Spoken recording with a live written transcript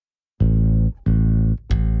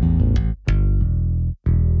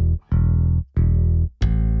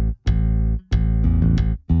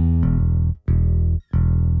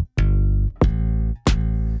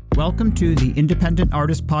Welcome to the Independent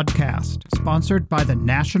Artist Podcast, sponsored by the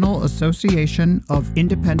National Association of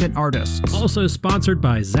Independent Artists. Also sponsored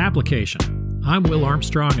by Zapplication. I'm Will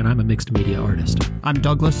Armstrong, and I'm a mixed media artist. I'm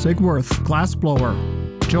Douglas Sigworth,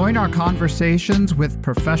 glassblower. Join our conversations with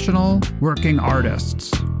professional working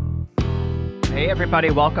artists. Hey, everybody.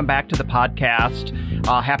 Welcome back to the podcast.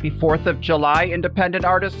 Happy 4th of July, independent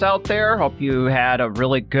artists out there. Hope you had a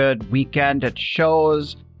really good weekend at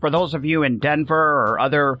shows. For those of you in Denver or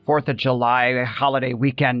other 4th of July holiday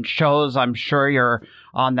weekend shows, I'm sure you're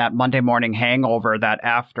on that Monday morning hangover, that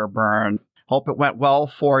afterburn. Hope it went well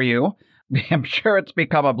for you. I'm sure it's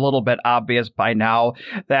become a little bit obvious by now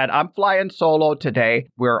that I'm flying solo today.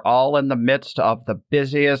 We're all in the midst of the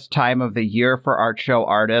busiest time of the year for art show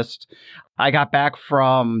artists. I got back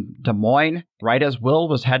from Des Moines right as Will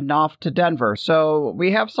was heading off to Denver. So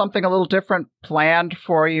we have something a little different planned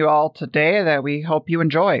for you all today that we hope you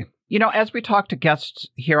enjoy. You know, as we talk to guests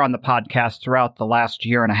here on the podcast throughout the last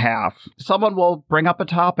year and a half, someone will bring up a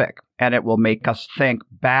topic and it will make us think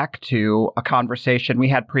back to a conversation we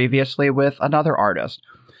had previously with another artist.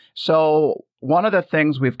 So one of the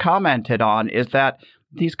things we've commented on is that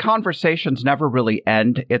these conversations never really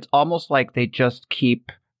end. It's almost like they just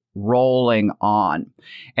keep rolling on.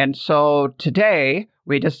 And so today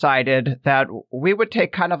we decided that we would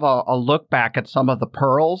take kind of a look back at some of the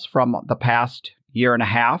pearls from the past year and a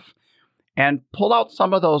half and pull out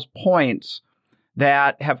some of those points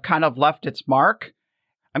that have kind of left its mark.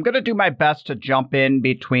 I'm going to do my best to jump in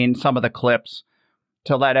between some of the clips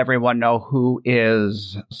to let everyone know who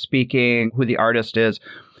is speaking, who the artist is.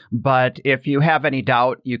 But if you have any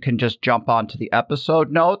doubt, you can just jump onto the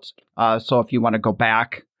episode notes. So if you want to go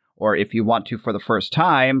back, or if you want to, for the first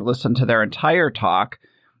time, listen to their entire talk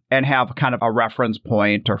and have kind of a reference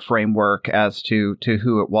point or framework as to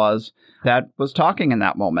who it was that was talking in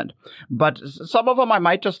that moment. But some of them I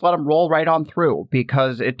might just let them roll right on through,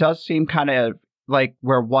 because it does seem kind of like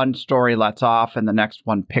where one story lets off and the next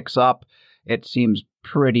one picks up. It seems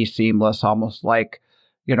pretty seamless, almost like,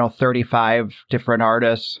 35 different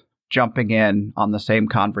artists jumping in on the same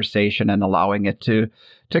conversation and allowing it to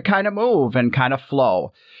kind of move and kind of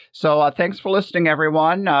flow. So thanks for listening,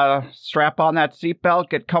 everyone. Strap on that seatbelt,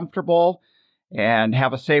 get comfortable, and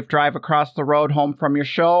have a safe drive across the road home from your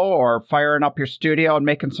show or firing up your studio and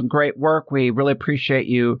making some great work. We really appreciate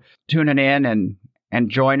you tuning in and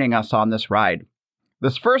joining us on this ride.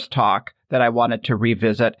 This first talk that I wanted to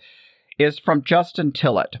revisit is from Justin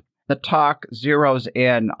Tillett. The talk zeroes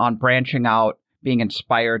in on branching out, being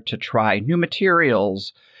inspired to try new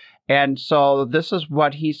materials. And so this is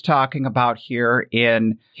what he's talking about here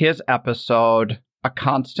in his episode, A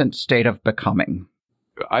Constant State of Becoming.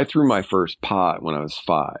 I threw my first pot when I was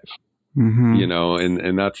 5,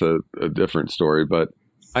 and that's a different story. But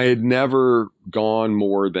I had never gone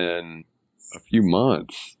more than a few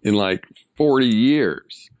months in like 40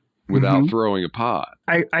 years without throwing a pot.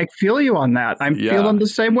 I feel you on that. I'm feeling the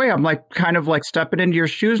same way. I'm like kind of like stepping into your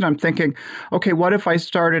shoes and I'm thinking, okay, what if I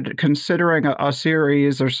started considering a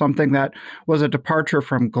series or something that was a departure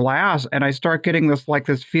from glass, and I start getting this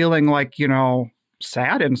feeling like,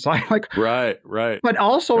 sad inside, right. But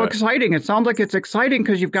also exciting. It sounds like it's exciting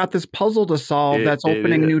because you've got this puzzle to solve that's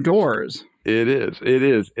opening new doors. It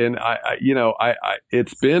is. And I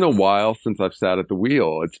it's been a while since I've sat at the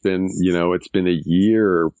wheel. It's been a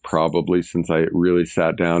year probably since I really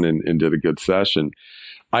sat down and did a good session.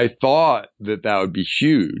 I thought that would be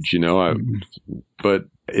huge, but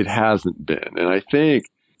it hasn't been. And I think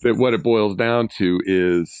that what it boils down to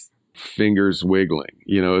is fingers wiggling.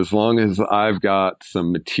 As long as I've got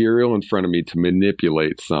some material in front of me to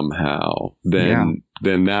manipulate somehow, then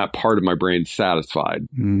that part of my brain's satisfied.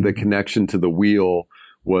 The connection to the wheel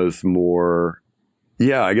was more,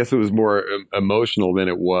 I guess it was more emotional than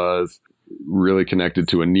it was really connected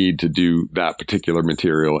to a need to do that particular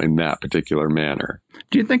material in that particular manner.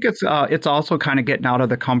 Do you think it's also kind of getting out of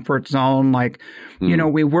the comfort zone?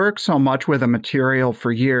 We work so much with a material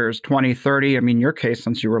for years, 20, 30, your case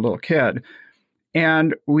since you were a little kid.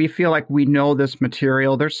 And we feel like we know this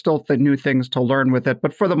material. There's still new things to learn with it.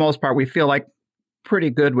 But for the most part, we feel like pretty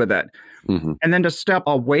good with it. And then to step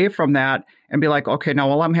away from that and be like, okay,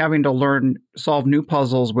 now, I'm having to solve new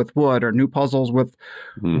puzzles with wood or new puzzles with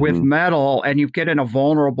metal. And you get in a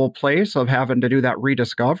vulnerable place of having to do that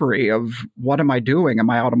rediscovery of what am I doing?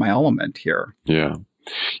 Am I out of my element here? Yeah.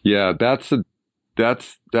 Yeah. That's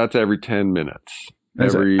every 10 minutes.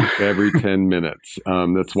 Every 10 minutes.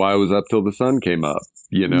 That's why I was up till the sun came up,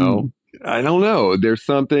 I don't know. There's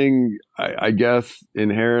something, I guess,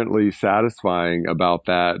 inherently satisfying about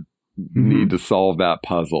that need to solve that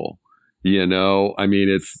puzzle.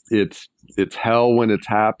 It's it's hell when it's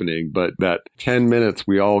happening, but that 10 minutes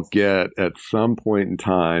we all get at some point in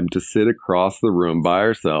time to sit across the room by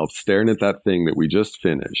ourselves, staring at that thing that we just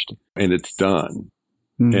finished, and it's done.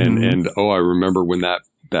 Mm-hmm. And I remember when that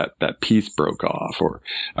piece broke off, or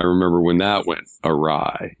I remember when that went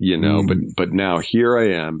awry, but now here I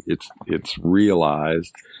am. It's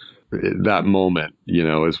realized that moment,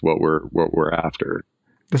 is what we're after.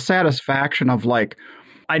 The satisfaction of like,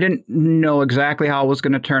 I didn't know exactly how it was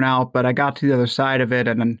going to turn out, but I got to the other side of it,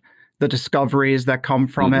 and then the discoveries that come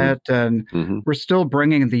from mm-hmm. it. And mm-hmm. we're still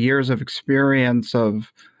bringing the years of experience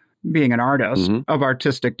of being an artist, mm-hmm. of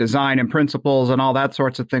artistic design and principles and all that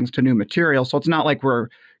sorts of things to new material. So it's not like we're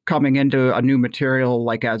coming into a new material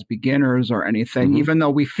like as beginners or anything, mm-hmm. even though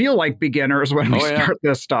we feel like beginners when we start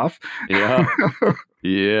this stuff. Yeah.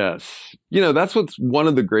 Yes. That's what's one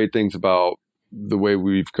of the great things about the way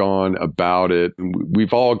we've gone about it.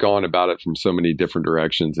 We've all gone about it from so many different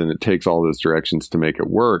directions, and it takes all those directions to make it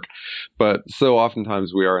work. But so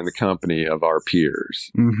oftentimes we are in the company of our peers.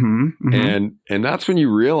 Mm-hmm, mm-hmm. And that's when you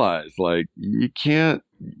realize, like, you can't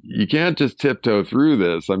just tiptoe through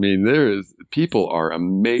this. I mean, people are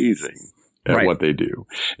amazing at what they do.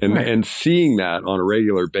 And seeing that on a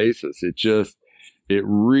regular basis, it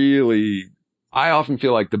really, I often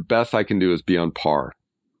feel like the best I can do is be on par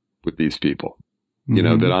with these people,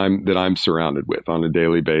 mm-hmm. that I'm surrounded with on a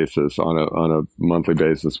daily basis, on a monthly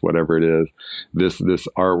basis, whatever it is. This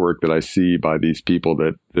artwork that I see by these people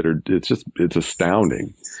that are, it's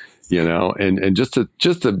astounding, and just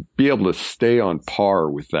to be able to stay on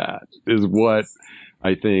par with that is what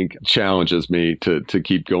I think challenges me to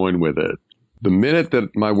keep going with it. The minute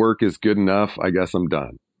that my work is good enough, I guess I'm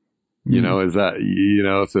done. Is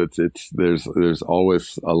that, so there's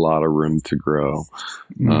always a lot of room to grow.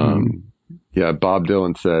 Mm-hmm. Bob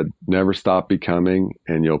Dylan said, never stop becoming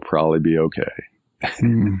and you'll probably be okay.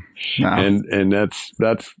 Wow. And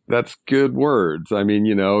that's good words. I mean,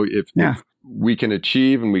 if we can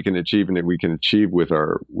achieve and we can achieve and we can achieve with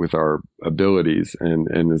our abilities.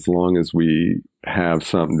 And as long as we have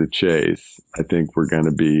something to chase, I think we're going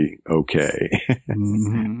to be okay.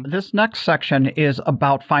 Mm-hmm. This next section is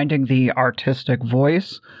about finding the artistic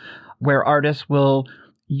voice, where artists will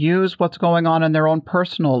use what's going on in their own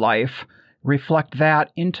personal life, reflect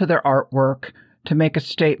that into their artwork to make a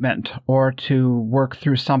statement or to work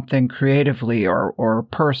through something creatively or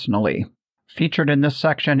personally. Featured in this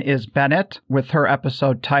section is Bennett with her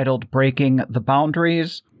episode titled Breaking the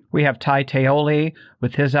Boundaries. We have Ty Teoli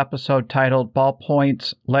with his episode titled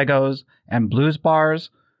Ballpoints, Legos, and Blues Bars.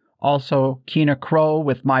 Also, Keena Crow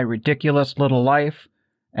with My Ridiculous Little Life.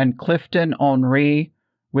 And Clifton Henry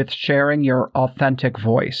with Sharing Your Authentic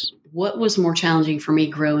Voice. What was more challenging for me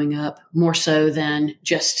growing up, more so than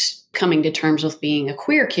just coming to terms with being a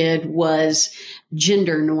queer kid, was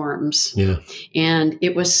gender norms. Yeah. And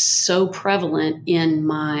it was so prevalent in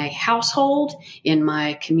my household, in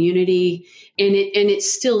my community, and it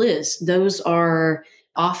still is. Those are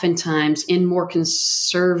oftentimes in more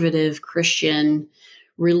conservative Christian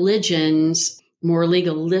religions, more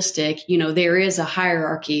legalistic. There is a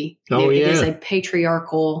hierarchy. It is a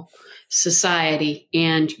patriarchal society,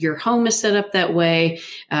 and your home is set up that way.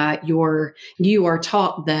 You are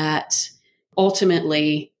taught that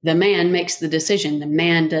ultimately the man makes the decision. The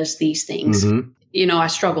man does these things. Mm-hmm. I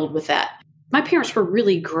struggled with that. My parents were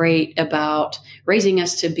really great about raising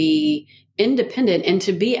us to be independent and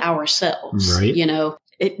to be ourselves. Right.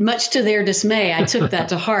 Much to their dismay, I took that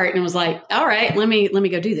to heart and was like, all right, let me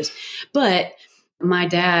go do this. But my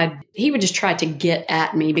dad, he would just try to get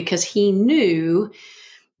at me because he knew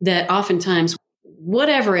that oftentimes,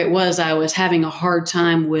 whatever it was I was having a hard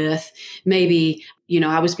time with, maybe,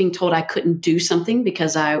 I was being told I couldn't do something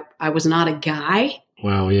because I was not a guy.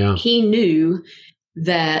 Wow, yeah. He knew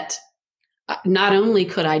that not only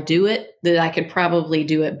could I do it, that I could probably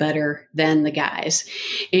do it better than the guys.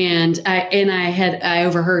 And I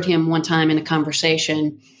overheard him one time in a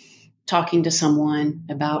conversation talking to someone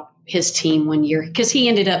about his team one year, because he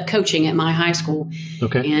ended up coaching at my high school.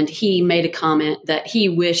 Okay. And he made a comment that he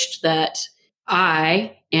wished that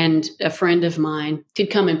I and a friend of mine could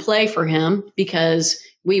come and play for him because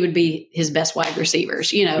we would be his best wide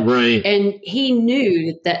receivers, Right. And he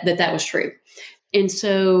knew that was true. And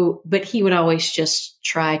so, but he would always just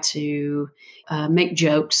try to make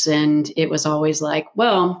jokes. And it was always like,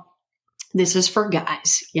 well, this is for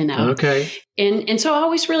guys, Okay. And so I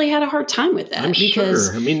always really had a hard time with that because,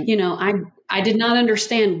 sure. I did not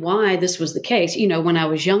understand why this was the case, when I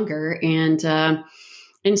was younger.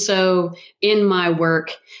 And so in my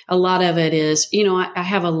work, a lot of it is, I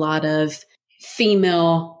have a lot of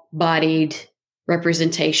female bodied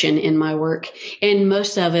representation in my work. And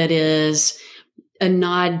most of it is a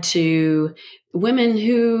nod to women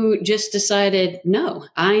who just decided, no,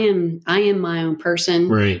 I am my own person.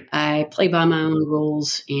 Right. I play by my own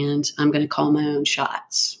rules and I'm going to call my own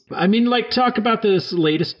shots. I mean, like, talk about this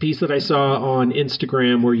latest piece that I saw on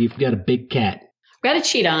Instagram where you've got a big cat. Got a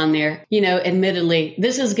cheetah on there. Admittedly,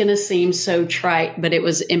 this is going to seem so trite, but it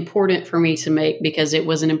was important for me to make because it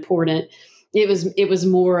was it was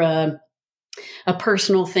more a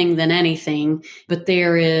personal thing than anything. But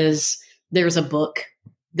there's a book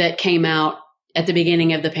that came out at the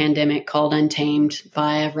beginning of the pandemic called Untamed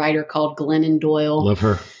by a writer called Glennon Doyle. Love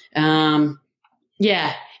her.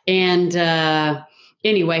 Yeah. And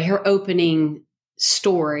anyway, her opening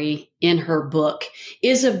story in her book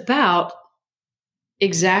is about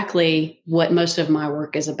exactly what most of my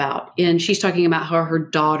work is about. And she's talking about how her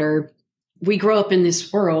daughter, we grow up in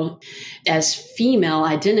this world as female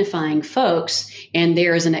identifying folks, and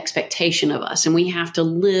there is an expectation of us, and we have to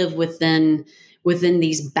live within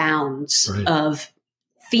these bounds right. of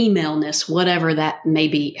femaleness, whatever that may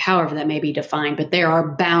be, however that may be defined, but there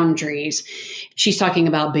are boundaries. She's talking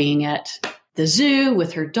about being at the zoo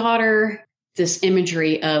with her daughter, this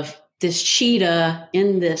imagery of this cheetah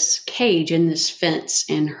in this cage, in this fence,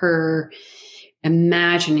 and her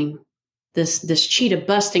imagining this cheetah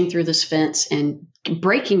busting through this fence and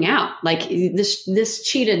breaking out. Like this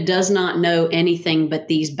cheetah does not know anything but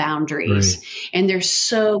these boundaries. Right. And there's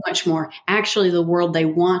so much more. Actually, the world they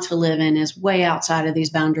want to live in is way outside of these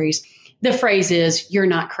boundaries. The phrase is, "You're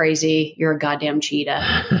not crazy. You're a goddamn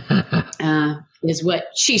cheetah," is what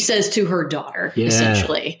she says to her daughter,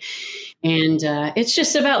 essentially. And it's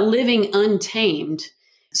just about living untamed.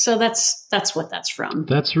 So that's what that's from.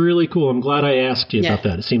 That's really cool. I'm glad I asked you about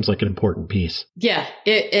that. It seems like an important piece. Yeah,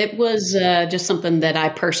 it was just something that I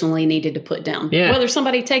personally needed to put down. Yeah. Whether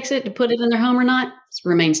somebody takes it to put it in their home or not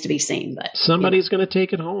remains to be seen. But somebody's going to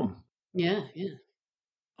take it home. Yeah.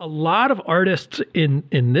 A lot of artists in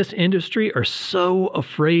this industry are so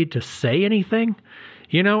afraid to say anything.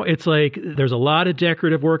 It's like there's a lot of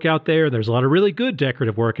decorative work out there. There's a lot of really good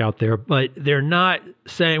decorative work out there, but they're not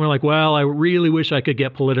saying, we're like, well, I really wish I could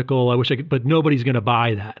get political. I wish I could, but nobody's going to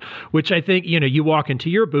buy that, which I think, you walk into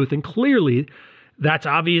your booth and clearly that's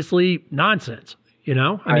obviously nonsense.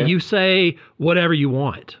 I mean, you say whatever you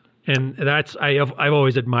want. And that's, I've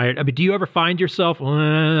always admired. I mean, do you ever find yourself,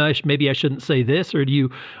 maybe I shouldn't say this, or do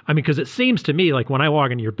you, because it seems to me like when I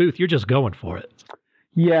walk into your booth, you're just going for it.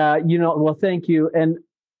 Yeah, well, thank you. And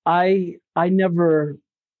I've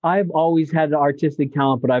always had an artistic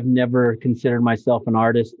talent, but I've never considered myself an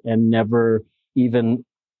artist and never even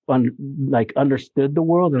understood the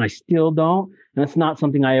world. And I still don't. And it's not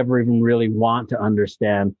something I ever even really want to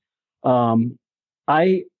understand.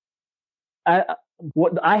 I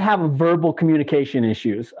have verbal communication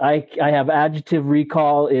issues. I have adjective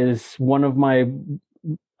recall is one of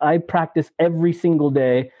I practice every single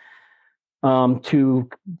day to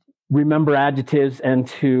remember adjectives and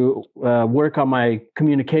to work on my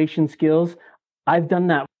communication skills. I've done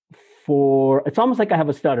that it's almost like I have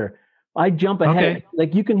a stutter. I jump ahead. Okay.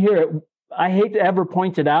 Like you can hear it. I hate to ever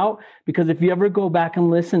point it out because if you ever go back and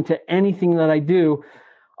listen to anything that I do,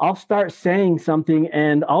 I'll start saying something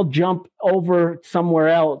and I'll jump over somewhere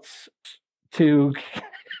else to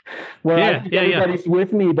where everybody's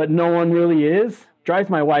with me, but no one really is. Drives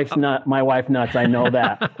my wife nuts. I know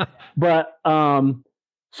that. But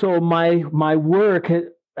so my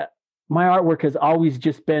artwork has always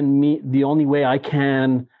just been the only way I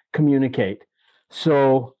can communicate.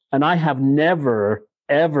 So, and I have never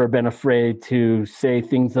ever been afraid to say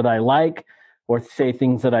things that I like or say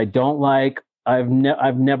things that I don't like. I've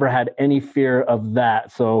never had any fear of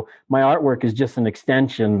that. So my artwork is just an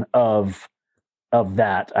extension of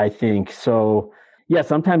that, I think. So yeah,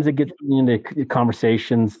 sometimes it gets me into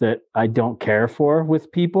conversations that I don't care for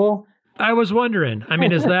with people. I was wondering,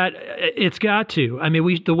 is that, it's got to,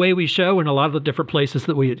 the way we show in a lot of the different places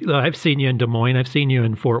that I've seen you in Des Moines, I've seen you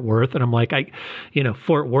in Fort Worth, and I'm like,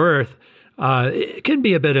 Fort Worth, it can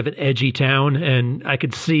be a bit of an edgy town, and I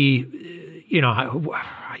could see,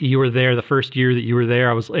 you were there the first year that you were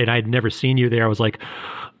there, and I'd never seen you there. I was like,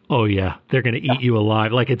 oh yeah, they're going to eat you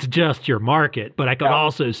alive. Like it's just your market. But I could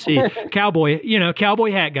also see cowboy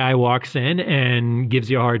hat guy walks in and gives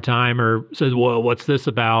you a hard time or says, well, what's this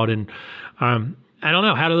about? And I don't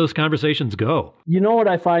know. How do those conversations go? You know what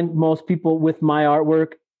I find most people with my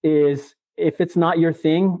artwork is if it's not your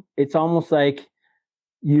thing, it's almost like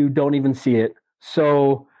you don't even see it.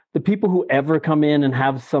 So the people who ever come in and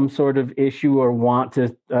have some sort of issue or want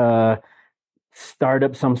to start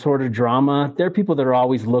up some sort of drama, there are people that are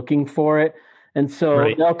always looking for it. And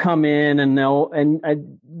so they'll come in and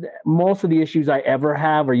most of the issues I ever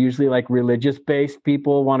have are usually like religious based.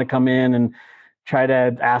 People want to come in and try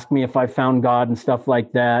to ask me if I found God and stuff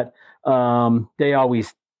like that. They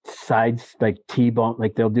always sides like T-bone,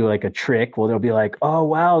 like they'll do like a trick. Well, they'll be like, "Oh,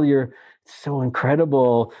 wow, you're so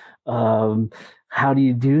incredible. How do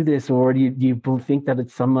you do this? Or do you think that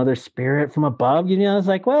it's some other spirit from above?" It's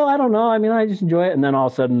like, well, I don't know. I mean, I just enjoy it. And then all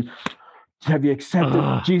of a sudden, have you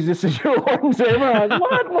accepted Jesus as your Lord and Savior? I'm like,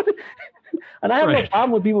 what? And I have no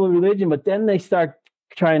problem with people with religion, but then they start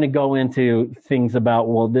trying to go into things about,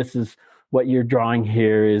 well, this is what you're drawing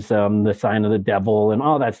here is the sign of the devil and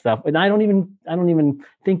all that stuff. And I don't even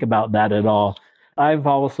think about that at all.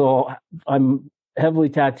 I'm heavily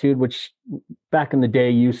tattooed, which back in the day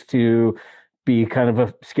used to be kind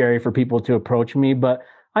of scary for people to approach me. But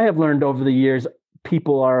I have learned over the years,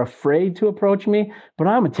 people are afraid to approach me, but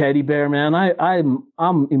I'm a teddy bear, man.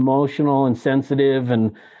 I'm emotional and sensitive,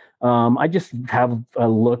 and I just have a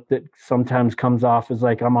look that sometimes comes off as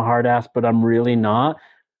like I'm a hard ass, but I'm really not.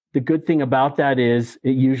 The good thing about that is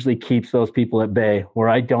it usually keeps those people at bay, where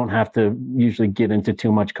I don't have to usually get into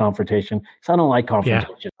too much confrontation, because I don't like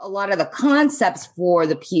confrontation. Yeah. A lot of the concepts for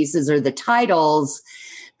the pieces or the titles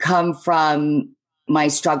come from my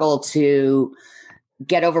struggle to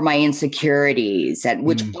get over my insecurities, and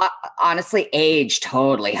which honestly age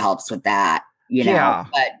totally helps with that,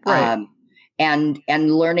 but and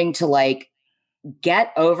learning to like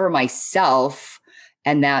get over myself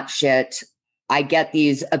and that shit. I get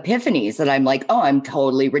these epiphanies that I'm like, oh, I'm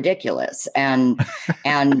totally ridiculous. And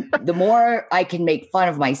the more I can make fun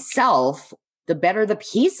of myself, the better the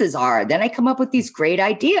pieces are. Then I come up with these great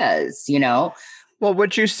ideas, Well,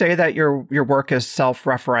 would you say that your work is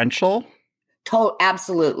self-referential?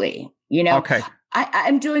 Absolutely. Okay.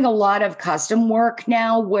 I'm doing a lot of custom work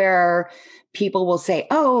now where people will say,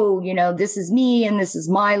 oh, this is me and this is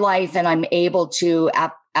my life. And I'm able to,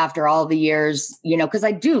 after all the years, because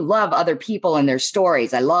I do love other people and their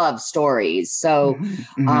stories. I love stories. So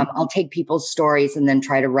I'll take people's stories and then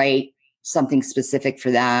try to write something specific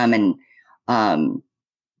for them. And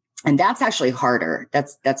that's actually harder.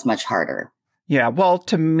 That's much harder. Yeah. Well,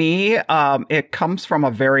 to me, it comes from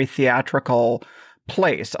a very theatrical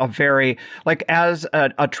place, as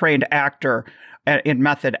a trained actor in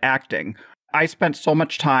method acting. I spent so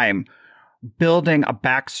much time building a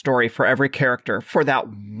backstory for every character for that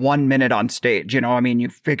 1 minute on stage. You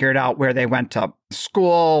figured out where they went to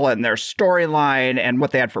school and their storyline and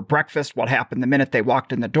what they had for breakfast, what happened the minute they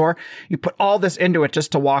walked in the door. You put all this into it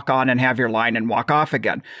just to walk on and have your line and walk off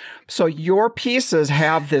again. So your pieces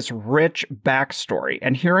have this rich backstory.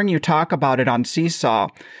 And hearing you talk about it on Seesaw,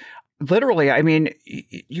 literally,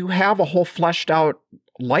 you have a whole fleshed out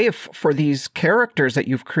life for these characters that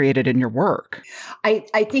you've created in your work.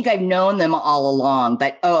 I think I've known them all along,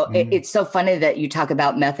 but it's so funny that you talk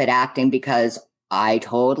about method acting, because I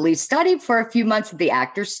totally studied for a few months at the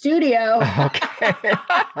Actors Studio. Okay. So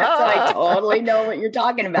I totally know what you're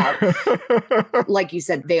talking about. Like you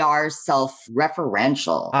said, they are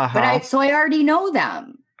self-referential, but I already know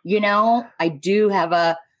them. I do have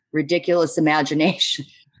a ridiculous imagination.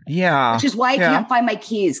 Yeah. Which is why I can't find my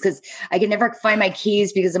keys, because I can never find my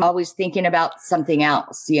keys because I'm always thinking about something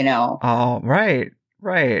else, Oh, right.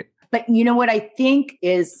 But you know what I think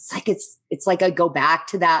is it's like I go back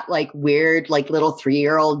to that like weird, like little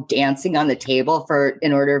 3-year-old dancing on the table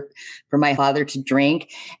in order for my father to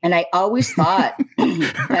drink. And I always thought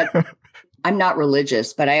that I'm not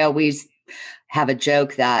religious, but I always have a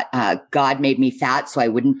joke that God made me fat so I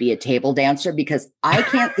wouldn't be a table dancer, because I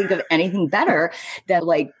can't think of anything better than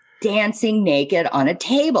like dancing naked on a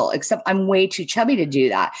table, except I'm way too chubby to do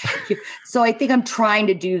that. So I think I'm trying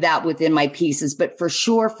to do that within my pieces, but for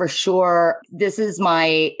sure, this is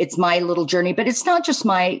it's my little journey, but it's not just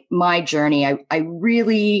my journey. I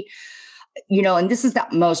really, and this is the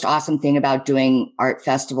most awesome thing about doing art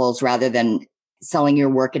festivals rather than selling your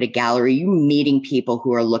work at a gallery. You're meeting people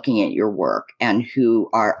who are looking at your work and who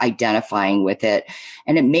are identifying with it.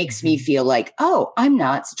 And it makes me feel like, oh, I'm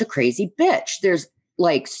not such a crazy bitch. There's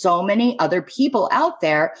like so many other people out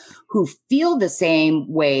there who feel the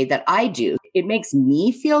same way that I do. It makes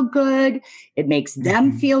me feel good. It makes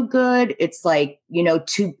them feel good. It's like,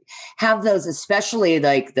 to have those, especially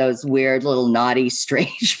like those weird little naughty,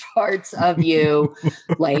 strange parts of you,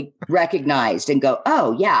 like recognized and go,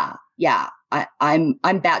 oh yeah. I'm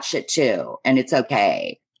batshit too, and it's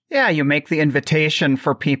okay. Yeah, you make the invitation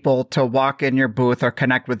for people to walk in your booth or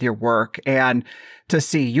connect with your work, and to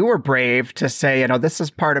see you were brave to say, this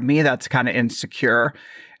is part of me that's kind of insecure.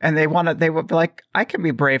 And they would be like, I can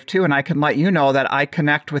be brave too. And I can let you know that I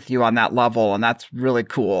connect with you on that level. And that's really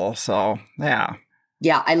cool. So, yeah.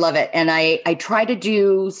 Yeah, I love it. And I try to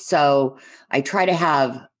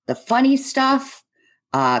have the funny stuff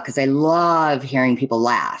because I love hearing people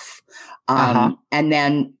laugh. And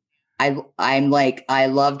then I'm like, I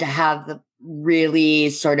love to have the really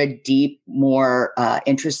sort of deep, more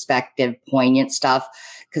introspective, poignant stuff.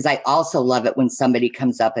 Because I also love it when somebody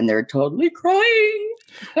comes up and they're totally crying.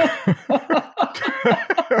 I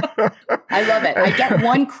love it. I get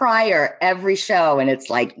one crier every show, and it's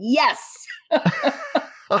like, yes.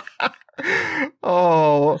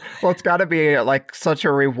 Oh, well, it's got to be like such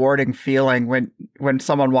a rewarding feeling when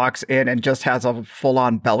someone walks in and just has a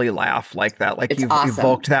full-on belly laugh like that. Like you've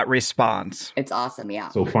evoked that response. It's awesome, yeah.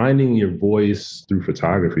 So finding your voice through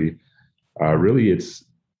photography, really it's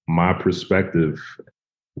my perspective,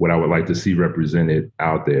 what I would like to see represented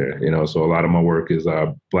out there. So a lot of my work is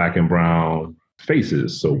Black and brown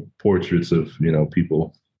faces. So portraits of,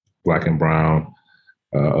 people Black and brown,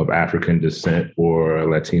 of African descent or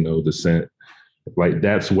Latino descent. Like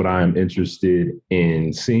that's what I'm interested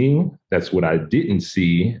in seeing. That's what I didn't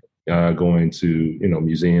see going to,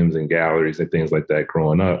 museums and galleries and things like that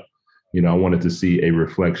growing up. I wanted to see a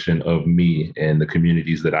reflection of me and the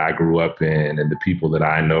communities that I grew up in and the people that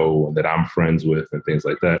I know and that I'm friends with and things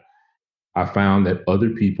like that. I found that other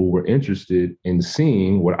people were interested in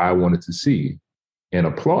seeing what I wanted to see and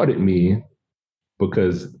applauded me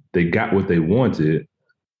because they got what they wanted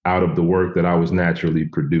out of the work that I was naturally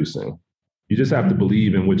producing. You just have to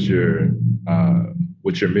believe in what your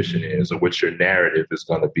mission is or what your narrative is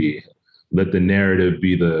going to be. Let the narrative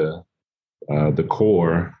be the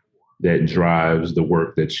core that drives the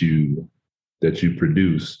work that you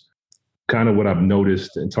produce. Kind of what I've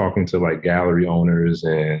noticed in talking to like gallery owners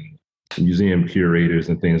and museum curators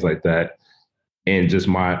and things like that, and just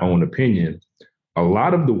my own opinion, a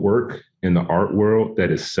lot of the work in the art world that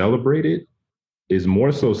is celebrated is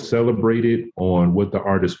more so celebrated on what the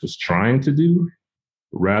artist was trying to do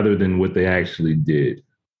rather than what they actually did.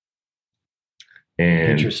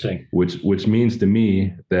 And interesting. Which means to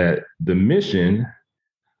me that the mission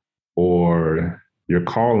or your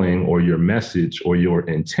calling or your message or your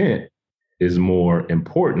intent is more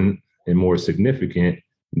important and more significant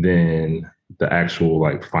than the actual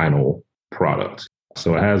like final product.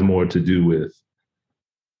 So it has more to do with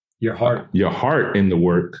your heart in the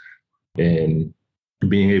work and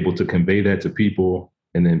being able to convey that to people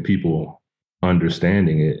and then people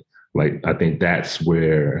understanding it. Like, I think that's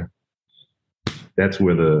where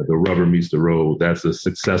the rubber meets the road. It's a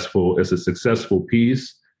successful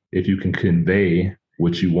piece if you can convey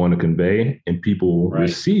what you want to convey and people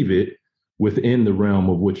receive it within the realm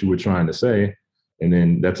of what you were trying to say. And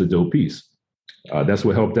then that's a dope piece. That's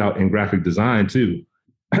what helped out in graphic design too.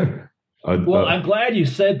 Well, I'm glad you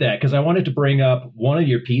said that because I wanted to bring up one of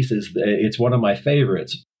your pieces. It's one of my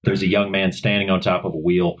favorites. There's a young man standing on top of a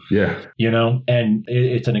wheel. Yeah. And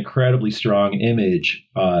it's an incredibly strong image.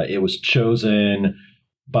 It was chosen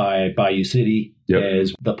by Bayou City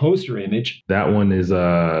as the poster image. That one is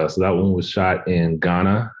so that one was shot in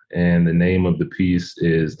Ghana, and the name of the piece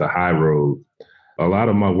is The High Road. A lot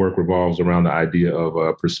of my work revolves around the idea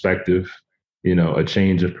of perspective, a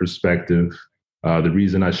change of perspective. The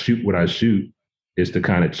reason I shoot what I shoot is to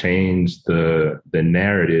kind of change the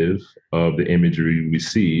narrative of the imagery we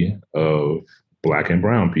see of Black and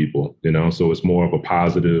brown people, so it's more of a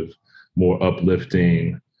positive, more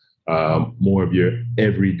uplifting, more of your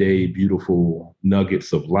everyday beautiful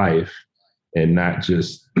nuggets of life and not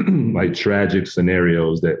just like tragic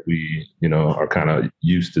scenarios that we, are kind of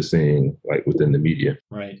used to seeing like within the media.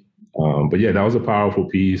 Right. But yeah, that was a powerful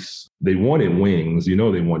piece. They wanted wings, they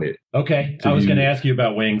wanted. Okay. I was going to ask you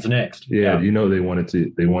about wings next. Yeah. They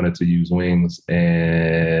wanted to use wings,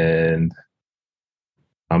 and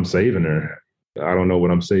I'm saving her. I don't know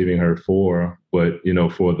what I'm saving her for, but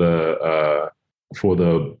for the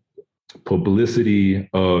publicity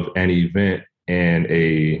of an event and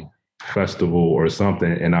a festival or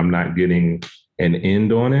something, and I'm not getting an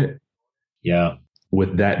end on it. Yeah.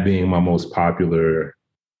 With that being my most popular,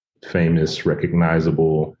 famous,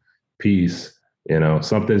 recognizable piece,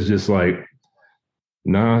 something's just like,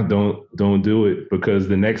 nah, don't do it, because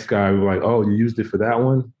the next guy will be like, oh, you used it for that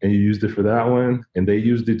one and you used it for that one and they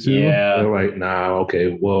used it too. Yeah. They're like, nah,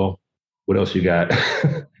 okay, well, what else you got?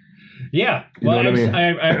 Yeah. You know what I mean?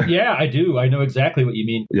 Yeah, I do. I know exactly what you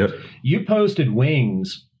mean. Yep. You posted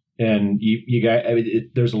wings And you guys,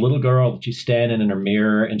 there's a little girl that she's standing in her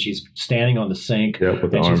mirror, and she's standing on the sink,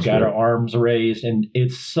 and she's got her arms raised, and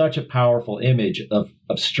it's such a powerful image of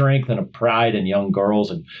strength and of pride in young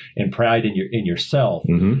girls and pride in yourself.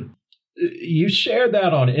 Mm-hmm. You shared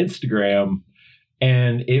that on Instagram,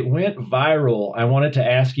 and it went viral. I wanted to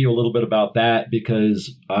ask you a little bit about that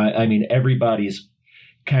because I mean everybody's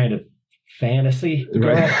kind of fantasy,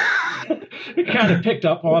 right? Kind of picked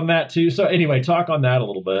up on that too. So anyway, talk on that a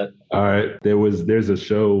little bit. All right. There's a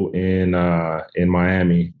show in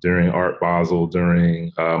Miami during Art Basel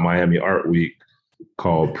during Miami Art Week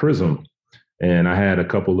called Prism. And I had a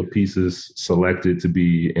couple of pieces selected to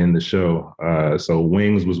be in the show. So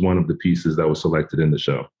Wings was one of the pieces that was selected in the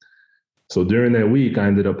show. So during that week, I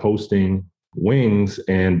ended up posting Wings.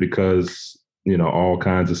 And because, all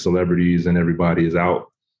kinds of celebrities and everybody is out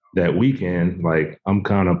that weekend, like I'm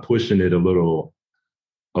kind of pushing it a little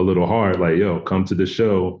hard, like, yo, come to the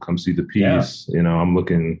show, come see the piece. Yeah. I'm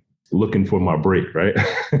looking for my break, right?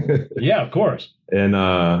 Yeah, of course. And,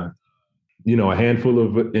 a handful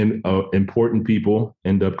of important people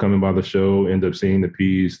end up coming by the show, end up seeing the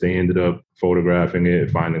piece. They ended up photographing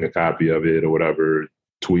it, finding a copy of it or whatever,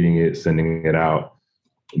 tweeting it, sending it out.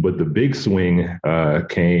 But the big swing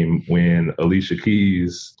came when Alicia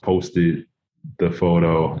Keys posted the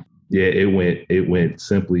photo. Yeah, it went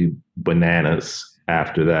simply bananas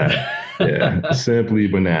after that. Yeah, simply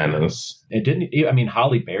bananas. It didn't.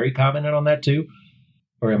 Holly Berry commented on that too,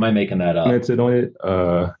 or am I making that up? Commented on it.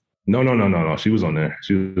 No. She was on there.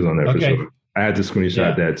 She was on there for sure. I had to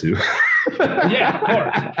screenshot that too. Yeah, of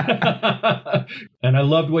course. And I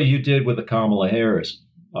loved what you did with the Kamala Harris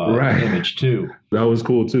image too. That was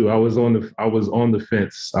cool too. I was on the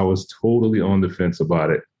fence. I was totally on the fence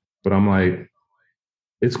about it. But I'm like,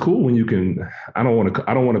 it's cool when you can. I don't want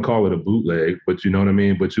to call it a bootleg, but you know what I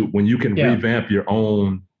mean. But when you can revamp your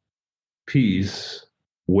own piece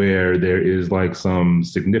where there is like some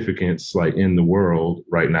significance like in the world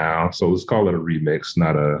right now. So let's call it a remix,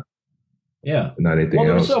 not anything else.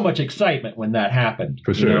 There was so much excitement when that happened.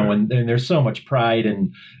 For sure. And there's so much pride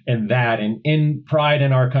in that and in pride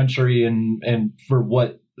in our country and for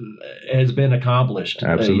what has been accomplished.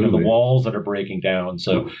 Absolutely. The walls that are breaking down.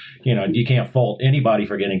 So, you can't fault anybody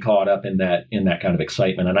for getting caught up in that kind of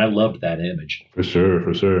excitement. And I loved that image. For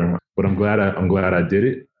sure. But I'm glad I did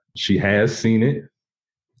it. She has seen it.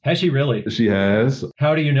 Has she really? She has.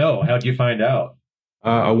 How do you know? How did you find out?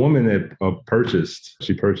 A woman that purchased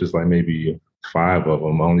like maybe 5 of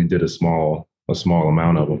them. I only did a small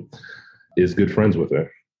amount of them. Is good friends with her.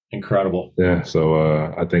 Incredible. Yeah.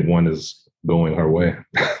 So I think one is going her way,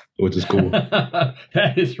 which is cool.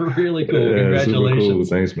 That is really cool. Yeah, congratulations. Super cool.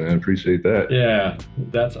 Thanks, man. Appreciate that. Yeah,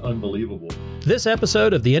 that's unbelievable. This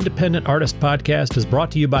episode of the Independent Artist Podcast is brought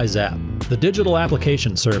to you by Zap, the digital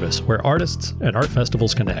application service where artists and art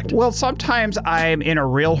festivals connect. Well, sometimes I'm in a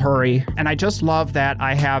real hurry, and I just love that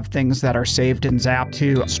I have things that are saved in Zap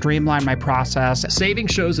to streamline my process. Saving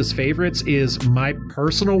shows as favorites is my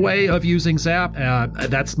personal way of using Zap.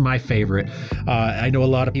 That's my favorite. I know a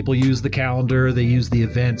lot of people use the calendar, they use the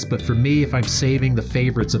events, but for me, if I'm saving the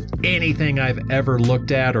favorites of anything I've ever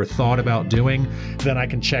looked at or thought about doing, then I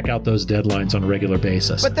can check out those deadlines on a regular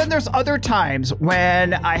basis. But then there's other times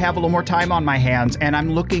when I have a little more time on my hands and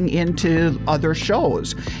I'm looking into other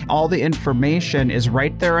shows. All the information is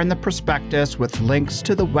right there in the prospectus with links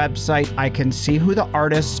to the website. I can see who the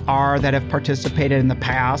artists are that have participated in the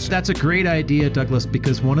past. That's a great idea, Douglas,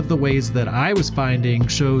 because one of the ways that I was finding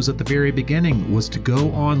shows at the very beginning was to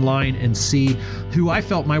go online and see who I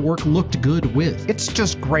felt my work looked good with. It's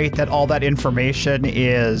just great that all that information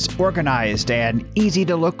is organized and easy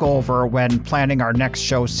to look over when planning our next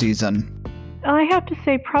show season. I have to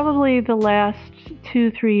say probably the last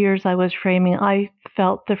 2-3 years I was framing, I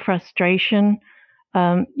felt the frustration,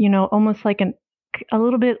 almost like a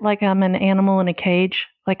little bit like I'm an animal in a cage,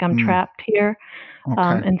 like I'm trapped here.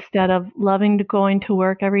 Okay. Instead of loving to going to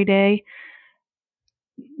work every day.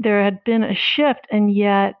 There had been a shift, and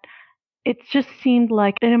yet it just seemed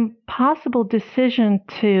like an impossible decision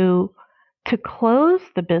to close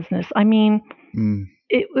the business. I mean,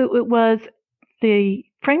 it was, the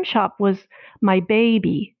frame shop was my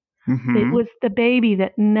baby. Mm-hmm. It was the baby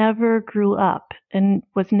that never grew up and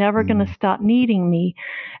was never going to stop needing me.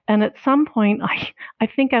 And at some point, I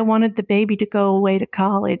think I wanted the baby to go away to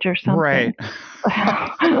college or something. Right.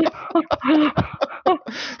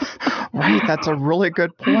 Right. That's a really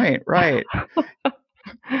good point. Right.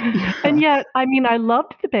 And yet, I mean, I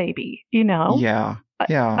loved the baby, Yeah.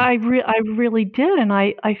 Yeah. I really did. And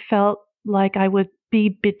I felt like I would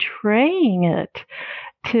be betraying it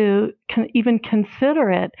to even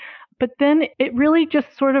consider it. But then it really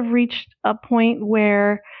just sort of reached a point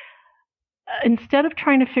where instead of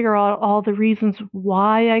trying to figure out all the reasons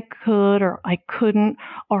why I could or I couldn't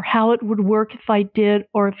or how it would work if I did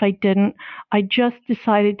or if I didn't, I just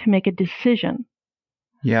decided to make a decision.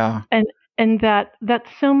 Yeah. And that's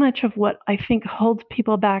so much of what I think holds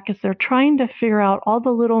people back is they're trying to figure out all the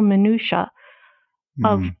little minutia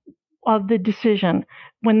of the decision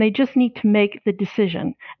when they just need to make the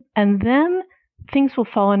decision. And then things will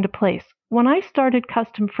fall into place. When I started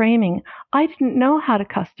custom framing, I didn't know how to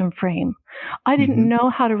custom frame. I didn't know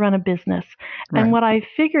how to run a business. Right. And what I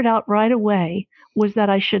figured out right away was that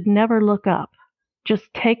I should never look up. Just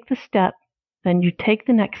take the step, then you take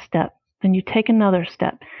the next step, then you take another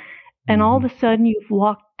step. And all of a sudden you've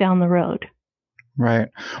walked down the road. Right.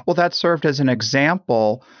 Well, that served as an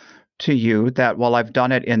example to you that, well, I've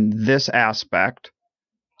done it in this aspect,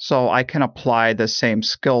 so I can apply the same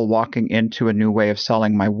skill walking into a new way of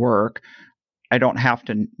selling my work. I don't have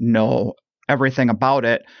to know everything about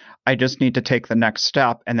it. I just need to take the next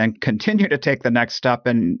step and then continue to take the next step.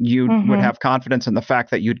 And you would have confidence in the fact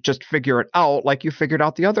that you just figure it out like you figured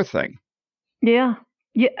out the other thing. Yeah.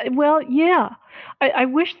 Yeah. Well, yeah. I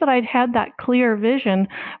wish that I'd had that clear vision,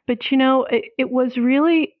 but it was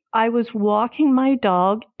really, I was walking my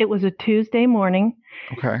dog. It was a Tuesday morning.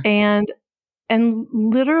 Okay. And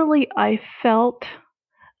literally I felt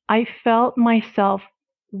myself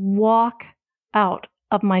walk out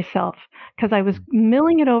of myself because I was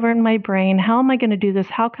milling it over in my brain. How am I going to do this?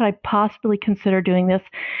 How could I possibly consider doing this?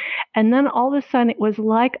 And then all of a sudden it was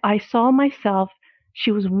like I saw myself.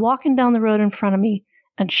 She was walking down the road in front of me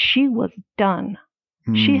and she was done.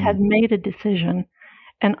 She had made a decision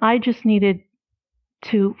and I just needed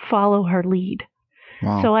to follow her lead.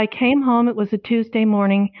 Wow. So I came home. It was a Tuesday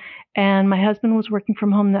morning and my husband was working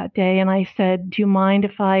from home that day. And I said, do you mind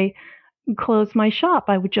if I close my shop?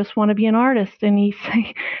 I would just want to be an artist. And he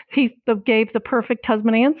gave the perfect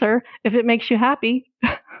husband answer. If it makes you happy.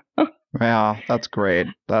 Yeah, that's great.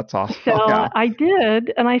 That's awesome. So I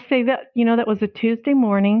did. And I say that, that was a Tuesday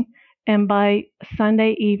morning. And by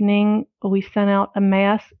Sunday evening, we sent out a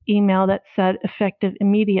mass email that said effective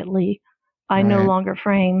immediately. I no longer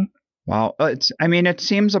frame. Wow. It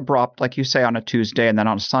seems abrupt, like you say, on a Tuesday and then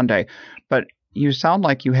on a Sunday, but you sound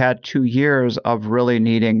like you had 2 years of really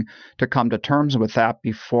needing to come to terms with that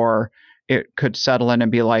before it could settle in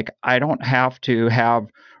and be like, I don't have to have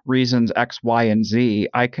reasons X, Y, and Z.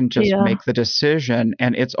 I can just make the decision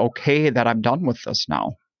and it's okay that I'm done with this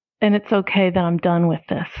now. And it's okay that I'm done with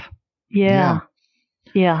this. Yeah.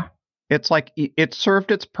 It's like it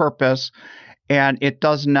served its purpose. And it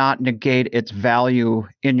does not negate its value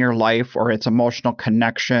in your life or its emotional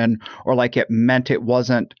connection or like it meant it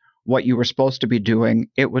wasn't what you were supposed to be doing.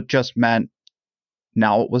 It would just meant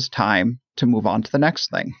now it was time to move on to the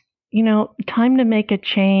next thing. Time to make a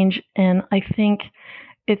change. And I think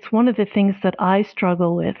it's one of the things that I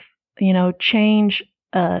struggle with. Change,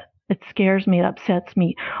 it scares me. It upsets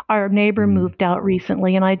me. Our neighbor moved out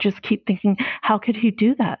recently and I just keep thinking, how could he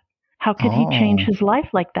do that? How could he change his life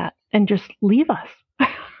like that and just leave us?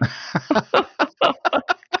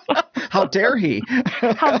 How dare he?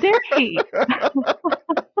 How dare he?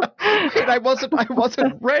 And I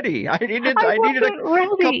wasn't ready. I needed a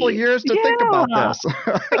couple of years to think about this.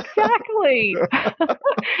 Exactly.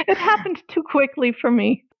 It happened too quickly for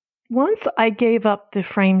me. Once I gave up the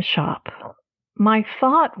frame shop, my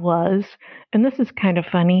thought was, and this is kind of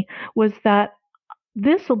funny, was that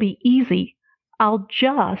this will be easy. I'll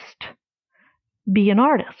just be an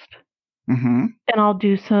artist and I'll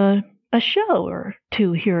do a show or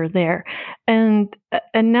two here or there. And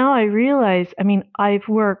now I realize, I've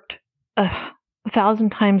worked 1,000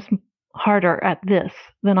 times harder at this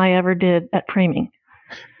than I ever did at framing.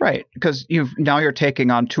 Right, because you're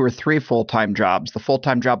taking on 2 or 3 full-time jobs: the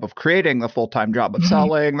full-time job of creating, the full-time job of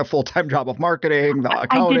selling, the full-time job of marketing, the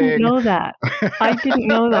accounting. I didn't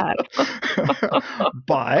know that.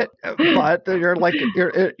 But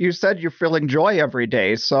you said you're feeling joy every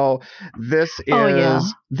day. So this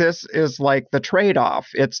is like the trade-off.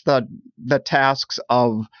 It's the tasks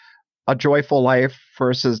of a joyful life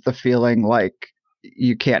versus the feeling like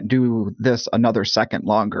you can't do this another second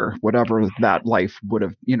longer, whatever that life would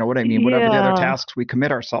have, whatever the other tasks we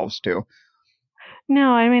commit ourselves to.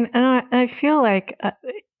 No, and I feel like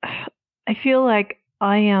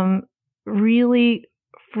I am really,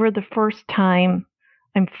 for the first time,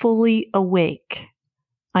 I'm fully awake.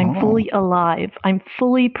 I'm fully alive. I'm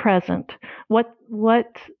fully present. What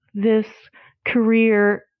this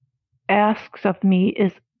career asks of me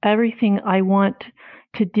is everything I want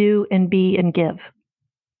to do and be and give.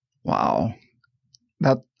 Wow.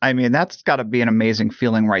 I mean, that's got to be an amazing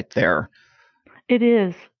feeling right there. It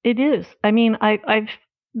is. It is. I mean, I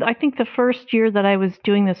think the first year that I was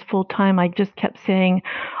doing this full time, I just kept saying,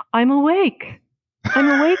 I'm awake. I'm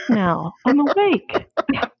awake now. I'm awake.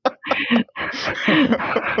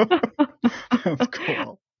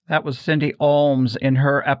 Cool. That was Cindy Olms in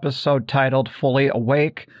her episode titled Fully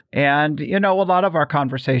Awake. And, a lot of our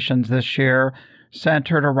conversations this year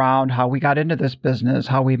centered around how we got into this business,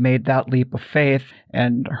 how we made that leap of faith.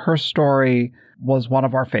 And her story was one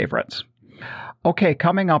of our favorites. Okay,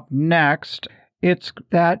 coming up next, it's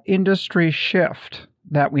that industry shift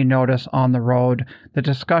that we notice on the road, the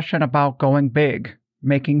discussion about going big,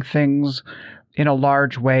 making things in a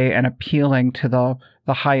large way and appealing to the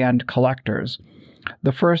high-end collectors.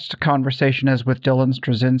 The first conversation is with Dylan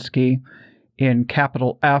Straczynski in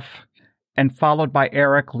capital F, and followed by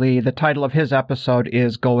Eric Lee. The title of his episode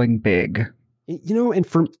is Going Big. And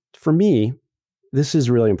for me, this is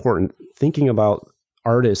really important. Thinking about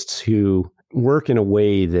artists who work in a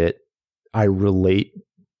way that I relate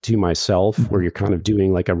to myself, where you're kind of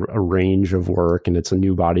doing like a range of work and it's a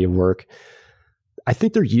new body of work. I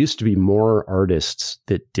think there used to be more artists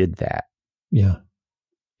that did that. Yeah.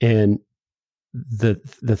 And the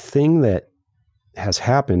thing that has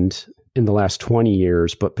happened in the last 20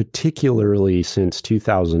 years, but particularly since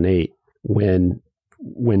 2008, when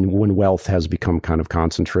wealth has become kind of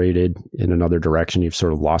concentrated in another direction, you've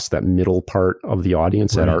sort of lost that middle part of the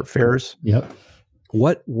audience at art fairs. Yep.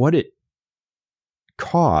 What it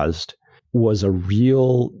caused was a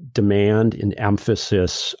real demand and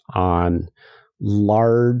emphasis on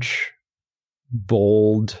large,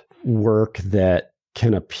 bold work that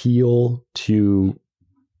can appeal to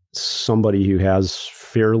somebody who has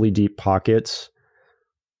fairly deep pockets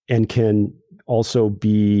and can also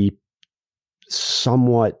be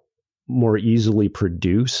somewhat more easily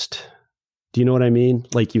produced. Do you know what I mean?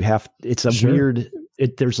 Like it's a weird,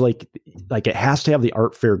 there's like it has to have the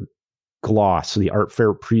art fair gloss, the art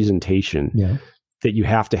fair presentation that you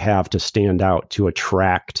have to stand out to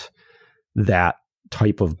attract that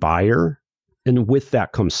type of buyer. And with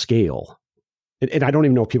that comes scale. And I don't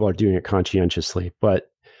even know if people are doing it conscientiously, but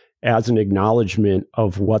as an acknowledgement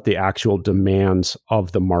of what the actual demands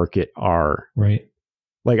of the market are. Right.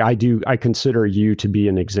 Like I consider you to be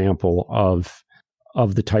an example of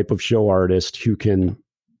the type of show artist who can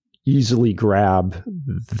easily grab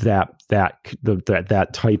that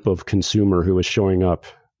type of consumer who is showing up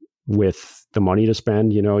with the money to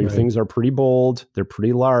spend. Your things are pretty bold. They're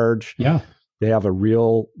pretty large. Yeah. They have a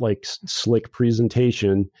real slick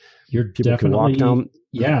presentation. People can walk down.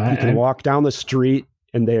 Yeah. You can walk down the street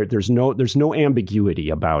and there's no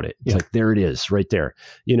ambiguity about it. It's like, there it is right there,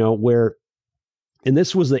 and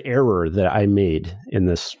this was the error that I made in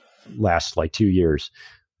this last 2 years.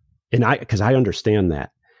 And because I understand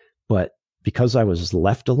that, but because I was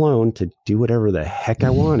left alone to do whatever the heck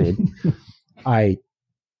I wanted, I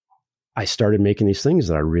started making these things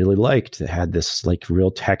that I really liked that had this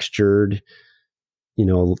real textured,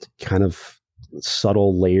 kind of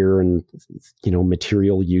subtle layer and,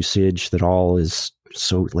 material usage that all is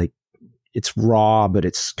so it's raw, but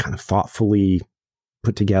it's kind of thoughtfully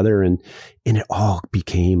put together, and it all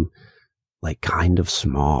became kind of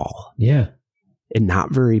small. Yeah. And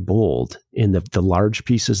not very bold. And the large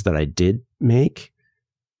pieces that I did make,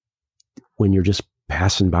 when you're just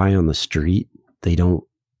passing by on the street, they don't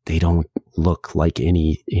look like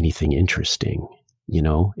anything interesting.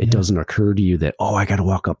 It doesn't occur to you that, I got to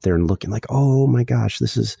walk up there and look and oh my gosh,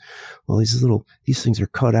 these things are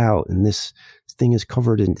cut out and this thing is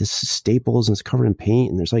covered in this staples and it's covered in paint.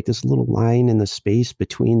 And there's this little line in the space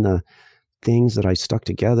between the things that I stuck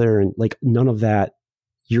together, and none of that.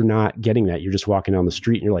 You're not getting that. You're just walking down the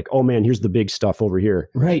street and you're like, oh man, here's the big stuff over here.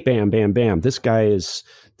 Right. Bam, bam, bam. This guy is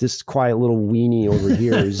this quiet little weenie over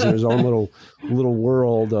here. He's in his own little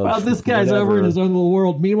world of. Well, this guy's over in his own little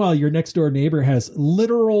world. Meanwhile, your next door neighbor has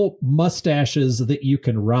literal mustaches that you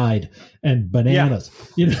can ride and bananas.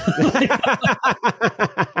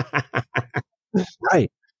 Right.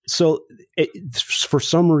 So for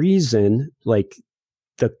some reason,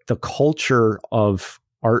 the culture of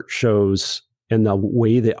art shows and the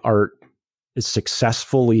way that art is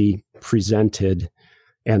successfully presented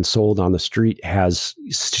and sold on the street has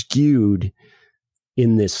skewed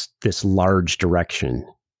in this large direction.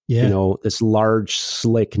 Yeah. This large,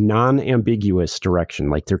 slick, non-ambiguous direction.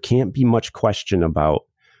 There can't be much question about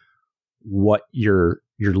what you're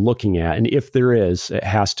looking at. And if there is, it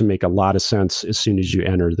has to make a lot of sense as soon as you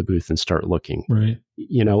enter the booth and start looking. Right.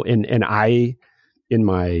 And I, in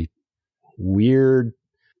my weird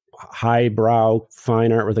highbrow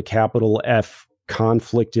fine art with a capital F,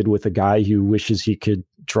 conflicted with a guy who wishes he could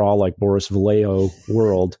draw like Boris Vallejo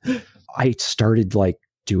world, I started like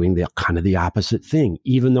doing the kind of the opposite thing,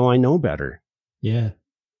 even though I know better. Yeah.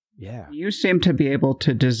 Yeah. You seem to be able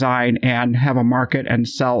to design and have a market and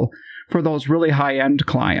sell for those really high-end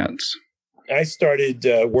clients. I started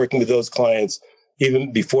working with those clients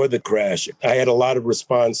even before the crash. I had a lot of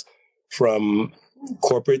response from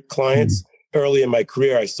corporate clients. Early in my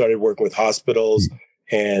career, I started working with hospitals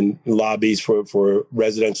and lobbies for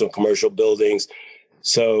residential and commercial buildings.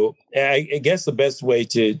 So I guess the best way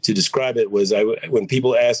to describe it was when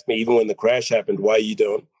people asked me, even when the crash happened, why you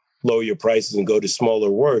don't lower your prices and go to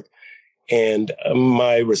smaller work. And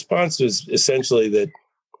my response was essentially that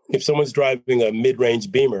if someone's driving a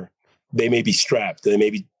mid-range Beamer, they may be strapped. They may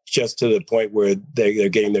be just to the point where they're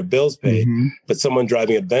getting their bills paid. But someone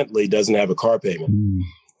driving a Bentley doesn't have a car payment.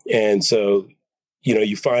 And so,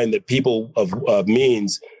 you find that people of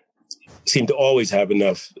means seem to always have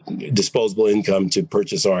enough disposable income to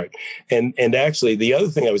purchase art. And actually, the other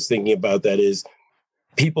thing I was thinking about that is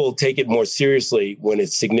people take it more seriously when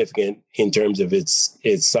it's significant in terms of its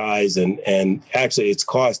size and actually its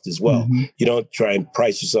cost as well. You don't try and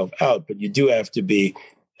price yourself out, but you do have to be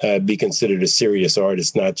considered a serious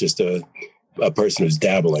artist, not just a person who's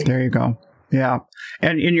dabbling. There you go. Yeah.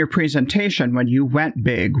 And in your presentation, when you went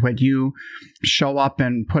big, when you show up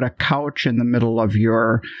and put a couch in the middle of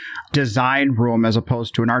your design room as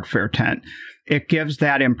opposed to an art fair tent, it gives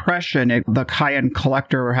that impression. The high-end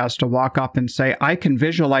collector has to walk up and say, I can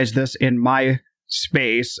visualize this in my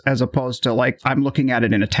space, as opposed to like, I'm looking at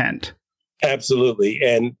it in a tent. Absolutely.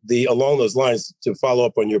 And along those lines, to follow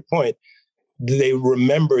up on your point, they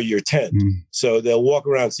remember your tent. So they'll walk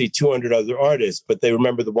around and see 200 other artists, but they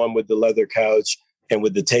remember the one with the leather couch and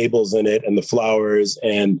with the tables in it and the flowers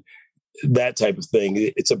and that type of thing.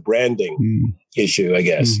 It's a branding issue, I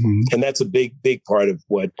guess. And that's a big, big part of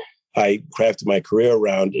what I crafted my career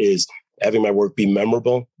around, is having my work be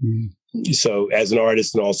memorable. So as an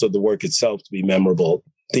artist, and also the work itself to be memorable.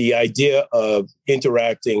 The idea of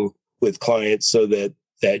interacting with clients so that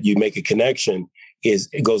you make a connection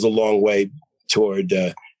it goes a long way toward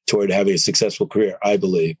having a successful career, I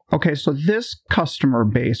believe. Okay, so this customer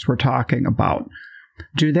base we're talking about,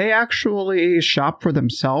 do they actually shop for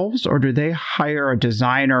themselves, or do they hire a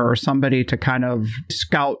designer or somebody to kind of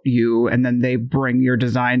scout you and then they bring your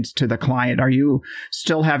designs to the client? Are you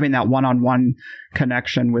still having that one-on-one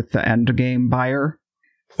connection with the end game buyer?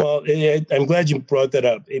 Well, I'm glad you brought that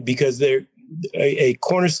up, because a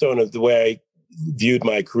cornerstone of the way I viewed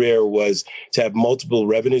my career was to have multiple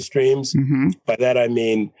revenue streams. By that, I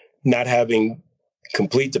mean not having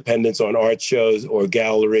complete dependence on art shows or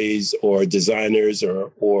galleries or designers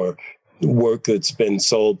or work that's been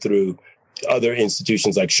sold through other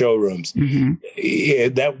institutions like showrooms.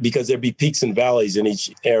 That because there'd be peaks and valleys in each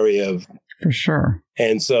area for sure.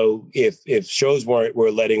 And so if shows were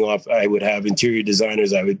letting off, I would have interior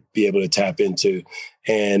designers I would be able to tap into.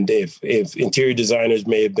 And if interior designers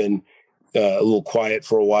may have been a little quiet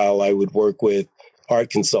for a while, I would work with art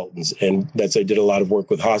consultants. And I did a lot of work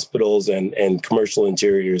with hospitals and commercial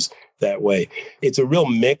interiors that way. It's a real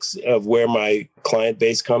mix of where my client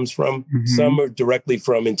base comes from. Some are directly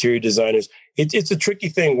from interior designers. It's a tricky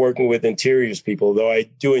thing working with interiors people, though I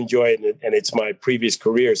do enjoy it. And it's my previous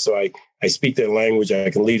career. So I speak their language. I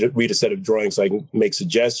can read a set of drawings so I can make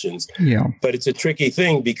suggestions. Yeah. But it's a tricky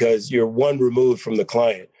thing because you're one removed from the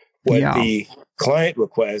client. What the client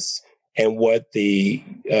requests and what the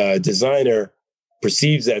designer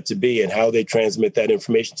perceives that to be and how they transmit that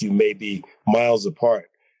information to you may be miles apart.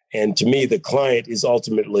 And to me, the client is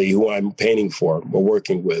ultimately who I'm painting for or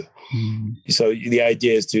working with. So the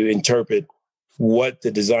idea is to interpret what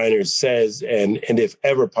the designer says. And if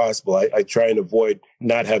ever possible, I try and avoid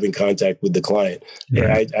not having contact with the client.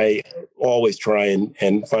 Right. I always try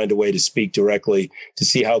and find a way to speak directly to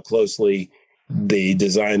see how closely the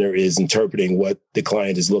designer is interpreting what the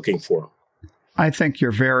client is looking for. I think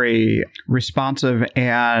you're very responsive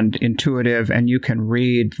and intuitive, and you can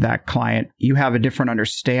read that client. You have a different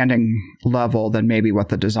understanding level than maybe what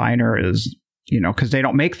the designer is, because they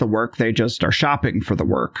don't make the work. They just are shopping for the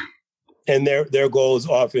work. And their goal is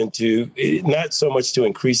often to not so much to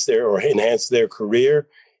increase or enhance their career.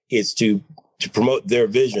 It's to promote their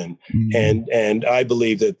vision. And I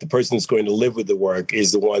believe that the person that's going to live with the work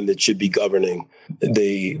is the one that should be governing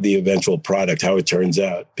the eventual product, how it turns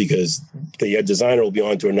out, because the designer will be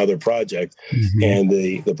on to another project. And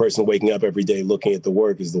the person waking up every day looking at the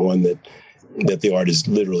work is the one that the art is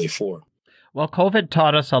literally for. Well, COVID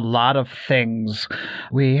taught us a lot of things.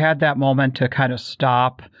 We had that moment to kind of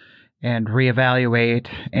stop and reevaluate.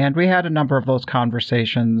 And we had a number of those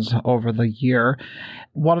conversations over the year.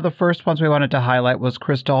 One of the first ones we wanted to highlight was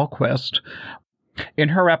Chris Dahlquist. In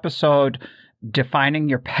her episode, Defining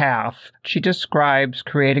Your Path, she describes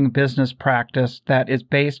creating a business practice that is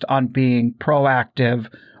based on being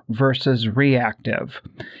proactive versus reactive.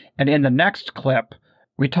 And in the next clip,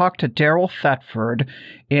 we talked to Daryl Thetford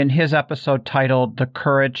in his episode titled The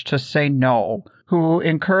Courage to Say No, who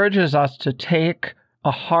encourages us to take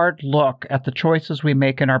a hard look at the choices we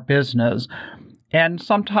make in our business and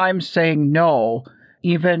sometimes saying no,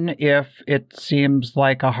 even if it seems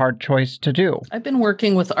like a hard choice to do. I've been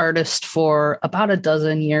working with artists for about a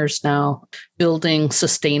dozen years now, building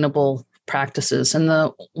sustainable practices. And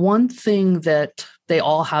the one thing that they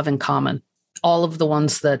all have in common, all of the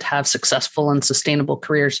ones that have successful and sustainable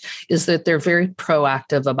careers, is that they're very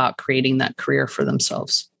proactive about creating that career for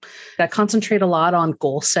themselves. I concentrate a lot on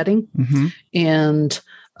goal setting and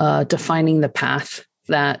defining the path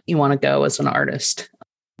that you want to go as an artist.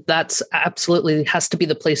 That's absolutely has to be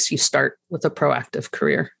the place you start with a proactive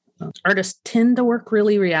career. Artists tend to work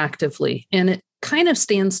really reactively, and it kind of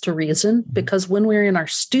stands to reason because when we're in our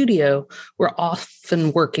studio, we're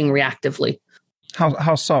often working reactively.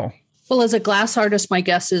 How so? Well, as a glass artist, my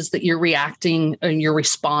guess is that you're reacting and you're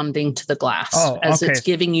responding to the glass as it's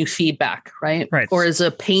giving you feedback, right? Or as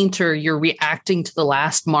a painter, you're reacting to the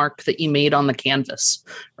last mark that you made on the canvas,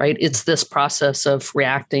 right? It's this process of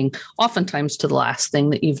reacting oftentimes to the last thing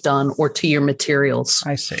that you've done or to your materials.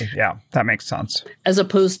 I see. Yeah, that makes sense. As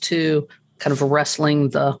opposed to kind of wrestling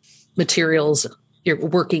the materials. You're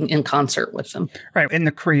working in concert with them. Right. In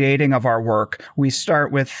the creating of our work, we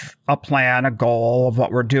start with a plan, a goal of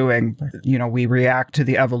what we're doing. You know, we react to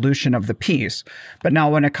the evolution of the piece. But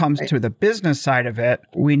now when it comes to the business side of it,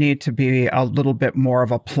 we need to be a little bit more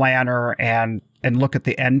of a planner and look at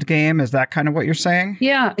the end game. Is that kind of what you're saying?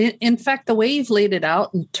 Yeah. In fact, the way you've laid it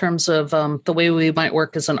out in terms of the way we might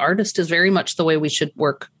work as an artist is very much the way we should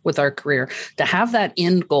work with our career. To have that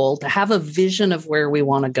end goal, to have a vision of where we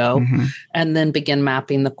want to go, and then begin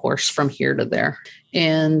mapping the course from here to there.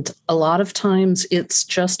 And a lot of times it's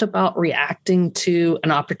just about reacting to an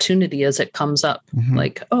opportunity as it comes up.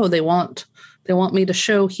 Like, oh, they want me to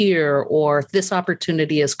show here, or this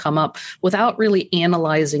opportunity has come up, without really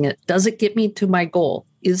analyzing it. Does it get me to my goal?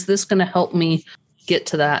 Is this going to help me get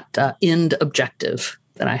to that end objective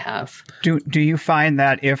that I have? Do you find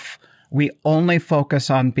that if we only focus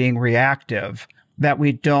on being reactive, that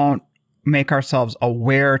we don't make ourselves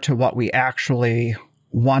aware to what we actually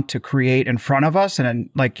want to create in front of us? And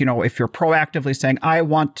like, you know, if you're proactively saying, I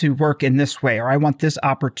want to work in this way, or I want this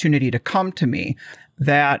opportunity to come to me,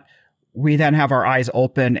 that we then have our eyes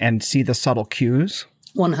open and see the subtle cues?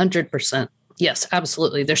 100%. Yes,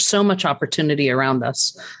 absolutely. There's so much opportunity around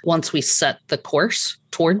us. Once we set the course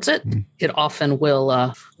towards it, it often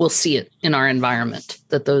we'll see it in our environment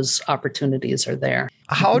that those opportunities are there.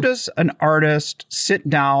 How does an artist sit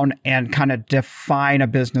down and kind of define a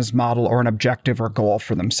business model or an objective or goal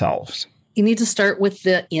for themselves? You need to start with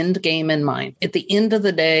the end game in mind. At the end of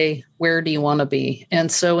the day, where do you want to be?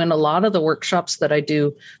 And so in a lot of the workshops that I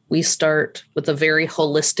do, we start with a very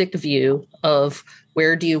holistic view of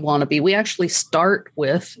where do you want to be? We actually start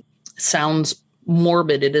with, sounds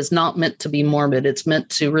morbid. It is not meant to be morbid. It's meant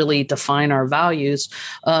to really define our values.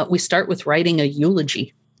 We start with writing a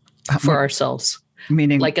eulogy for ourselves.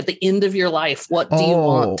 Meaning, like at the end of your life, what do you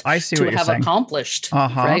want to have accomplished?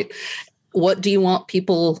 Right? What do you want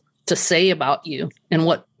people to say about you, and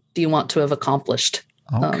what do you want to have accomplished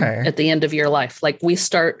at the end of your life? Like, we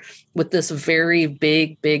start with this very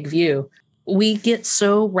big view. We get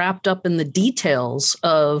so wrapped up in the details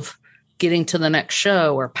of getting to the next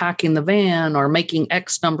show or packing the van or making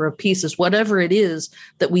X number of pieces, whatever it is,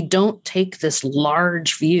 that we don't take this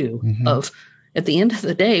large view of, at the end of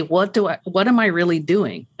the day, what am I really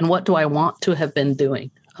doing, and what do I want to have been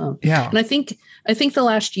doing? And I think the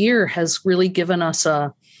last year has really given us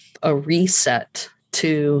a reset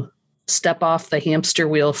to step off the hamster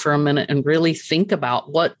wheel for a minute and really think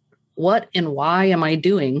about what and why am I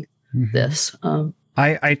doing this?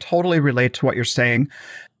 I totally relate to what you're saying.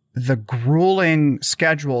 The grueling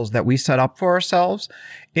schedules that we set up for ourselves,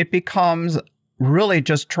 it becomes really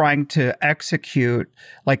just trying to execute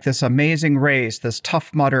like this amazing race, this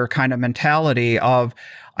Tough Mudder kind of mentality of,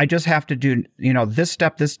 I just have to do, this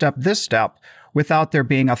step, without there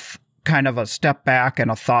being a kind of a step back and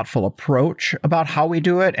a thoughtful approach about how we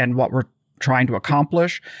do it and what we're trying to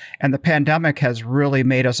accomplish. And the pandemic has really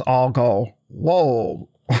made us all go, whoa,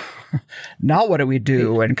 now what do we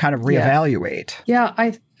do? And kind of reevaluate. Yeah,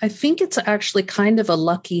 I think it's actually kind of a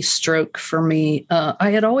lucky stroke for me. I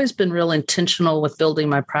had always been real intentional with building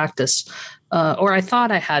my practice, or I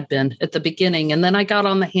thought I had been at the beginning. And then I got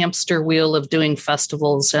on the hamster wheel of doing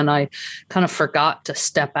festivals, and I kind of forgot to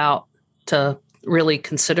step out to really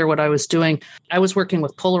consider what I was doing. I was working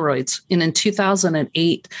with Polaroids, and in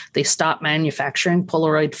 2008, they stopped manufacturing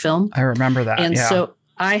Polaroid film. I remember that. And so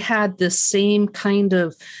I had this same kind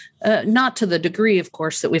of, not to the degree, of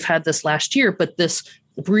course, that we've had this last year, but this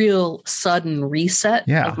real sudden reset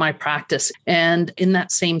of my practice. And in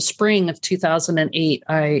that same spring of 2008,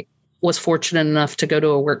 I was fortunate enough to go to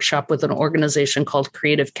a workshop with an organization called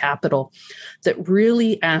Creative Capital that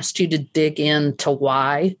really asked you to dig into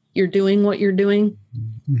why you're doing what you're doing.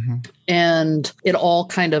 Mm-hmm. And it all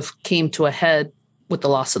kind of came to a head with the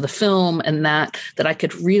loss of the film, and that I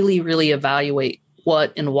could really, really evaluate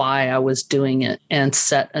what and why I was doing it and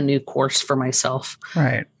set a new course for myself.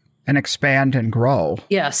 Right. And expand and grow.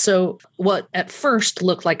 Yeah. So what at first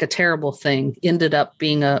looked like a terrible thing ended up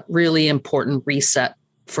being a really important reset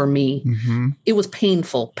for me. Mm-hmm. It was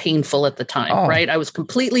painful at the time, right? I was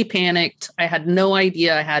completely panicked. I had no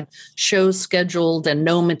idea. I had shows scheduled and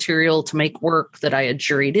no material to make work that I had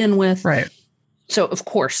juried in with. Right. So of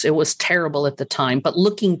course it was terrible at the time, but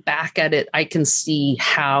looking back at it, I can see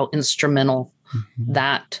how instrumental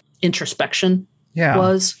that introspection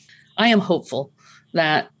was. I am hopeful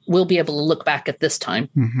that we'll be able to look back at this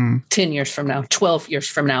time 10 years from now, 12 years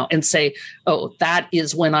from now, and say, oh, that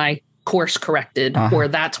is when I course corrected, or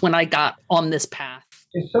that's when I got on this path.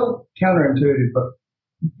 It's so counterintuitive, but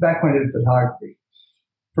back when I did photography,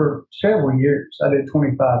 for several years, I did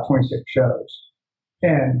 25, 26 shows,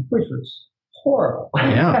 and which was horrible.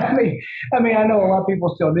 Yeah. I mean, I know a lot of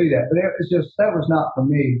people still do that, but it was just, that was not for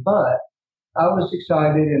me. But I was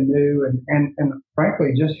excited and new and frankly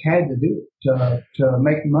just had to do it to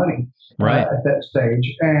make money at that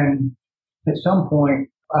stage. And at some point,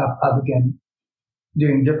 I began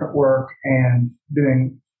doing different work and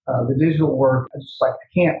doing the digital work. I just like, I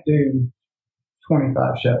can't do 25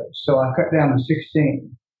 shows. So I cut down to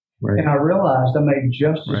 16. Right. And I realized I made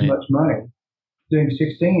just as much money doing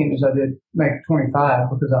 16 as I did make 25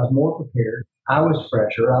 because I was more prepared. I was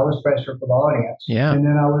fresher. I was fresher for the audience. Yeah. And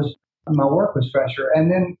then my work was fresher.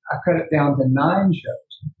 And then I cut it down to 9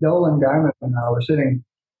 shows. Dolan Diamond and I were sitting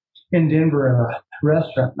in Denver in a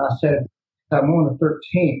restaurant. And I said, I'm on the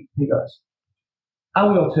 13th. He goes, I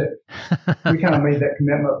will too. We kind of made that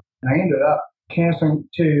commitment. And I ended up canceling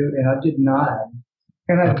 2 and I did 9.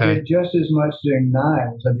 And I did just as much doing 9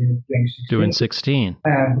 as I did doing 16.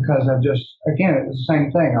 And because it was the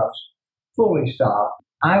same thing. I was fully stopped.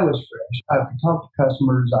 I was fresh. I could talk to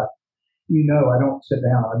customers. I don't sit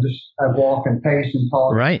down. I walk and pace and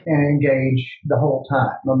talk and engage the whole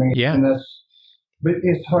time. I mean, but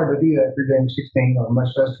it's hard to do that if you're doing 16 or much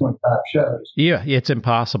less 25 shows. Yeah, it's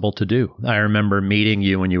impossible to do. I remember meeting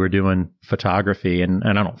you when you were doing photography, and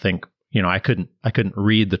I don't think, I couldn't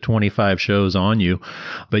read the 25 shows on you,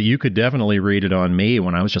 but you could definitely read it on me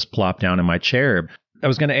when I was just plopped down in my chair. I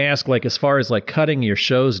was going to ask, as far as cutting your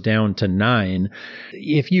shows down to 9,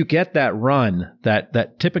 if you get that run,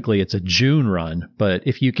 that typically it's a June run, but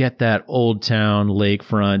if you get that Old Town,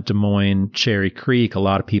 Lakefront, Des Moines, Cherry Creek, a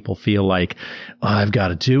lot of people feel like, I've got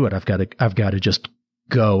to do it. I've got to just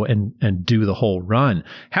go and do the whole run.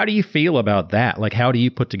 How do you feel about that? How do you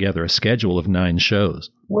put together a schedule of 9 shows?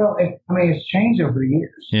 Well, it's changed over the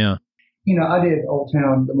years. Yeah. I did Old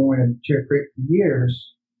Town, Des Moines, and Cherry Creek for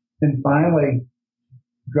years, and finally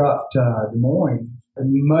dropped Des Moines as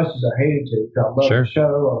much as I hated to. I love the show.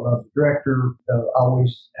 I love the director. I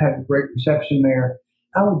always had a great reception there.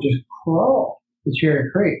 I would just crawl to Cherry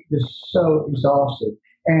Creek, just so exhausted.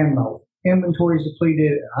 And my inventory's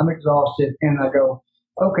depleted. I'm exhausted. And I go,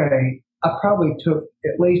 okay, I probably took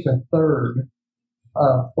at least a third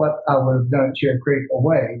of what I would have done at Cherry Creek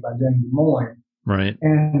away by doing Des Moines. Right.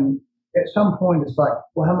 And at some point, it's like,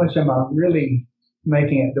 well, how much am I really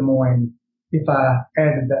making at Des Moines if I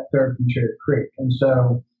added that third from Cherry Creek? And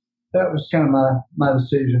so that was kind of my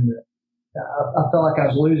decision that I felt like I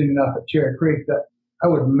was losing enough at Cherry Creek that I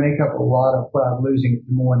would make up a lot of what I'm losing at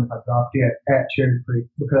Des Moines if I dropped it at Cherry Creek,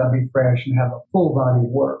 because I'd be fresh and have a full body of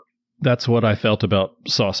work. That's what I felt about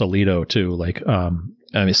Sausalito too.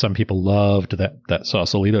 Some people loved that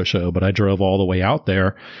Sausalito show, but I drove all the way out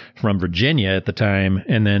there from Virginia at the time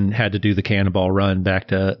and then had to do the Cannonball Run back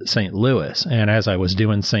to St. Louis. And as I was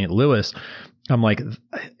doing St. Louis, I'm like,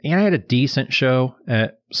 and I had a decent show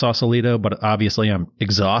at Sausalito, but obviously I'm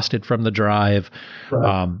exhausted from the drive.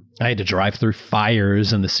 Right. I had to drive through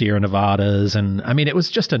fires in the Sierra Nevadas. And I mean, it was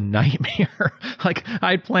just a nightmare. Like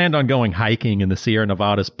I'd planned on going hiking in the Sierra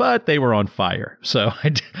Nevadas, but they were on fire. So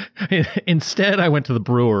instead I went to the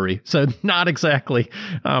brewery. So not exactly,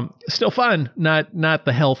 still fun, not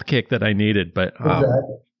the health kick that I needed, but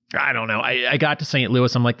I don't know. I got to St.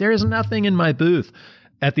 Louis. I'm like, there is nothing in my booth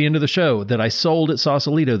at the end of the show that I sold at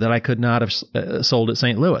Sausalito that I could not have sold at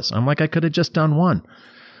St. Louis. I'm like, I could have just done one.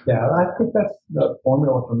 Yeah, I think that's the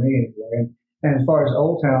formula for me anyway. And as far as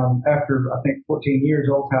Old Town, after I think 14 years,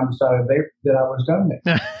 Old Town decided that I was done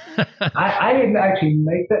there. I didn't actually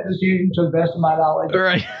make that decision to the best of my knowledge.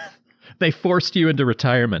 Right. They forced you into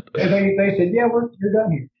retirement. They said, yeah, you're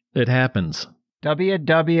done here. It happens.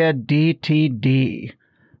 WWDTD.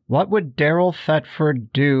 What would Daryl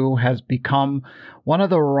Thetford do has become one of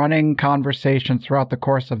the running conversations throughout the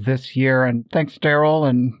course of this year. And thanks, Daryl,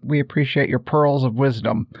 and we appreciate your pearls of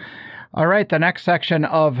wisdom. All right, the next section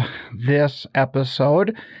of this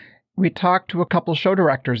episode, we talked to a couple show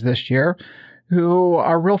directors this year who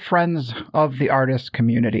are real friends of the artist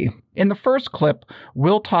community. In the first clip,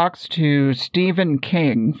 Will talks to Stephen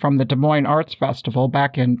King from the Des Moines Arts Festival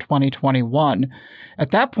back in 2021.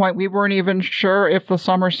 At that point, we weren't even sure if the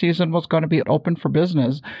summer season was going to be open for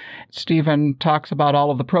business. Stephen talks about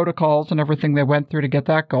all of the protocols and everything they went through to get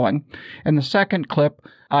that going. In the second clip,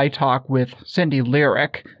 I talk with Cindy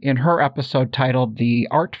Lyric in her episode titled The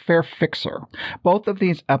Art Fair Fixer. Both of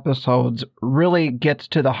these episodes really gets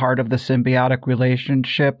to the heart of the symbiotic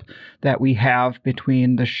relationship that we have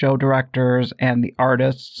between the show directors and the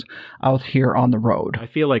artists out here on the road. I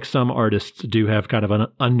feel like some artists do have kind of an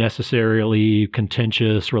unnecessarily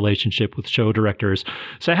contentious relationship with show directors.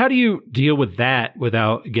 So how do you deal with that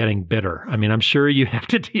without getting bitter? I mean, I'm sure you have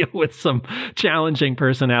to deal with some challenging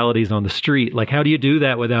personalities on the street. Like, how do you do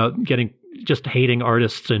that without just hating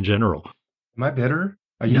artists in general? Am I bitter?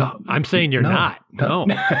 No, I'm saying you're not. No.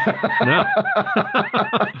 No.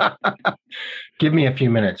 Give me a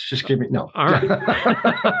few minutes. Just give me, no. All right.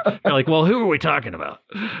 You're like, well, who are we talking about?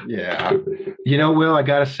 Yeah. You know, Will, I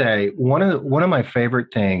got to say, one of my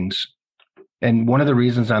favorite things, and one of the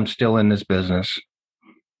reasons I'm still in this business,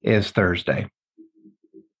 is Thursday.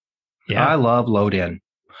 Yeah. I love Load In.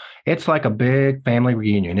 It's like a big family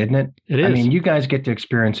reunion, isn't it? It is. I mean, you guys get to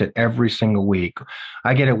experience it every single week.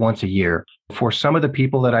 I get it once a year. For some of the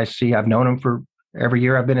people that I see, I've known them for every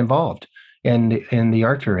year I've been involved in the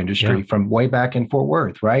art fair industry from way back in Fort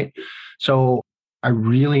Worth, right? So I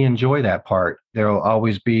really enjoy that part. There'll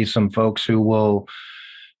always be some folks who will,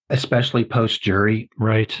 especially post-jury.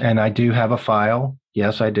 Right. And I do have a file.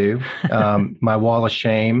 Yes, I do. My wall of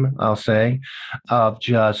shame, I'll say, of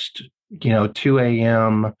just, 2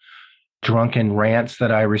 a.m. drunken rants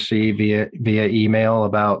that I receive via email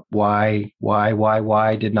about why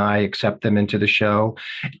didn't I accept them into the show?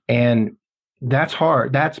 And that's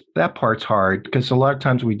hard. That part's hard because a lot of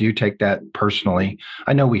times we do take that personally.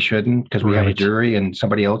 I know we shouldn't because we have a jury and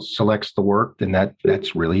somebody else selects the work. Then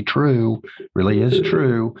that's really true. Really is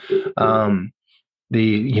true. Some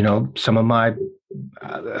of my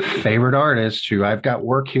favorite artists who I've got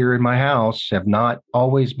work here in my house have not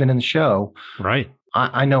always been in the show. Right.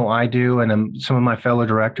 I know I do. And some of my fellow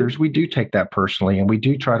directors, we do take that personally, and we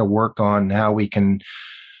do try to work on how we can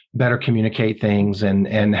better communicate things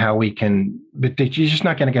and how we can, but you're just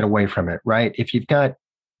not going to get away from it, right? If you've got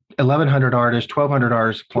 1,100 artists, 1,200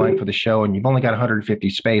 artists applying for the show, and you've only got 150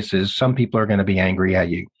 spaces, some people are going to be angry at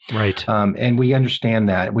you. Right. And we understand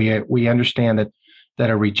that. We understand that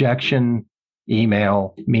a rejection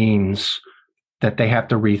email means that they have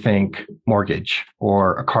to rethink mortgage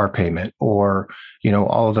or a car payment or,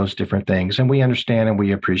 all of those different things. And we understand and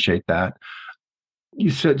we appreciate that.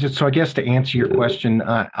 So I guess to answer your question,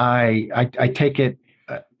 I take it,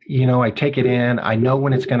 I take it in. I know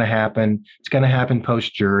when it's going to happen. It's going to happen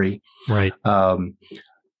post-jury. Right.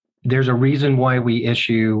 There's a reason why we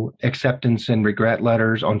issue acceptance and regret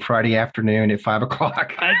letters on Friday afternoon at 5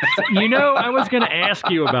 o'clock. I was going to ask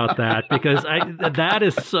you about that because that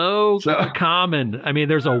is so common. I mean,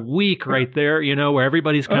 there's a week right there, where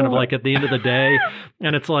everybody's kind of like at the end of the day.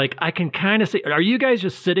 And it's like, I can kind of see, are you guys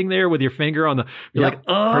just sitting there with your finger on you're like,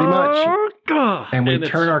 oh, pretty much. God. And we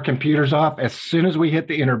turn our computers off as soon as we hit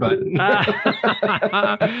the enter button.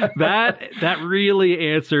 That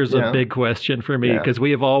really answers a big question for me because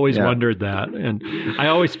we have always wondered that. And I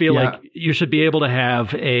always feel like you should be able to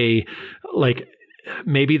have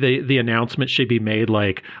maybe the announcement should be made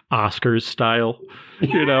like Oscars style,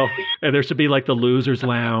 and there should be like the losers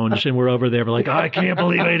lounge, and we're over there, we're like, I can't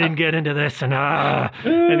believe I didn't get into this, and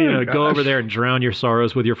go over there and drown your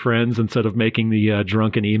sorrows with your friends instead of making the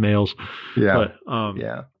drunken emails. Yeah. But,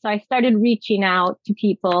 So I started reaching out to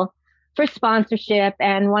people for sponsorship,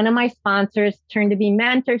 and one of my sponsors turned to be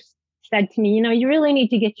mentors said to me, you really need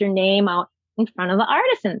to get your name out in front of the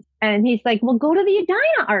artisans. And he's like, well, go to the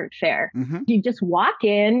Edina Art Fair. Mm-hmm. You just walk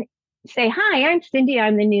in, say, hi, I'm Cindy.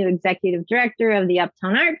 I'm the new executive director of the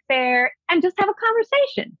Uptown Art Fair, and just have a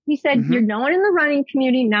conversation. He said, mm-hmm. You're known in the running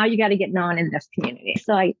community. Now you got to get known in this community.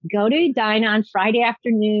 So I go to Edina on Friday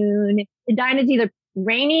afternoon. Edina's either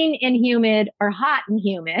raining and humid or hot and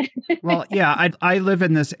humid. Well, yeah, I live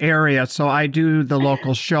in this area, so I do the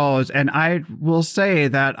local shows, and I will say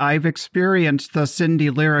that I've experienced the Cindy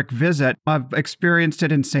Lyric visit. I've experienced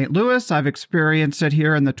it in St. Louis. I've experienced it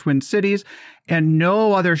here in the Twin Cities, and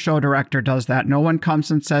no other show director does that. No one comes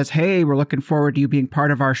and says, hey, we're looking forward to you being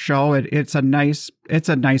part of our show. It's a nice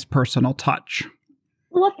personal touch.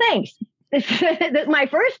 Well, thanks. My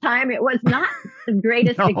first time, it was not the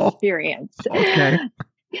greatest experience. Okay.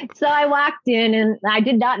 So I walked in and I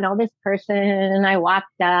did not know this person. And I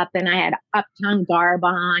walked up and I had Uptown garb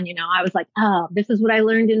on. I was like, oh, this is what I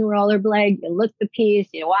learned in rollerblade. You look the piece,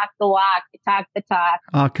 you walk the walk, you talk the talk.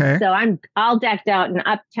 Okay. So I'm all decked out in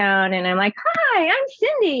Uptown and I'm like, hi, I'm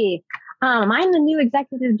Cindy. I'm the new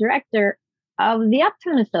executive director of the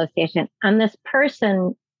Uptown Association. And this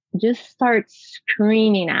person just starts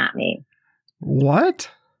screaming at me. What?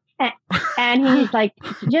 And he's like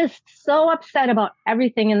just so upset about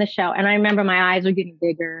everything in the show. And I remember my eyes were getting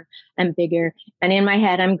bigger and bigger. And in my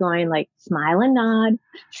head, I'm going like, smile and nod,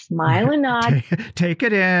 smile and nod. Take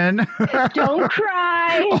it in. Don't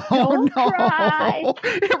cry. Don't cry.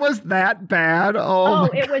 It was that bad.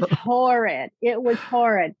 It was horrid. It was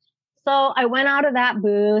horrid. So I went out of that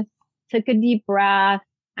booth, took a deep breath,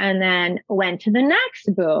 and then went to the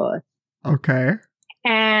next booth. Okay.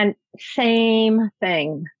 And same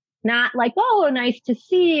thing. Not like, oh, nice to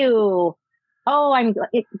see you. Oh, I'm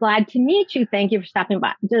glad to meet you. Thank you for stopping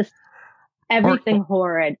by. Just everything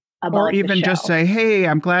horrid about or even the show. Just say, hey,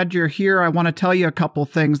 I'm glad you're here. I want to tell you a couple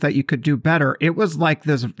things that you could do better. It was like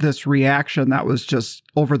this reaction that was just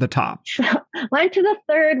over the top. Went to the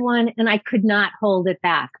third one and I could not hold it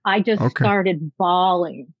back. I just started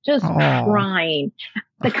bawling, just crying.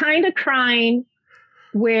 The kind of crying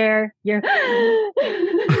where you're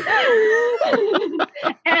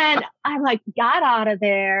and I like got out of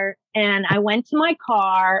there and I went to my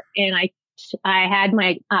car and I had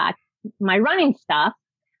my running stuff,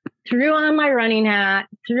 threw on my running hat,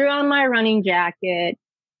 threw on my running jacket,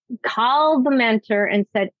 called the mentor and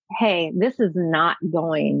said, hey, this is not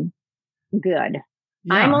going good.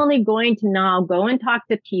 Yeah. I'm only going to now go and talk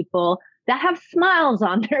to people that have smiles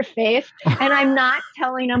on their face and I'm not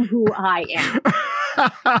telling them who I am.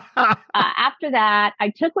 After that, I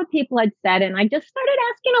took what people had said and I just started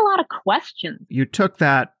asking a lot of questions. You took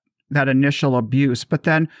that initial abuse, but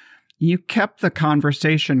then you kept the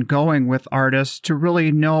conversation going with artists to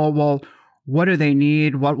really know, well, what do they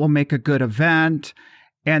need? What will make a good event?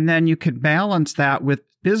 And then you could balance that with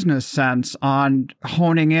business sense on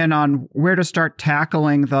honing in on where to start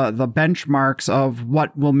tackling the benchmarks of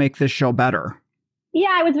what will make this show better.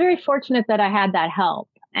 Yeah, I was very fortunate that I had that help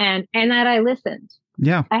and that I listened.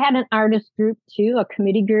 Yeah. I had an artist group too, a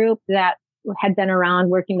committee group that had been around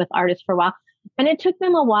working with artists for a while. And it took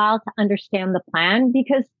them a while to understand the plan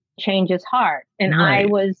because change is hard. And I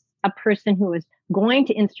was a person who was going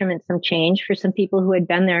to instrument some change for some people who had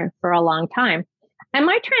been there for a long time. And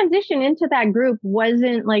my transition into that group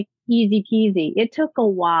wasn't like easy peasy. It took a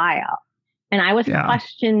while. And I was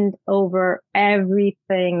questioned over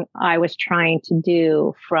everything I was trying to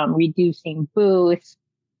do, from reducing booths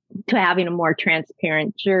to having a more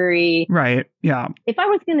transparent jury. Right. Yeah. If I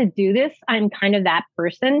was going to do this, I'm kind of that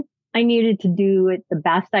person. I needed to do it the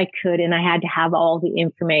best I could, and I had to have all the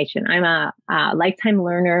information. I'm a lifetime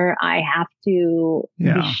learner. I have to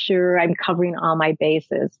be sure I'm covering all my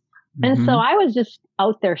bases. And so I was just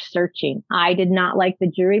out there searching. I did not like the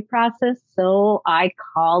jury process. So I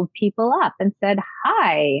called people up and said,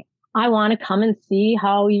 hi, I want to come and see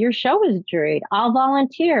how your show is juried. I'll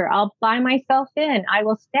volunteer. I'll fly myself in. I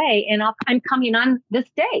will stay and I'm coming on this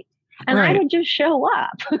date. And I would just show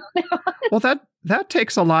up. Well, that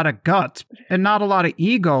takes a lot of guts and not a lot of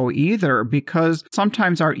ego either, because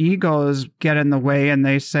sometimes our egos get in the way and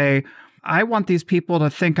they say, I want these people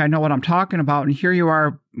to think I know what I'm talking about. And here you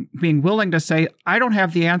are being willing to say, I don't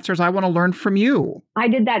have the answers. I want to learn from you. I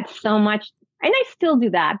did that so much. And I still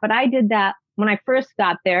do that. But I did that when I first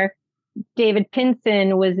got there. David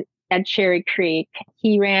Pinson was at Cherry Creek.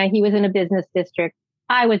 He was in a business district.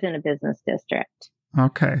 I was in a business district.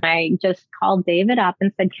 Okay. I just called David up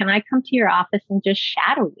and said, can I come to your office and just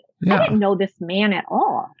shadow you? Yeah. I didn't know this man at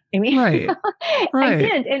all. I mean, right. I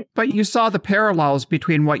did. But you saw the parallels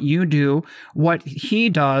between what you do, what he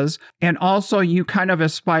does, and also you kind of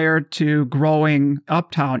aspired to growing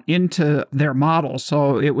Uptown into their model.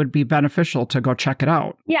 So it would be beneficial to go check it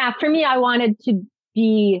out. Yeah. For me, I wanted to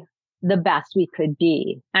be the best we could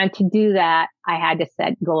be. And to do that, I had to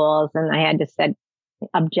set goals and I had to set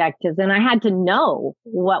objectives and I had to know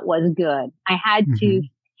what was good. I had to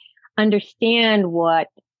understand what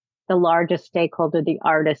the largest stakeholder, the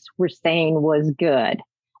artists, were saying was good.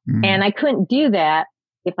 And I couldn't do that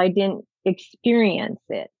if I didn't experience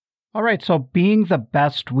it. All right. So being the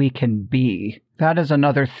best we can be, that is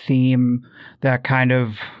another theme that kind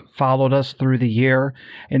of followed us through the year.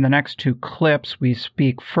 In the next two clips, we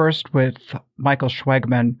speak first with Michael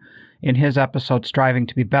Schwegman in his episode, Striving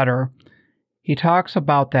to Be Better. He talks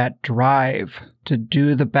about that drive to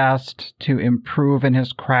do the best, to improve in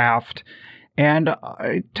his craft, and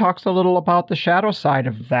he talks a little about the shadow side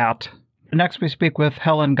of that. Next, we speak with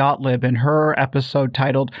Helen Gottlieb in her episode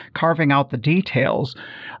titled Carving Out the Details.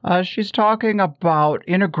 She's talking about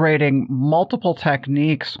integrating multiple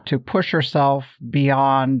techniques to push herself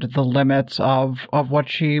beyond the limits of what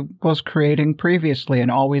she was creating previously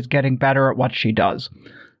and always getting better at what she does.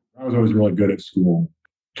 I was always really good at school,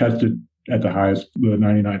 tested at the highest, the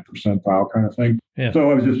 99th percentile kind of thing. Yeah.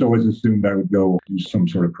 So I was just always assumed I would go do some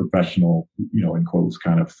sort of professional, in quotes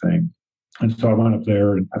kind of thing. And so I went up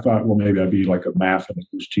there and I thought, well, maybe I'd be like a math and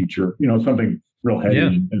English teacher, something real heady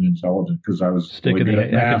and intelligent because I was sticking really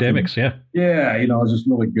good at academics. I was just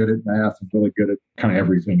really good at math and really good at kind of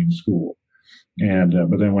everything in school. And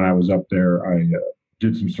but then when I was up there, I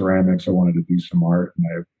did some ceramics. I wanted to do some art and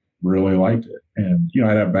I really liked it. And,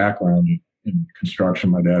 I had a background in construction.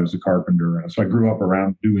 My dad was a carpenter. And so I grew up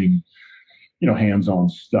around doing, hands-on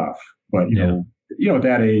stuff. But, at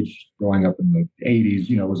that age, growing up in the 80s,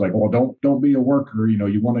 it was like, well, don't be a worker.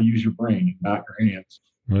 You want to use your brain, not your hands.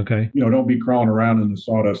 Okay. Don't be crawling around in the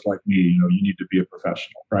sawdust like me. You need to be a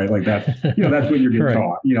professional, right? Like that's, that's what you're getting right.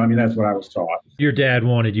 taught. That's what I was taught. Your dad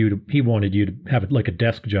wanted you to have like a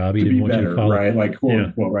desk job. He didn't want you to follow. Right. Like,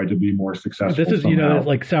 right. To be more successful. This is,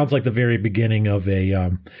 sounds like the very beginning of a,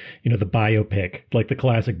 the biopic, like the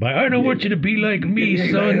classic I don't want you to be like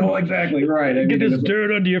me, son. Exactly. Right. Get this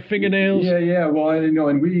dirt under your fingernails. Yeah. Well,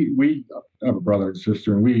 and we have a brother and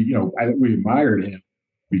sister and we we admired him.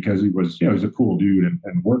 Because he was, he's a cool dude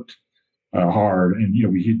and worked hard. And,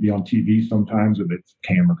 he'd be on TV sometimes and the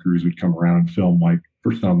camera crews would come around and film like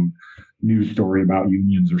for some news story about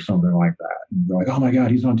unions or something like that. And they're like, oh my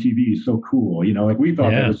God, he's on TV. He's so cool. We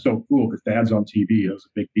thought that was so cool because Dad's on TV. It was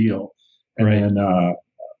a big deal. And then,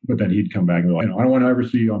 but then he'd come back and be like, I don't want to ever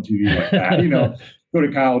see you on TV like that. Go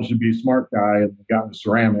to college to be a smart guy and got into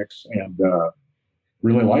ceramics and,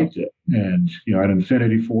 really liked it. And, I had an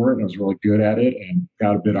affinity for it. And I was really good at it and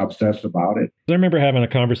got a bit obsessed about it. I remember having a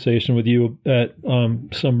conversation with you at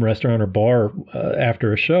some restaurant or bar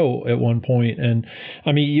after a show at one point. And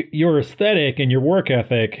I mean, your aesthetic and your work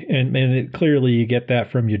ethic, and clearly you get that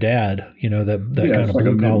from your dad, that kind of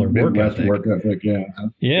blue collar work ethic.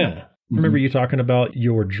 Yeah. I remember you talking about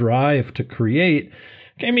your drive to create.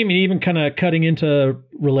 I mean, even kind of cutting into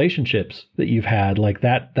relationships that you've had, like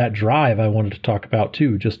that drive I wanted to talk about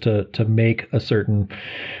too, just to make a certain,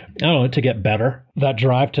 to get better, that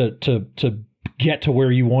drive to get to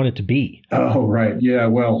where you want it to be. Oh, right. Yeah.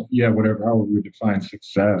 Well, whatever, how we define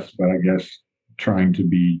success, but I guess trying to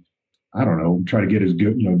be, try to get as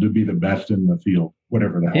good, to be the best in the field,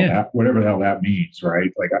 whatever the hell that means.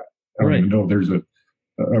 Right. Like, I don't even know if there's a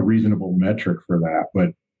reasonable metric for that, but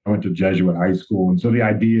I went to Jesuit high school. And so the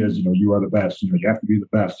idea is, you are the best, you have to be the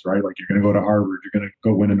best, right? Like you're going to go to Harvard, you're going to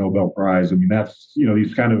go win a Nobel Prize. I mean, that's,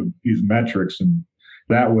 these metrics. And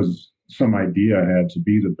that was some idea I had to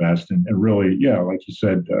be the best. And really, like you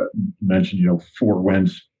said, mentioned, Fort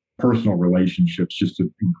Wentz personal relationships just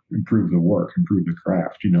to improve the work, improve the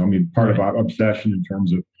craft, part of our obsession in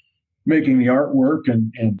terms of making the artwork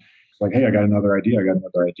and it's like, hey, I got another idea.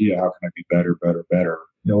 How can I be better?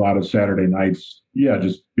 A lot of Saturday nights,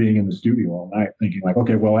 just being in the studio all night, thinking like,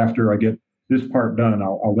 okay, well, after I get this part done,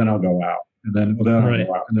 I'll go out, and then I'll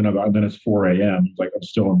go out, and then it's 4 a.m. It's like I'm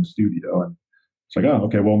still in the studio, and it's like, oh,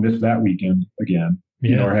 okay, well, miss that weekend again.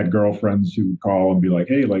 Or I had girlfriends who would call and be like,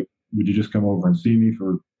 hey, like, would you just come over and see me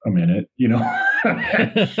for a minute, and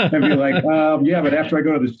be like, but after I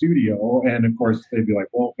go to the studio, and of course they'd be like,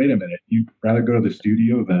 well, wait a minute, you'd rather go to the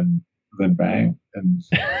studio than bang, and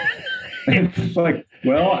It's like,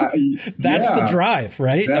 well, that's the drive,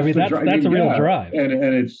 right? I mean, that's a real drive. And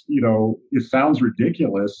it's, it sounds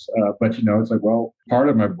ridiculous, but it's like, well, part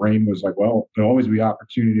of my brain was like, well, there'll always be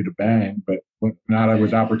opportunity to bang, but not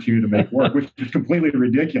always opportunity to make work, which is completely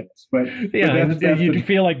ridiculous. But you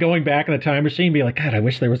feel like going back in the time machine and be like, God, I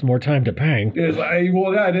wish there was more time to bang. It's like,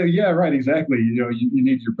 well, yeah, right, exactly. You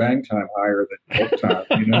need your bang time higher than work time.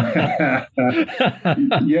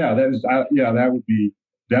 That would be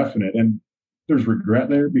definite. And there's regret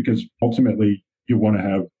there because ultimately you want to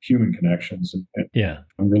have human connections and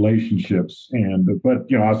relationships. But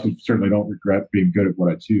I also certainly don't regret being good at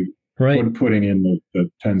what I do. Right. Putting in the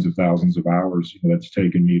tens of thousands of hours that's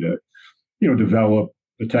taken me to, develop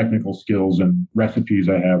the technical skills and recipes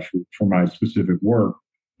I have for my specific work,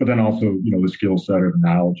 but then also, the skill set or the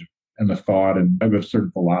knowledge and the thought. And I have a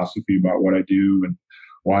certain philosophy about what I do and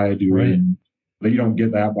why I do it. And that you don't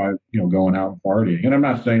get that by, going out and partying. And I'm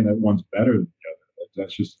not saying that one's better than the other.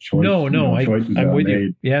 That's just a choice. No, choices I'm with made.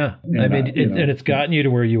 you. Yeah. And, and it's gotten you to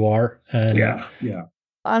where you are. And yeah.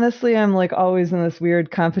 Honestly, I'm like always in this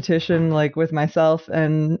weird competition, like with myself.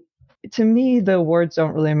 And to me, the awards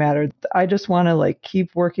don't really matter. I just want to like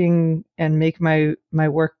keep working and make my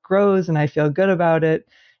work grows and I feel good about it.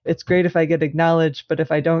 It's great if I get acknowledged, but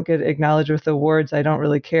if I don't get acknowledged with awards, I don't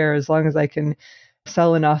really care as long as I can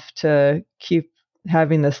sell enough to keep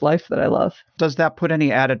having this life that I love. Does that put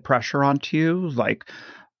any added pressure onto you? Like,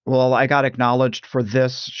 well, I got acknowledged for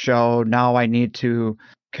this show. Now I need to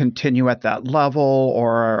continue at that level,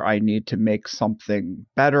 or I need to make something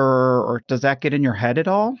better, or does that get in your head at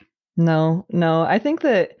all? No. I think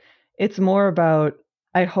that it's more about,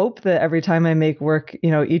 I hope that every time I make work,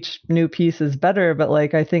 each new piece is better, but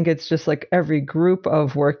like, I think it's just like every group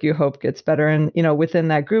of work you hope gets better. And, within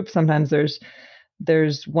that group, sometimes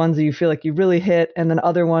there's ones that you feel like you really hit, and then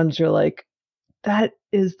other ones you're like, that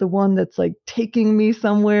is the one that's like taking me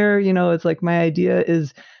somewhere. It's like my idea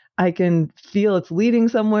is I can feel it's leading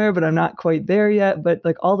somewhere, but I'm not quite there yet. But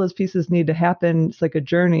like all those pieces need to happen. It's like a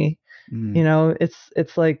journey.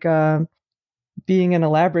 It's like being in a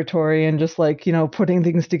laboratory and just like, putting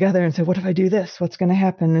things together and say, what if I do this? What's going to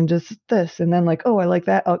happen? And just this. And then like, oh, I like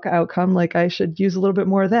that outcome. Like I should use a little bit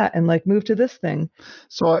more of that and like move to this thing.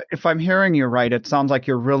 So if I'm hearing you right, it sounds like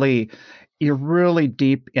you're really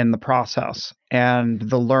deep in the process and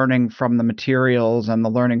the learning from the materials and the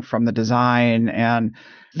learning from the design, and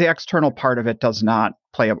the external part of it does not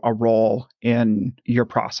play a role in your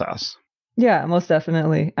process. Yeah, most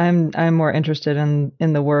definitely. I'm more interested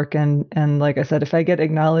in the work, and like I said, if I get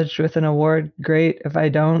acknowledged with an award, great. If I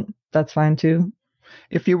don't, that's fine too.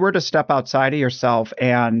 If you were to step outside of yourself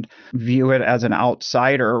and view it as an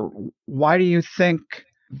outsider, why do you think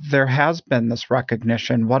there has been this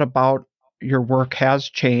recognition? What about your work has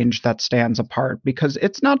changed that stands apart? Because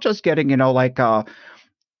it's not just getting, like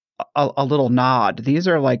a little nod. These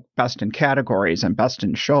are like best in categories and best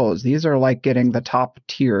in shows. These are like getting the top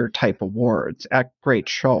tier type awards at great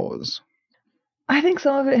shows. I think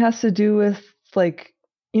some of it has to do with like,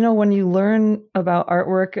 when you learn about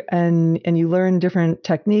artwork and you learn different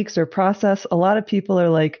techniques or process, a lot of people are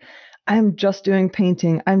like, I'm just doing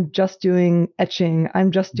painting. I'm just doing etching.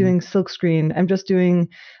 I'm just doing silkscreen. I'm just doing,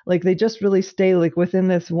 like, they just really stay like within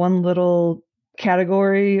this one little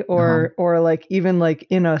category or like even like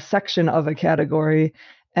in a section of a category.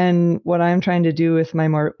 And what I'm trying to do with my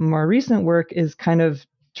more recent work is kind of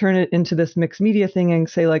turn it into this mixed media thing and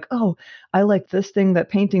say like, oh, I like this thing that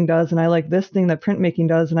painting does, and I like this thing that printmaking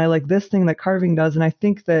does, and I like this thing that carving does. And I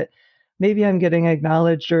think that maybe I'm getting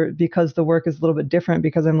acknowledged or because the work is a little bit different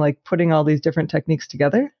because I'm like putting all these different techniques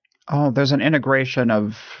together. Oh, there's an integration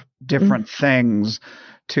of different things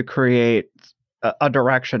to create a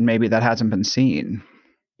direction maybe that hasn't been seen.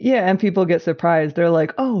 Yeah, and people get surprised. They're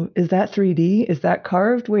like, oh, is that 3D? Is that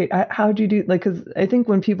carved? Wait, how'd you do? Like, because I think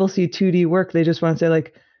when people see 2D work, they just want to say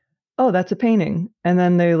like, oh, that's a painting. And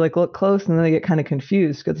then they like look close and then they get kind of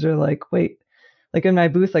confused because they're like, wait, like in my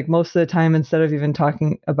booth, like most of the time, instead of even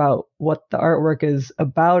talking about what the artwork is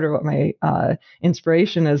about or what my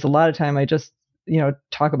inspiration is, a lot of time I just,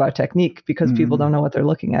 talk about technique because people don't know what they're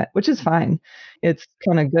looking at, which is fine. It's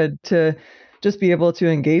kind of good to just be able to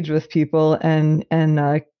engage with people and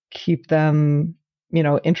keep them,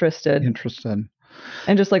 interested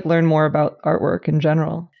and just like learn more about artwork in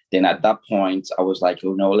general. Then at that point, I was like,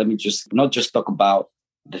 let me just not just talk about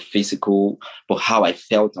the physical, but how I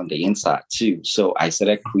felt on the inside too. So I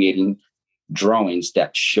started creating drawings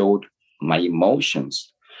that showed my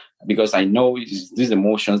emotions, because I know it's these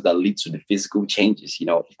emotions that lead to the physical changes.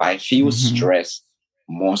 If I feel stress,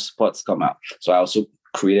 more spots come out. So I also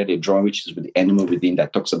created a drawing which is with the animal within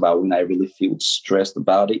that talks about when I really feel stressed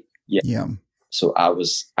about it, Yeah. So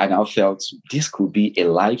I now felt this could be a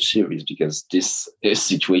live series because this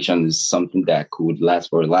situation is something that could last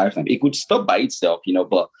for a lifetime. It could stop by itself,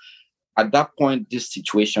 but at that point, this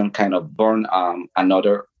situation kind of burned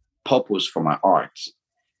another purpose for my art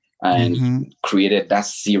and created that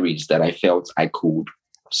series that I felt I could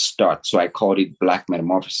start. So I called it Black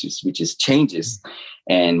Metamorphosis, which is changes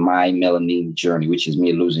and my melanin journey, which is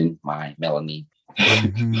me losing my melanin.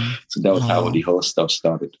 So that was how the whole stuff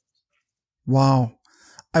started. Wow.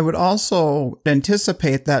 I would also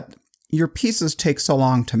anticipate that your pieces take so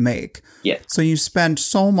long to make. Yeah. So you spend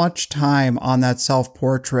so much time on that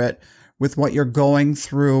self-portrait with what you're going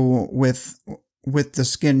through with the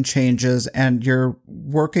skin changes, and you're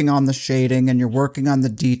working on the shading and you're working on the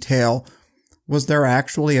detail. Was there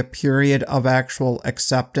actually a period of actual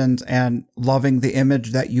acceptance and loving the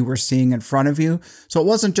image that you were seeing in front of you? So it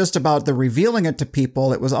wasn't just about the revealing it to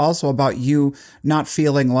people. It was also about you not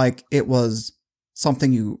feeling like it was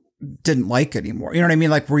something you didn't like anymore. You know what I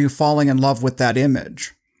mean? Like, were you falling in love with that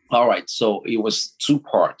image? All right. So it was two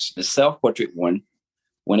parts. The self-portrait one,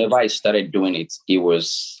 whenever I started doing it, it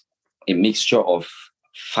was a mixture of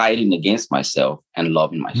fighting against myself and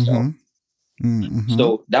loving myself.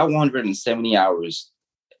 So that 170 hours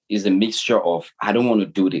is a mixture of, I don't want to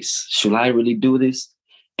do this. Should I really do this?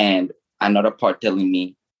 And another part telling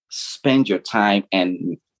me, spend your time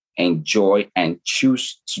and enjoy and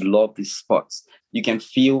choose to love these spots. You can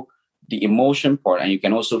feel the emotion part, and you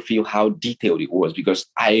can also feel how detailed it was, because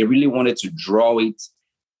I really wanted to draw it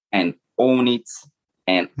and own it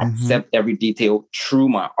and accept every detail through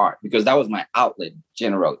my art, because that was my outlet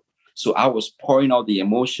generally. So I was pouring out the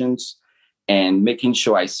emotions and making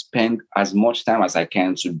sure I spend as much time as I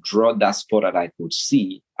can to draw that spot that I could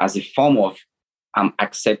see as a form of, I'm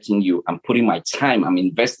accepting you. I'm putting my time. I'm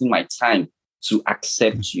investing my time to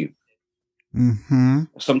accept you.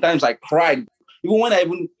 Sometimes I cried. Even when I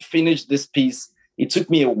even finished this piece, it took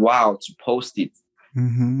me a while to post it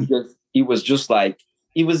because it was just like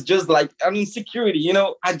an insecurity.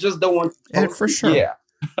 I just don't want to post for sure. Yeah.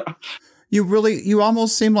 You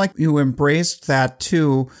almost seem like you embraced that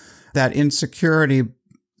too, that insecurity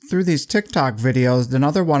through these TikTok videos.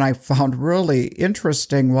 Another one I found really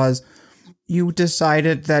interesting was you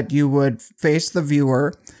decided that you would face the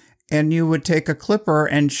viewer and you would take a clipper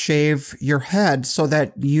and shave your head so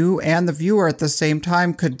that you and the viewer at the same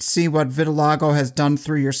time could see what vitiligo has done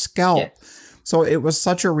through your scalp. Yeah. So it was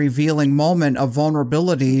such a revealing moment of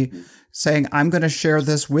vulnerability, saying, I'm going to share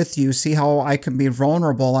this with you, see how I can be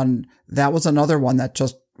vulnerable. And that was another one that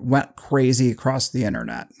just went crazy across the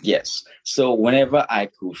internet. Yes. So whenever I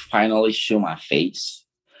could finally show my face,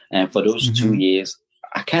 and for those 2 years,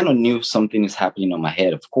 I kind of knew something is happening on my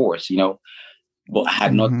head, of course, but I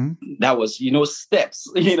had not, that was, steps,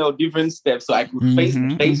 different steps. So I could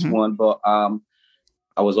face one, but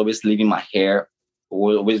I was always leaving my hair,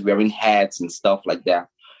 always wearing hats and stuff like that.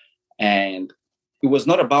 And it was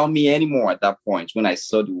not about me anymore at that point when I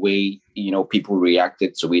saw the way, people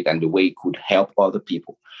reacted to it and the way it could help other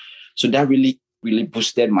people. So that really, really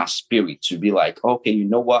boosted my spirit to be like, okay, you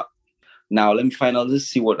know what? Now let me finally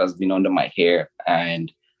see what has been under my hair.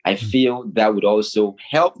 And I feel that would also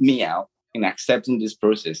help me out in accepting this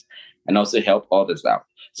process and also help others out.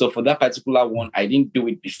 So for that particular one, I didn't do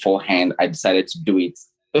it beforehand. I decided to do it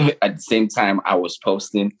at the same time I was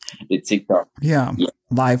posting the TikTok. Yeah.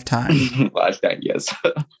 Live time. Live time, yes.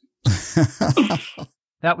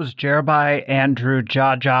 That was Jerbai Andrew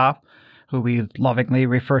Jaja, who we lovingly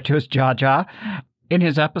refer to as Jaja. In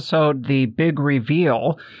his episode, The Big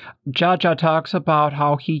Reveal, Jaja talks about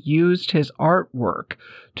how he used his artwork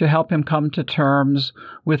to help him come to terms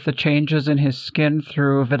with the changes in his skin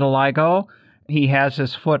through vitiligo. He has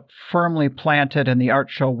his foot firmly planted in the art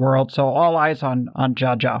show world, so all eyes on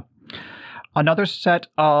Jaja. Another set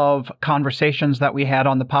of conversations that we had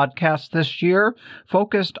on the podcast this year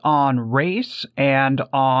focused on race and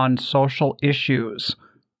on social issues.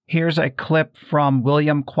 Here's a clip from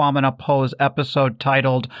William Kwamina Poe's episode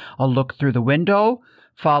titled A Look Through the Window,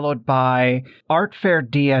 followed by Art Fair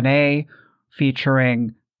DNA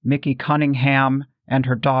featuring Mickey Cunningham and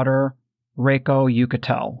her daughter, Reiko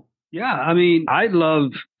Yucatel. Yeah, I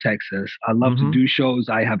love Texas. I love to do shows.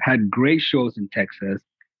 I have had great shows in Texas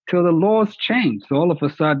till the laws changed. So all of a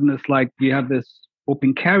sudden, it's like you have this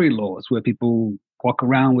open carry laws where people walk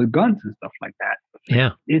around with guns and stuff like that.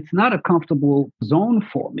 Yeah. It's not a comfortable zone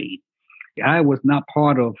for me. I was not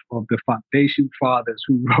part of the foundation fathers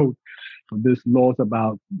who wrote this laws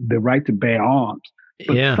about the right to bear arms.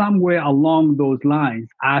 But somewhere along those lines,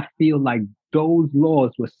 I feel like those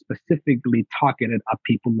laws were specifically targeted at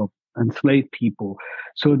people of enslaved people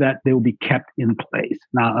so that they will be kept in place.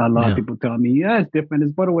 Now, a lot of people tell me, yeah, it's different,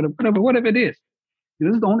 it's whatever it is.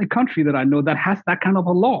 This is the only country that I know that has that kind of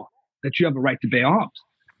a law that you have a right to bear arms.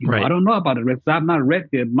 I don't know about it. I've not read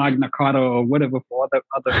the Magna Carta or whatever for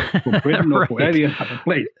other for Britain or for any other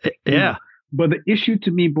place. Yeah. But the issue to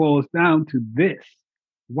me boils down to this.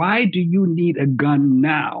 Why do you need a gun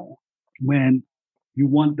now when you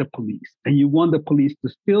want the police and you want the police to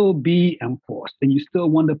still be enforced and you still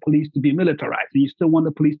want the police to be militarized and you still want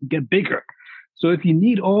the police to get bigger? So if you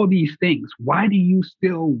need all these things, why do you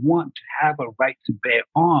still want to have a right to bear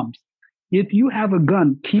arms? If you have a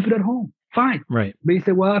gun, keep it at home. Fine. Right. But you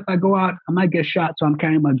say, well, if I go out, I might get shot, so I'm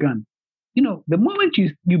carrying my gun. The moment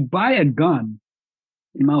you buy a gun,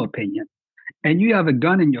 in my opinion, and you have a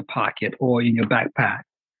gun in your pocket or in your backpack,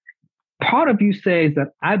 part of you says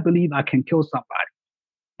that I believe I can kill somebody.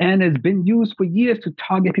 And it's been used for years to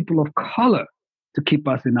target people of color to keep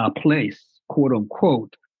us in our place, quote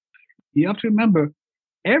unquote. You have to remember,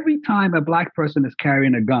 every time a Black person is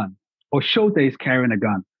carrying a gun or shows that he's carrying a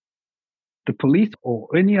gun, the police or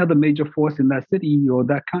any other major force in that city or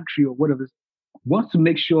that country or whatever wants to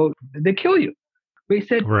make sure that they kill you. They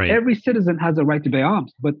said every citizen has a right to bear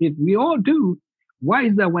arms. But if we all do, why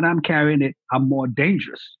is that when I'm carrying it, I'm more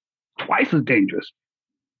dangerous, twice as dangerous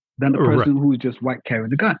than the person who's just white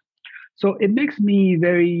carrying a gun? So it makes me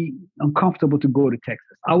very uncomfortable to go to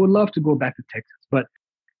Texas. I would love to go back to Texas, but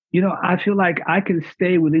I feel like I can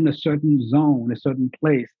stay within a certain zone, a certain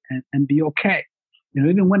place and be okay.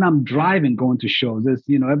 Even when I'm driving, going to shows,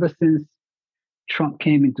 ever since Trump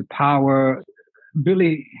came into power,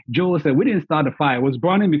 Billy Joel said, we didn't start the fire. It was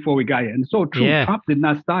burning before we got here. And so true. Yeah. Trump did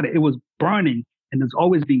not start it. It was burning and it's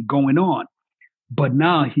always been going on. But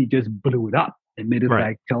now he just blew it up and made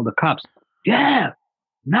it tell the cops,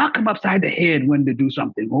 knock them upside the head when they do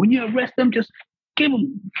something. Or when you arrest them, just hit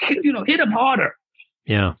them harder.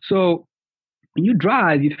 Yeah. So when you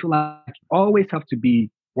drive, you feel like you always have to be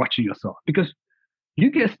watching yourself because you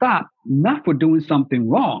get stopped not for doing something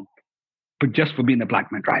wrong, but just for being a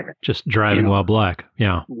Black man driving. Just driving while Black.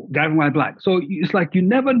 Yeah. Driving while Black. So it's like you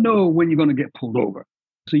never know when you're going to get pulled over.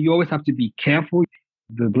 So you always have to be careful.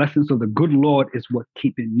 The blessings of the good Lord is what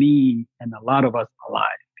keeping me and a lot of us alive.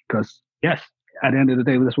 Because yes, at the end of the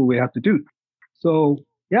day, that's what we have to do. So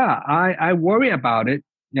yeah, I worry about it.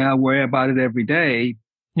 Yeah, I worry about it every day.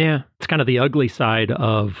 Yeah, it's kind of the ugly side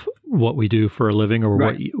of what we do for a living or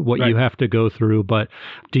what you have to go through. But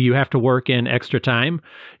do you have to work in extra time?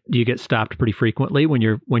 Do you get stopped pretty frequently when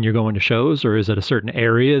you're going to shows, or is it a certain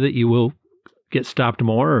area that you will get stopped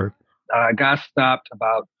more? Or? I got stopped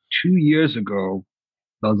about 2 years ago.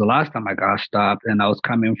 That was the last time I got stopped, and I was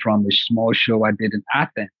coming from a small show I did in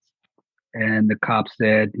Athens, and the cop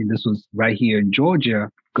said, and this was right here in Georgia,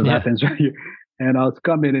 because Athens right here. And I was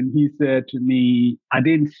coming and he said to me, I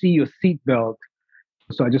didn't see your seatbelt.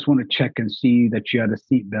 So I just want to check and see that you had a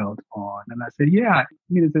seatbelt on. And I said, yeah.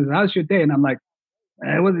 He says, how's your day? And I'm like,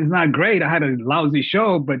 it's not great. I had a lousy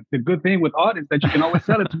show, but the good thing with art is that you can always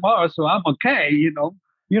sell it tomorrow. So I'm okay,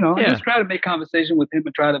 I just try to make conversation with him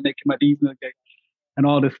and try to make him at ease and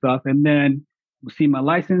all this stuff. And then see my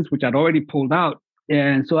license, which I'd already pulled out.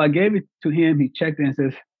 And so I gave it to him. He checked it and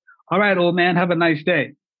says, all right, old man, have a nice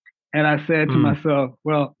day. And I said to myself,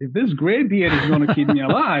 well, if this gray beard is going to keep me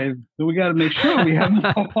alive, then we got to make sure we have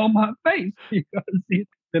more on my face. Because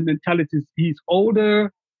the mentality is he's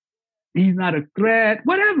older, he's not a threat,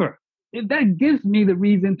 whatever. If that gives me the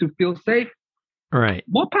reason to feel safe,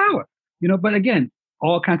 more power. But again,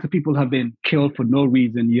 all kinds of people have been killed for no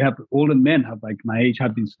reason. You have older men like my age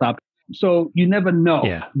have been stopped. So you never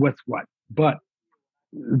know what's what. But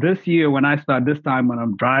this year, when I start this time, when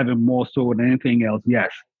I'm driving more so than anything else,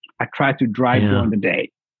 yes. I try to drive during the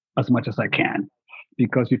day as much as I can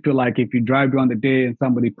because you feel like if you drive during the day and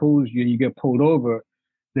somebody pulls you and you get pulled over,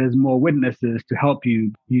 there's more witnesses to help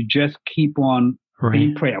you. You just keep on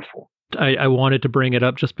being prayerful. I wanted to bring it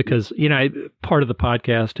up just because, part of the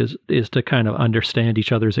podcast is to kind of understand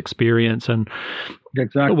each other's experience and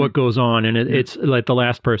what goes on. And it's like the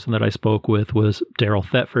last person that I spoke with was Daryl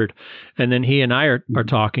Thetford. And then he and I are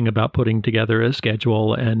talking about putting together a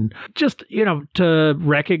schedule and just, to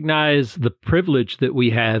recognize the privilege that we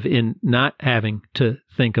have in not having to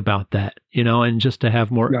think about that, and just to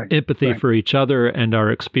have more empathy for each other and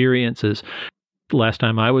our experiences. Last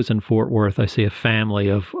time I was in Fort Worth, I see a family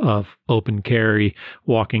of open carry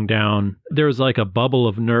walking down. There's like a bubble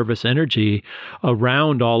of nervous energy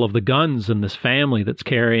around all of the guns in this family that's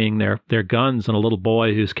carrying their guns and a little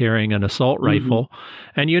boy who's carrying an assault rifle.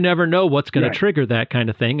 And you never know what's going to trigger that kind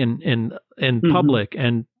of thing in public.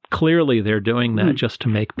 And clearly they're doing that just to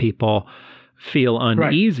make people feel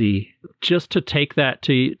uneasy, just to take that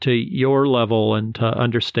to your level and to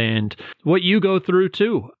understand what you go through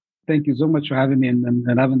too. Thank you so much for having me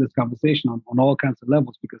and having this conversation on all kinds of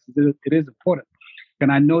levels, because it is important.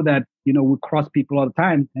 And I know that, we cross people all the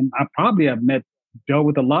time, and I probably have dealt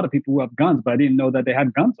with a lot of people who have guns, but I didn't know that they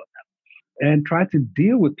had guns on them, and try to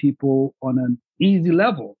deal with people on an easy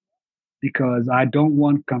level, because I don't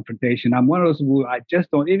want confrontation. I'm one of those who I just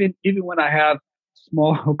don't, even when I have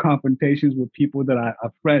small confrontations with people that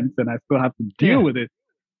are friends and I still have to deal with it,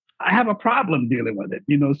 I have a problem dealing with it,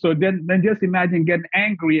 So then just imagine getting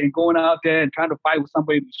angry and going out there and trying to fight with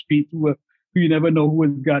somebody in the street who you never know who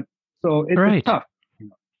has got. So it's tough.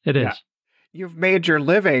 It is. You've made your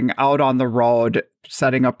living out on the road,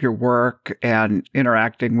 setting up your work and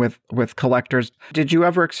interacting with collectors. Did you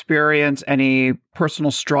ever experience any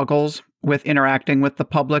personal struggles with interacting with the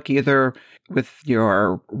public, either with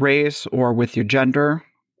your race or with your gender?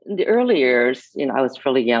 In the early years, I was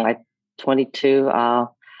fairly young, like 22.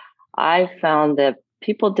 I found that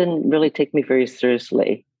people didn't really take me very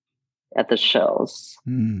seriously at the shows.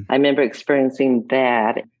 I remember experiencing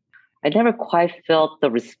that. I never quite felt the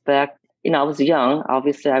respect. I was young.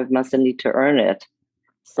 Obviously, I must need to earn it.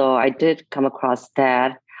 So I did come across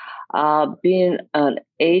that. Being an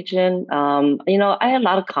agent, I had a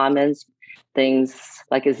lot of comments, things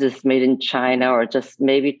like, is this made in China, or just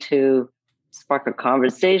maybe to spark a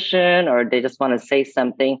conversation, or they just want to say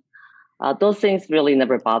something. Those things really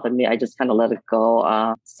never bothered me. I just kind of let it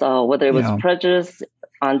go. So whether it was prejudice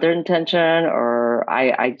on their intention, or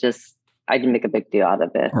I didn't make a big deal out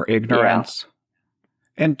of it. Or ignorance. Yeah.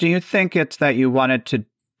 And do you think it's that you wanted to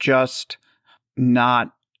just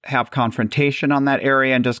not have confrontation on that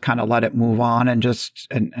area and just kind of let it move on and just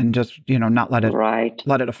not let it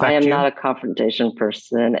let it affect you? I am not a confrontation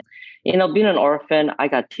person. Being an orphan, I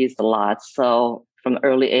got teased a lot. So from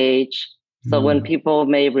early age. So when people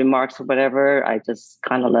made remarks or whatever, I just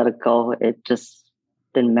kind of let it go. It just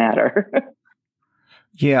didn't matter.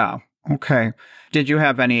 Yeah. Okay. Did you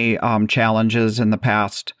have any challenges in the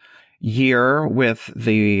past year with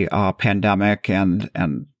the pandemic and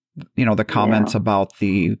the comments about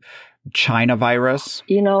the China virus?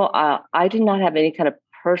 I did not have any kind of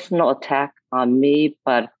personal attack on me,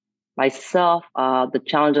 but myself, the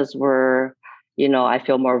challenges were, I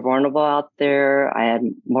feel more vulnerable out there. I had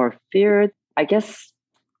more fear. I guess,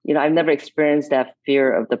 I've never experienced that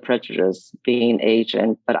fear of the prejudice being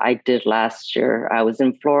Asian, but I did last year. I was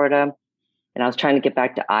in Florida and I was trying to get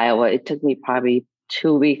back to Iowa. It took me probably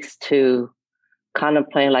 2 weeks to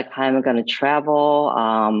contemplate, like, how am I going to travel?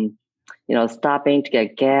 Stopping to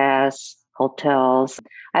get gas, hotels.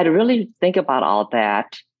 I had to really think about all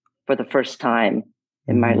that for the first time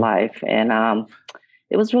in my life. And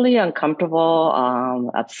it was really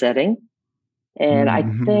uncomfortable, upsetting. And I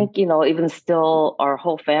think, even still our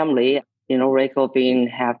whole family, Reiko being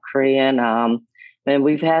half Korean, and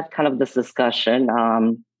we've had kind of this discussion.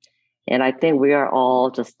 And I think we are all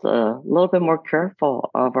just a little bit more careful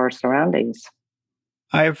of our surroundings.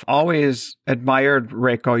 I've always admired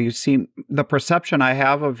Reiko. The perception I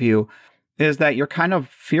have of you is that you're kind of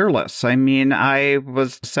fearless. I mean, I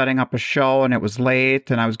was setting up a show and it was late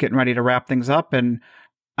and I was getting ready to wrap things up, and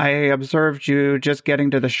I observed you just getting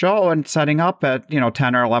to the show and setting up at,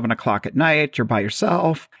 10 or 11 o'clock at night. You're by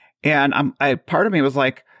yourself. And part of me was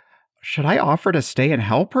like, should I offer to stay and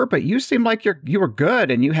help her? But you seemed like you were good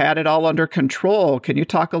and you had it all under control. Can you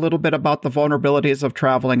talk a little bit about the vulnerabilities of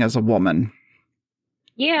traveling as a woman?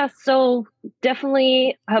 Yeah, so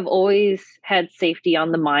definitely have always had safety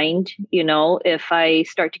on the mind. If I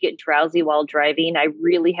start to get drowsy while driving, I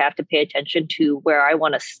really have to pay attention to where I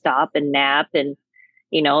want to stop and nap. And,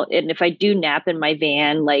 and if I do nap in my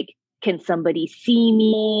van, like, can somebody see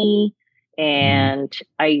me? And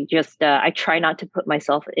I just, I try not to put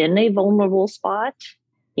myself in a vulnerable spot.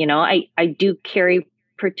 I do carry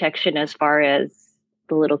protection as far as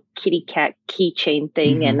the little kitty cat keychain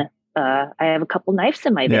thing. And I have a couple knives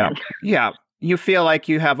in my van. Yeah. You feel like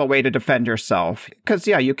you have a way to defend yourself because,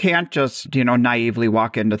 you can't just, naively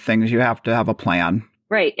walk into things. You have to have a plan.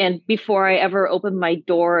 Right. And before I ever open my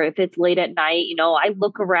door, if it's late at night, I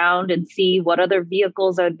look around and see what other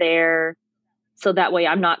vehicles are there. So that way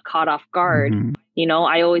I'm not caught off guard.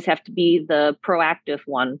 I always have to be the proactive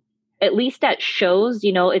one. At least at shows,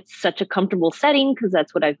 it's such a comfortable setting because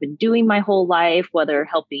that's what I've been doing my whole life, whether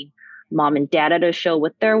helping mom and dad at a show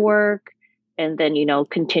with their work and then,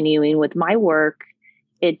 continuing with my work.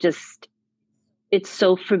 It's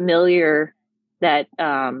so familiar that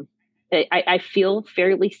I feel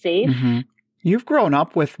fairly safe. You've grown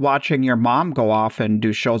up with watching your mom go off and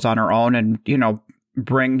do shows on her own and,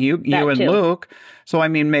 bring you and too. Luke. So, I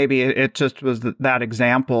mean, maybe it just was that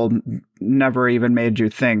example never even made you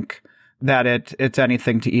think that it's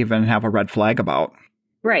anything to even have a red flag about.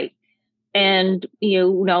 Right. And,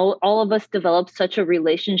 all of us develop such a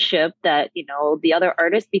relationship that, the other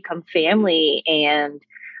artists become family and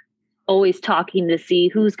always talking to see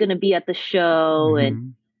who's going to be at the show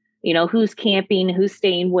and, who's camping, who's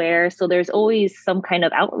staying where. So there's always some kind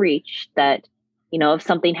of outreach that, if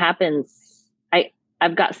something happens,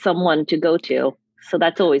 I've got someone to go to. So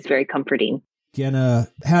that's always very comforting. Genna,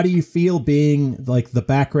 how do you feel being like the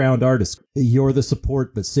background artist? You're the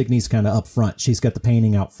support, but Signy's kind of up front. She's got the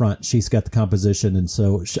painting out front. She's got the composition. And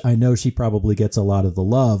so I know she probably gets a lot of the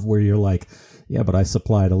love where you're like, yeah, but I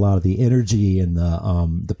supplied a lot of the energy and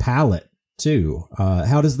the palette too.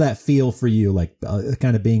 How does that feel for you? Like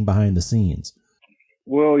kind of being behind the scenes?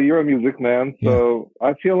 Well, you're a music man, so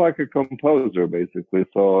I feel like a composer basically.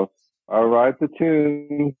 So I write the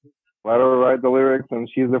tune, let her write the lyrics, and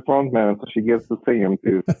she's the front man, so she gets to sing them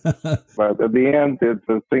too. But at the end, it's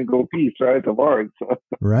a single piece, right, of art. So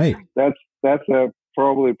right. That's a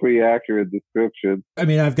probably pretty accurate description. I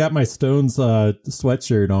mean, I've got my Stones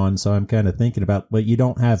sweatshirt on, so I'm kind of thinking about, but you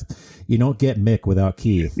don't get Mick without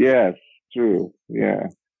Keith. Yes, true. Yeah.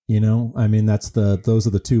 I mean, those are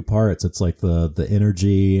the two parts. It's like the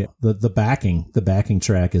energy, the backing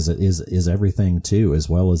track is everything too, as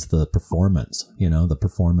well as the performance, the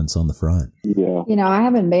performance on the front. Yeah. I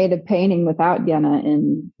haven't made a painting without Genna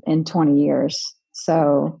in 20 years.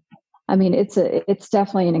 So, I mean, it's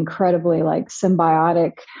definitely an incredibly like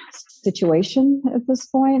symbiotic situation at this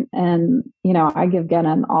point. And, I give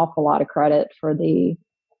Genna an awful lot of credit for the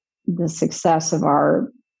success of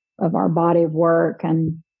our body of work.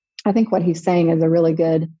 And I think what he's saying is a really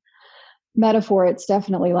good metaphor. It's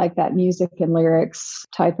definitely like that music and lyrics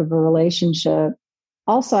type of a relationship.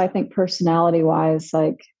 Also, I think personality wise,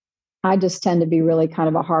 like I just tend to be really kind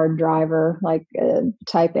of a hard driver, like a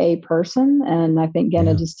type A person. And I think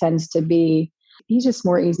Genna just tends to be, he's just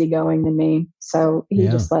more easygoing than me. So he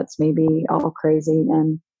just lets me be all crazy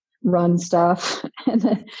and run stuff.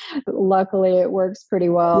 And luckily it works pretty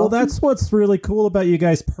well. Well, that's what's really cool about you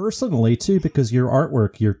guys personally too, because your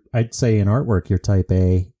artwork, I'd say in artwork, you're type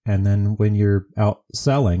A. And then when you're out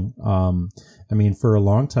selling, I mean, for a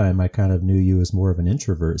long time, I kind of knew you as more of an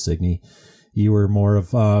introvert, Signy. You were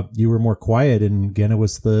more quiet, and Genna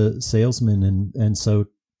was the salesman. And so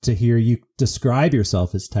to hear you describe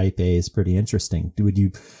yourself as type A is pretty interesting.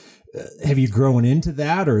 Have you grown into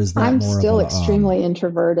that, or is that I'm more still of extremely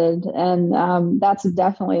introverted, and that's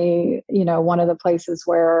definitely one of the places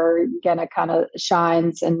where Genna kind of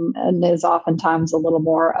shines and is oftentimes a little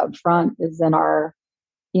more upfront is in our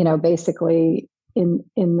basically in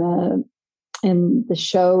the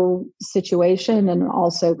show situation, and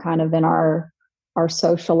also kind of in our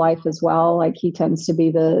social life as well. Like he tends to be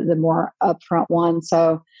the more upfront one.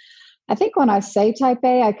 So I think when I say type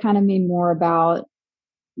A, I kind of mean more about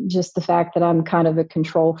just the fact that I'm kind of a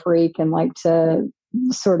control freak and like to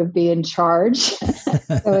sort of be in charge. So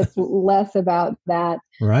it's less about that.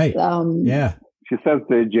 Right. Yeah. She sets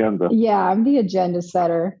the agenda. Yeah, I'm the agenda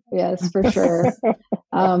setter. Yes, for sure.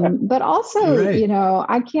 But also, right.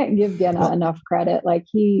 I can't give Genna enough credit. Like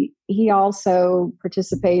he also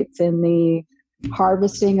participates in the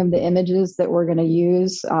harvesting of the images that we're going to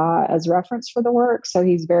use as reference for the work. So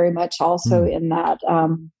he's very much also in that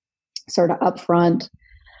sort of upfront,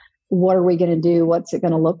 what are we going to do? What's it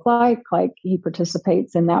going to look like? Like he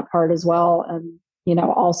participates in that part as well. And,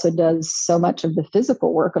 also does so much of the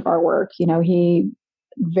physical work of our work. He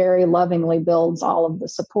very lovingly builds all of the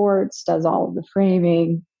supports, does all of the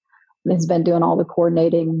framing, has been doing all the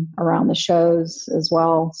coordinating around the shows as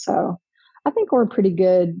well. So I think we're pretty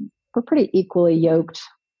good. We're pretty equally yoked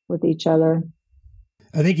with each other.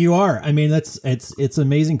 I think you are. I mean, it's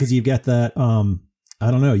amazing because you've got that,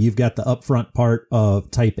 you've got the upfront part of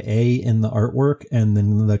type A in the artwork, and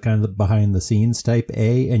then the kind of behind the scenes type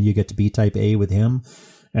A, and you get to be type A with him.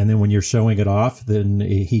 And then when you're showing it off, then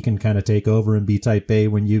he can kind of take over and be type A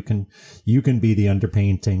when you can be the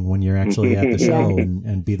underpainting when you're actually at the show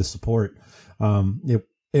and be the support.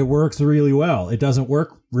 It works really well. It doesn't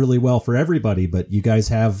work really well for everybody, but you guys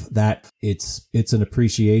have that. It's an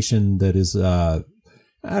appreciation that is,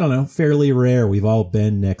 fairly rare. We've all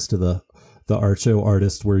been next to the art show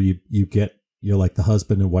artist where you're like the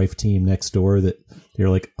husband and wife team next door that you're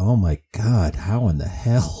like, oh my God, how in the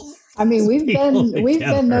hell? I mean, we've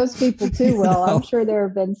been those people too, Will. I'm sure there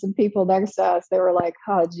have been some people next to us that were like,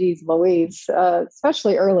 oh, geez, Louise,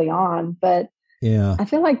 especially early on. But yeah, I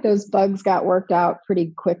feel like those bugs got worked out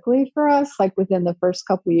pretty quickly for us, like within the first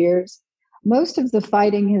couple of years. most of the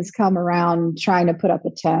fighting has come around trying to put up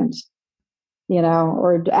a tent,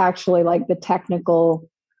 or actually like the technical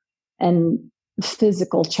and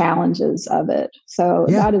physical challenges of it. So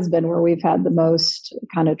that has been where we've had the most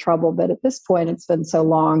kind of trouble. But at this point, it's been so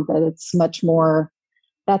long that it's much more,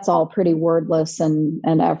 that's all pretty wordless and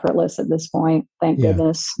effortless at this point. Thank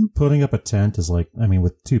goodness. Putting up a tent is like,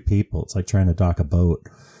 with 2 people, it's like trying to dock a boat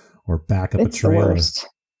or back up a trailer. The worst.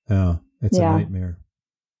 Yeah, it's a nightmare.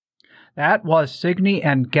 That was Signe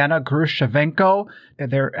and Gena Grushevenko.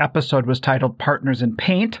 Their episode was titled Partners in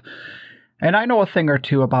Paint. And I know a thing or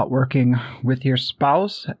two about working with your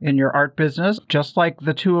spouse in your art business. Just like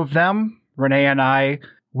the two of them, Renee and I,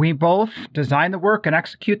 we both design the work and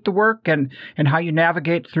execute the work, and how you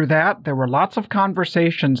navigate through that. There were lots of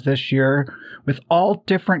conversations this year with all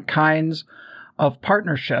different kinds of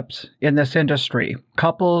partnerships in this industry.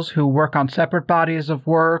 Couples who work on separate bodies of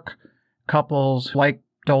work, couples like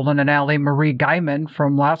Dolan and Allie Marie Guyman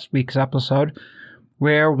from last week's episode,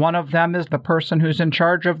 where one of them is the person who's in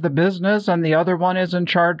charge of the business and the other one is in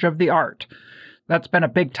charge of the art. That's been a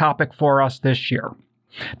big topic for us this year.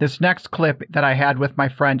 This next clip that I had with my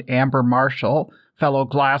friend Amber Marshall, fellow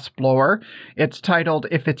glassblower, it's titled,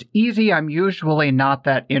 If It's Easy, I'm Usually Not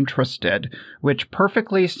That Interested, which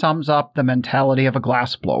perfectly sums up the mentality of a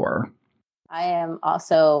glassblower. I am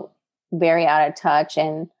also very out of touch,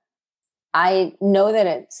 and I know that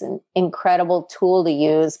it's an incredible tool to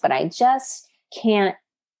use, but I just can't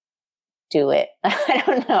do it. I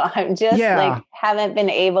don't know. I'm just haven't been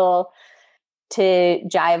able to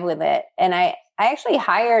jive with it. And I actually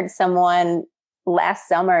hired someone last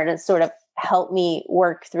summer to sort of help me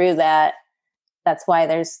work through that. That's why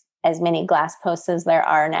there's as many glass posts as there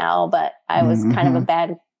are now, but I was kind of a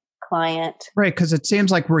bad client. Right. Because it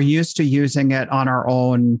seems like we're used to using it on our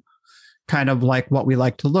own, kind of like what we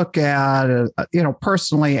like to look at,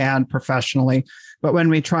 personally and professionally. But when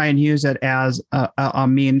we try and use it as a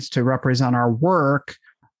means to represent our work,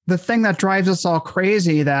 the thing that drives us all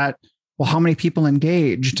crazy that, well, how many people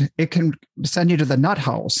engaged? It can send you to the nut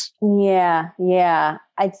house. Yeah.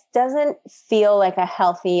 It doesn't feel like a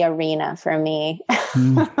healthy arena for me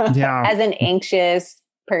as an anxious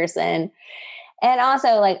person. And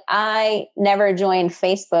also, like, I never joined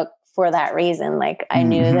Facebook for that reason. Like, I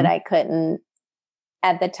knew that I couldn't.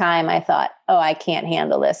 At the time, I thought, I can't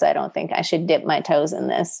handle this. I don't think I should dip my toes in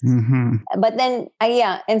this. But then,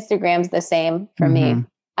 Instagram's the same for me.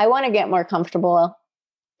 I want to get more comfortable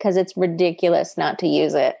because it's ridiculous not to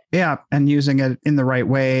use it. Yeah, and using it in the right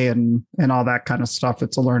way and all that kind of stuff.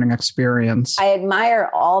 It's a learning experience. I admire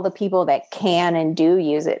all the people that can and do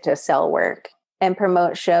use it to sell work and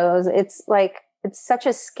promote shows. It's like, it's such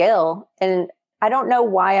a skill. And I don't know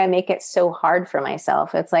why I make it so hard for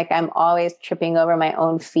myself. It's like I'm always tripping over my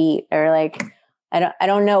own feet, or like, I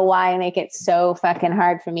don't know why I make it so fucking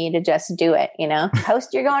hard for me to just do it,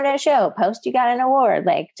 Post you're going to a show, post you got an award,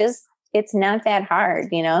 like, just, it's not that hard,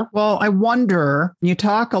 Well, I wonder, you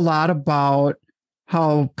talk a lot about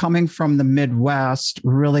how coming from the Midwest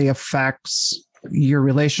really affects your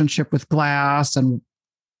relationship with glass, and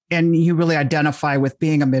you really identify with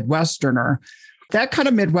being a Midwesterner. That kind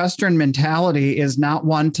of Midwestern mentality is not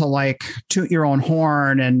one to like toot your own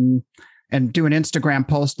horn and do an Instagram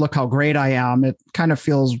post, look how great I am. It kind of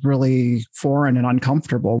feels really foreign and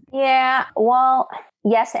uncomfortable. Yeah, well,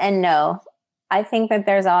 yes and no. I think that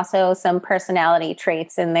there's also some personality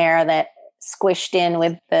traits in there that squished in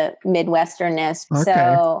with the Midwesternness. Okay.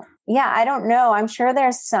 So yeah, I don't know. I'm sure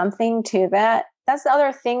there's something to that. That's the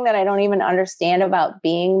other thing that I don't even understand about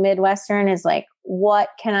being Midwestern is like, what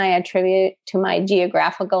can I attribute to my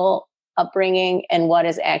geographical upbringing and what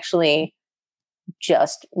is actually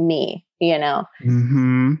just me,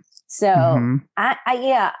 So I'm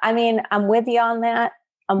with you on that.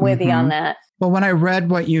 Well, when I read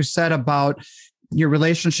what you said about your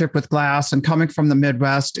relationship with glass and coming from the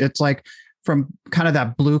Midwest, it's like from kind of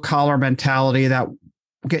that blue collar mentality, that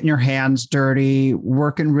getting your hands dirty,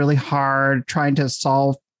 working really hard, trying to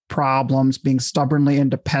solve problems, being stubbornly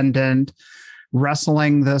independent,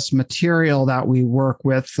 wrestling this material that we work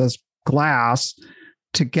with, this glass,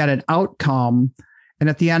 to get an outcome. And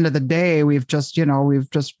at the end of the day, we've just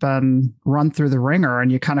been run through the ringer,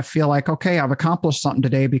 and you kind of feel like, okay, I've accomplished something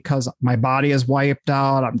today because my body is wiped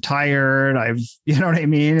out. I'm tired. You know what I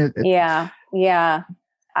mean? Yeah.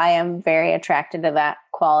 I am very attracted to that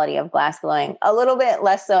quality of glassblowing. A little bit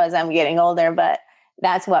less so as I'm getting older, but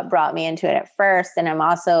that's what brought me into it at first. And I'm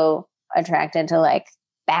also attracted to like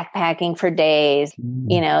backpacking for days.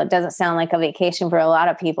 It doesn't sound like a vacation for a lot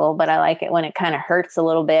of people, but I like it when it kind of hurts a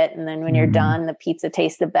little bit. And then when you're done, the pizza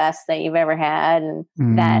tastes the best that you've ever had. And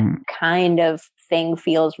that kind of thing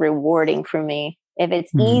feels rewarding for me. If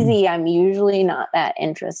it's easy, I'm usually not that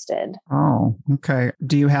interested. Oh, okay.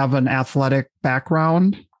 Do you have an athletic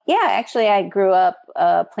background? Yeah, actually, I grew up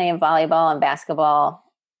playing volleyball and basketball,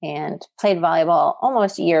 and played volleyball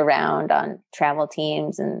almost year round on travel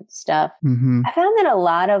teams and stuff. Mm-hmm. I found that a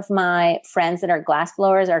lot of my friends that are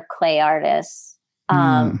glassblowers are clay artists,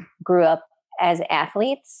 grew up as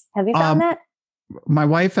athletes. Have you found that? My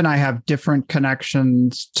wife and I have different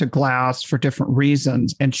connections to glass for different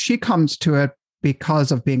reasons. And she comes to it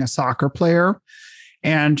because of being a soccer player.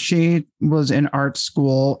 And she was in art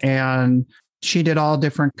school and she did all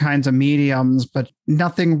different kinds of mediums, but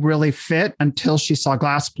nothing really fit until she saw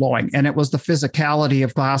glass blowing. And it was the physicality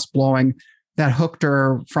of glass blowing that hooked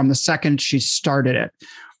her from the second she started it.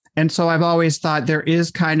 And so I've always thought there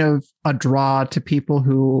is kind of a draw to people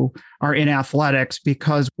who are in athletics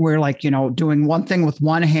because we're like, doing one thing with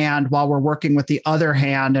one hand while we're working with the other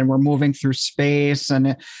hand and we're moving through space.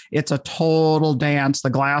 And it's a total dance. The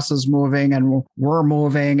glass is moving and we're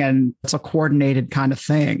moving and it's a coordinated kind of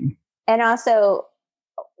thing. And also,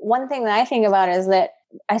 one thing that I think about is that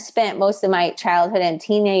I spent most of my childhood and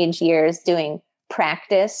teenage years doing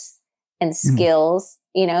practice and skills.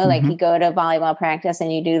 Like you go to volleyball practice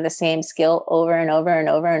and you do the same skill over and over and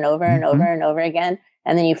over and over and over and over again.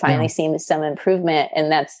 And then you finally see some improvement.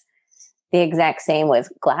 And that's the exact same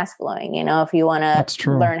with glass blowing. If you want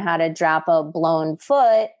to learn how to drop a blown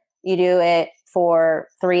foot, you do it for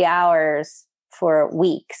 3 hours for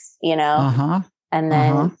weeks, and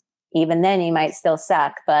then even then you might still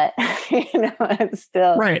suck, but it's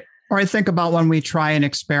still right. Or I think about when we try and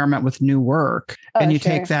experiment with new work and you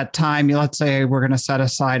take that time, let's say we're going to set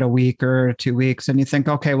aside a week or 2 weeks and you think,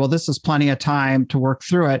 okay, well, this is plenty of time to work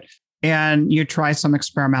through it. And you try some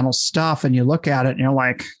experimental stuff and you look at it and you're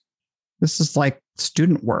like, this is like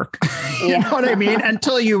student work. You know what I mean?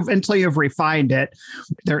 Until you've refined it,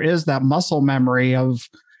 there is that muscle memory of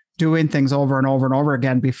doing things over and over and over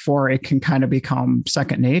again before it can kind of become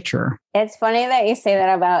second nature. It's funny that you say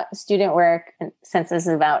that about student work. And since this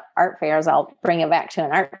is about art fairs, I'll bring it back to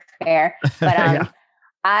an art fair. But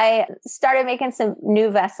I started making some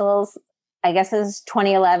new vessels. I guess it was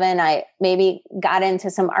 2011. I maybe got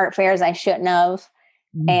into some art fairs I shouldn't have.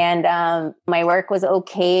 And my work was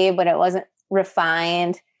okay, but it wasn't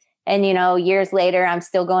refined. And, years later, I'm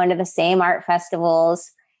still going to the same art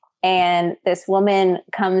festivals. And this woman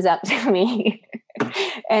comes up to me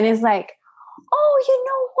and is like, oh, you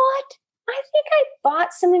know what? I think I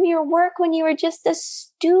bought some of your work when you were just a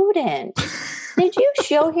student. Did you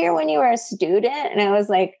show here when you were a student? And I was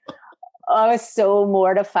like, I was so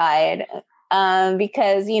mortified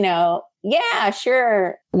because, yeah,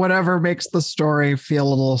 sure. Whatever makes the story feel a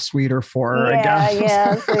little sweeter for her, I guess.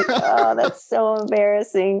 Yeah. It's like, oh, that's so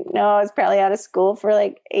embarrassing. No, I was probably out of school for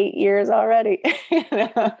like 8 years already.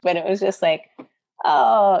 But it was just like,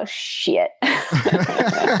 oh, shit.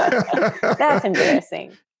 That's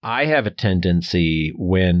embarrassing. I have a tendency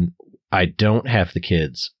when I don't have the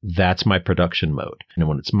kids, that's my production mode. And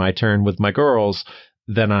when it's my turn with my girls,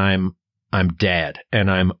 then I'm dad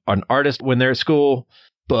and I'm an artist when they're at school.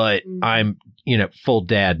 But I'm, full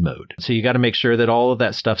dad mode. So you got to make sure that all of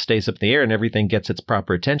that stuff stays up in the air and everything gets its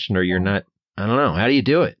proper attention or you're not, I don't know. How do you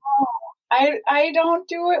do it? I don't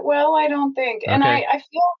do it well, I don't think. Okay. And I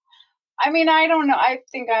feel, I don't know. I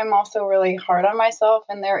think I'm also really hard on myself.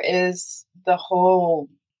 And there is the whole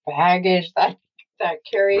baggage that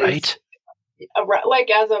carries, right. Like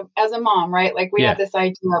as a mom, right? Like we have this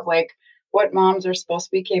idea of like what moms are supposed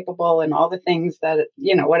to be capable and all the things that,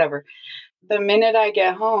 whatever. The minute I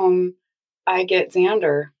get home, I get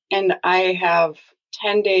Xander and I have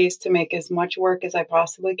 10 days to make as much work as I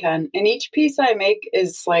possibly can. And each piece I make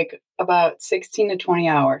is like about 16 to 20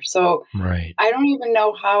 hours. So right. I don't even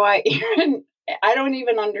know how I don't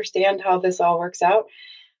even understand how this all works out.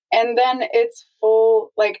 And then it's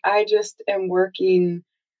full, like I just am working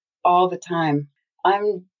all the time.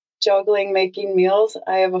 I'm juggling making meals.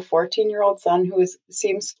 I have a 14-year-old son who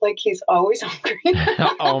seems like he's always hungry.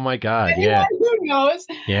 Oh my God. Yeah. Who knows?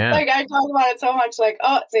 Yeah. Like I talk about it so much, like,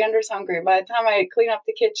 oh, Xander's hungry. By the time I clean up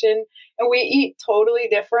the kitchen and we eat totally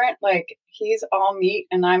different, like he's all meat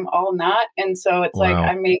and I'm all not. And so it's like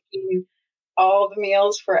I'm making all the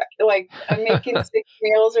meals for like, I'm making 6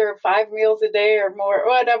 meals or 5 meals a day or more,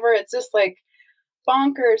 whatever. It's just like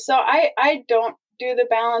bonkers. So I don't do the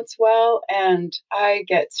balance well and I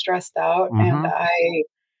get stressed out and I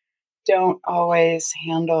don't always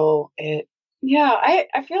handle it. Yeah,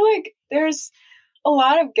 I feel like there's a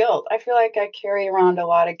lot of guilt. I feel like I carry around a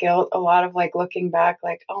lot of guilt, a lot of like looking back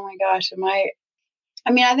like, oh my gosh,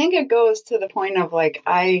 I think it goes to the point of like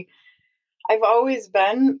I I've always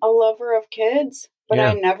been a lover of kids, but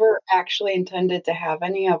I never actually intended to have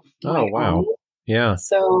any of my own. Yeah.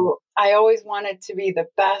 So I always wanted to be the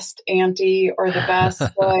best auntie or the best,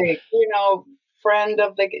 like, friend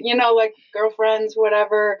of the, like girlfriends,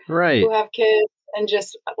 whatever, right, who have kids. And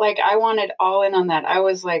just like, I wanted all in on that. I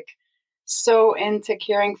was like so into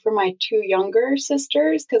caring for my 2 younger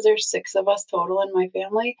sisters, because there's 6 of us total in my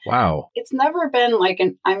family. Wow. It's never been like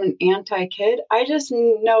I'm an anti-kid. I just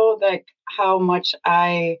know like how much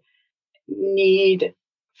I need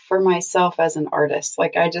for myself as an artist.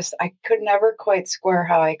 Like I could never quite square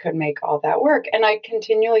how I could make all that work. And I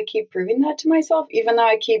continually keep proving that to myself, even though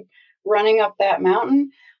I keep running up that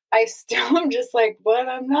mountain. I still am just like, but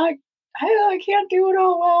I can't do it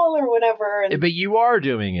all well or whatever. But you are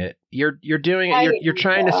doing it. You're doing it. You're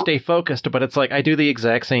trying to stay focused, but it's like I do the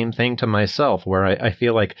exact same thing to myself, where I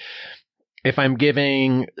feel like if I'm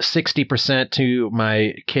giving 60% to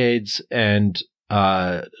my kids and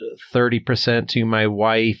 30% to my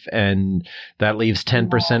wife, and that leaves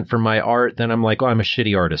 10% for my art, then I'm like, oh, I'm a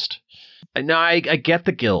shitty artist. No, I get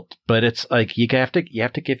the guilt, but it's like you have to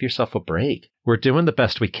give yourself a break. We're doing the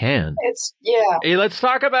best we can. Hey, let's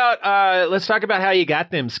talk about how you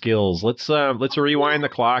got them skills. Let's rewind the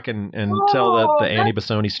clock and tell the Annie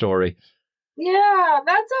Bisoni story. Yeah,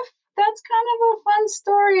 that's kind of a fun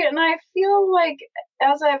story, and I feel like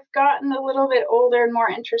as I've gotten a little bit older and more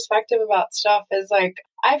introspective about stuff, is like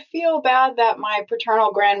I feel bad that my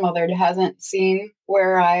paternal grandmother hasn't seen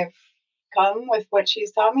where I've come with what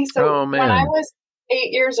she's taught me. So when I was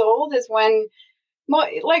 8 years old is when,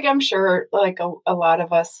 like, I'm sure like a lot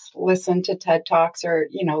of us listen to TED Talks or,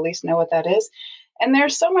 at least know what that is. And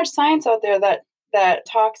there's so much science out there that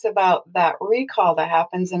talks about that recall that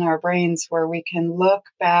happens in our brains, where we can look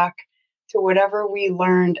back to whatever we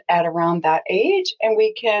learned at around that age, and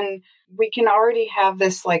we can already have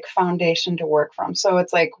this like foundation to work from. So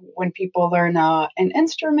it's like when people learn an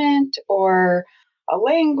instrument or a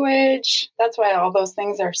language, that's why all those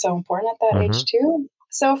things are so important at that age too.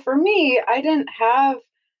 So for me, I didn't have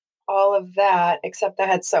all of that, except I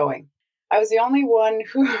had sewing. I was the only one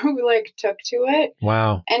who like took to it.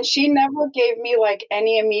 Wow. And she never gave me like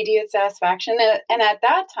any immediate satisfaction. And at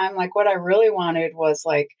that time, like what I really wanted was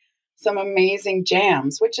like some amazing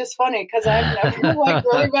jams, which is funny because I've never like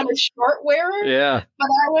really been a short wearer. Yeah. But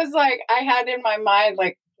I was like, I had in my mind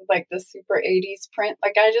like the super 80s print.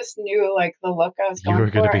 Like I just knew like the look I was going for. You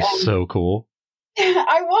were going to be so cool.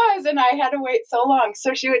 I was, and I had to wait so long.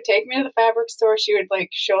 So she would take me to the fabric store. She would like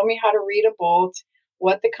show me how to read a bolt,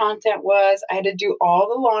 what the content was. I had to do all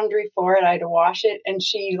the laundry for it. I had to wash it. And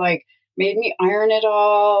she like made me iron it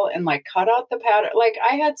all and like cut out the pattern. Like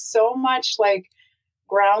I had so much like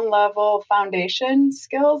ground level foundation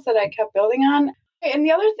skills that I kept building on. And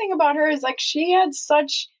the other thing about her is like she had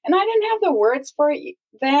such, and I didn't have the words for it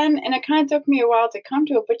then, and it kind of took me a while to come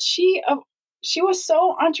to it, but she was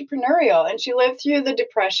so entrepreneurial, and she lived through the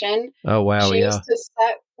Depression. Oh, wow. She used to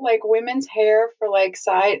set like women's hair for like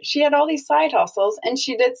she had all these side hustles, and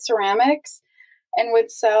she did ceramics and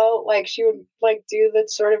would sell, like she would like do the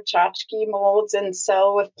sort of tchotchke molds and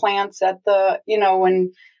sell with plants at the,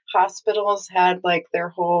 when hospitals had like their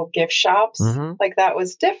whole gift shops, like that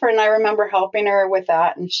was different. I remember helping her with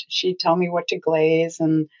that, and she'd tell me what to glaze,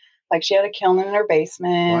 and like she had a kiln in her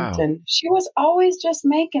basement. Wow. And she was always just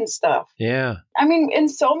making stuff. Yeah. I mean, in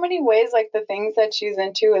so many ways, like the things that she's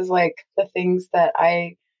into is like the things that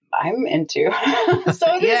I'm into. So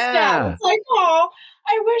it's like, oh,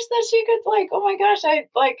 I wish that she could like, oh my gosh, I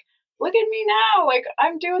like, look at me now. Like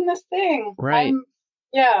I'm doing this thing. Right.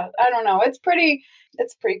 I don't know. It's pretty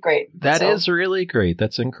great. That is really great.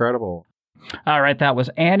 That's incredible. All right, that was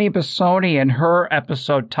Annie Bisoni in her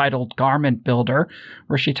episode titled Garment Builder,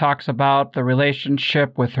 where she talks about the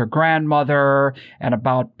relationship with her grandmother and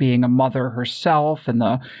about being a mother herself and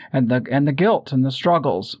the guilt and the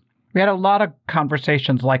struggles. We had a lot of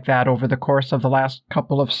conversations like that over the course of the last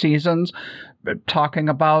couple of seasons, talking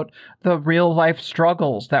about the real life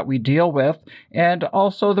struggles that we deal with and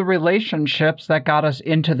also the relationships that got us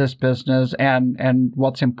into this business and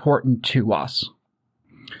what's important to us.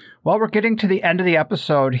 Well, we're getting to the end of the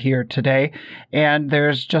episode here today, and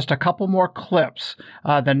there's just a couple more clips.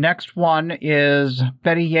 The next one is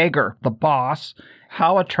Betty Yeager, the boss.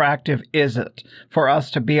 How attractive is it for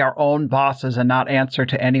us to be our own bosses and not answer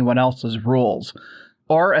to anyone else's rules?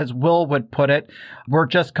 Or as Will would put it, we're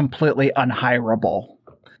just completely unhireable.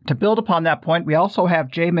 To build upon that point, we also have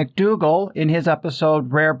Jay McDougall in his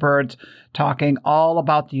episode, Rare Birds, talking all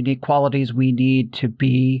about the unique qualities we need to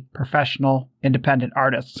be professional, independent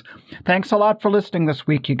artists. Thanks a lot for listening this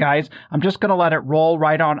week, you guys. I'm just going to let it roll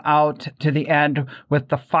right on out to the end with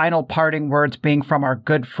the final parting words being from our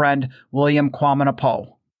good friend, William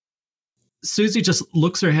Kwamanapo. Susie just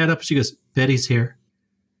looks her head up. She goes, Betty's here.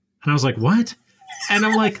 And I was like, what? And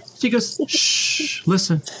I'm like, she goes, shh,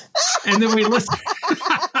 listen. And then we listen.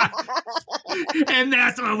 And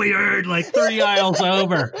that's what we heard, like 3 aisles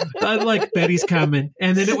over. I'm like, Betty's coming.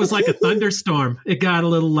 And then it was like a thunderstorm. It got a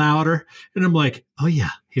little louder. And I'm like, oh, yeah,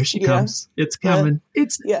 here she comes. It's coming.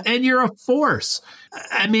 And you're a force.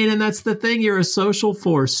 I mean, and that's the thing. You're a social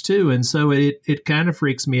force, too. And so it kind of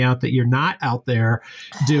freaks me out that you're not out there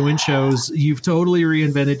doing shows. You've totally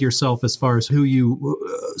reinvented yourself as far as who you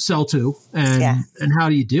sell to and how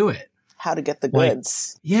do you do it? How to get the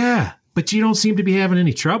goods. Yeah. But you don't seem to be having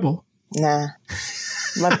any trouble. Nah.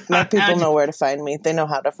 My people know where to find me. They know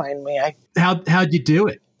how to find me. How'd you do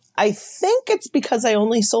it? I think it's because I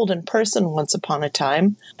only sold in person once upon a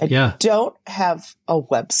time. I don't have a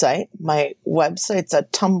website. My website's a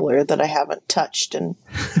Tumblr that I haven't touched in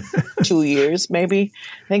 2 years, maybe.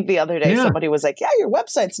 I think the other day somebody was like, yeah, your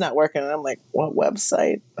website's not working. And I'm like, what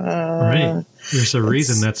website? Right. There's a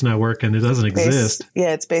reason that's not working. It doesn't exist.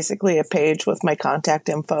 It's basically a page with my contact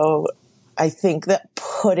info. I think that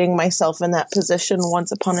putting myself in that position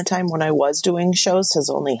once upon a time when I was doing shows has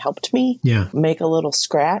only helped me make a little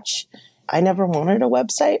scratch. I never wanted a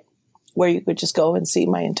website where you could just go and see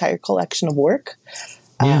my entire collection of work.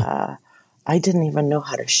 I didn't even know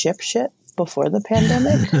how to ship shit before the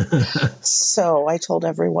pandemic. So I told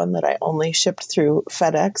everyone that I only shipped through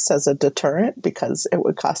FedEx as a deterrent because it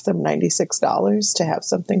would cost them $96 to have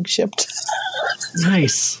something shipped.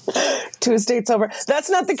 Nice. 2 states over.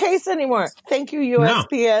 That's not the case anymore. Thank you,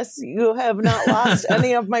 USPS. No. You have not lost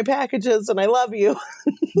any of my packages, and I love you.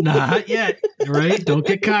 Not yet. Right? Don't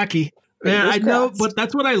get cocky. Man, I know, but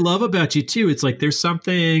that's what I love about you, too. It's like there's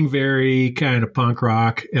something very kind of punk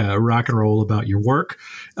rock, rock and roll about your work,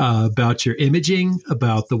 about your imaging,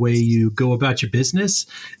 about the way you go about your business.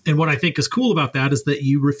 And what I think is cool about that is that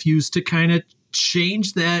you refuse to kind of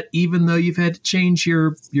change that, even though you've had to change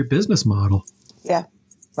your business model. Yeah.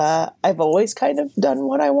 I've always kind of done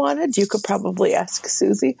what I wanted. You could probably ask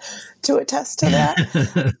Susie to attest to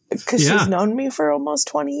that because she's known me for almost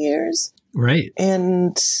 20 years. Right.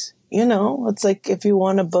 And, you know, it's like if you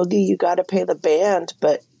want a boogie, you got to pay the band,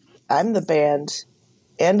 but I'm the band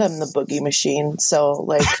and I'm the boogie machine. So,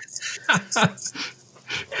 like,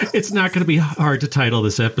 it's not going to be hard to title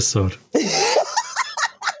this episode.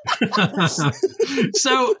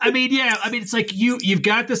 So, I mean, it's like you've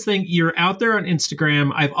got this thing, you're out there on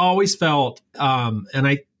Instagram. I've always felt, and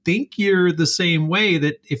I think you're the same way,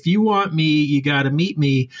 that if you want me, you got to meet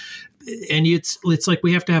me. And it's like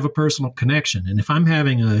we have to have a personal connection. And if I'm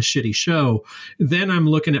having a shitty show, then I'm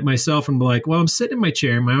looking at myself and be like, well, I'm sitting in my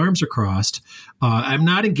chair, my arms are crossed. I'm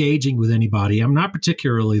not engaging with anybody. I'm not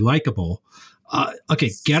particularly likable.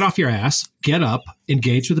 Okay, get off your ass, get up,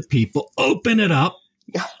 engage with the people, open it up.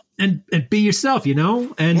 Yeah. And be yourself, you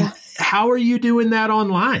know? And how are you doing that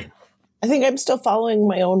online? I think I'm still following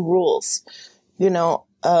my own rules. You know,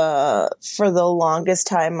 for the longest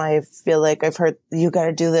time, I feel like I've heard you got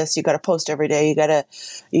to do this. You got to post every day. You got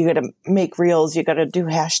to make reels. You got to do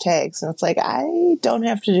hashtags. And it's like, I don't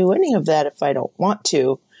have to do any of that if I don't want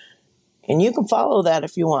to. And you can follow that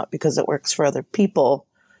if you want because it works for other people.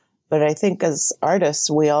 But I think as artists,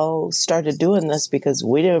 we all started doing this because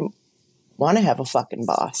we didn't want to have a fucking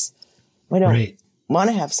boss. We don't want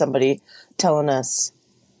to have somebody telling us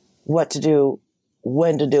what to do,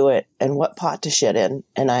 when to do it, and what pot to shit in.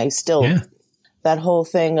 And I still, that whole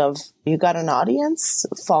thing of you got an audience,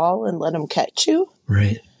 fall and let them catch you.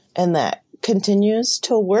 Right. And that continues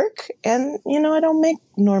to work. And, you know, I don't make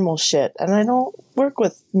normal shit and I don't work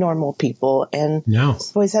with normal people. And I've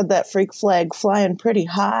always had that freak flag flying pretty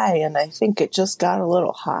high. And I think it just got a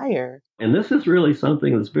little higher. And this is really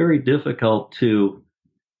something that's very difficult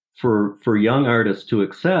for young artists to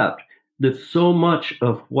accept, that so much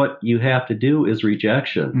of what you have to do is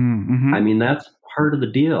rejection. Mm-hmm. I mean, that's part of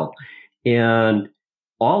the deal. And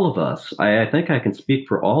all of us, I think I can speak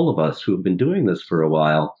for all of us who have been doing this for a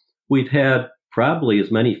while, we've had probably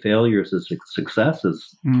as many failures as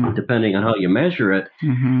successes, depending on how you measure it.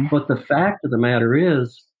 Mm-hmm. But the fact of the matter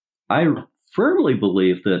is, I firmly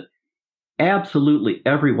believe that absolutely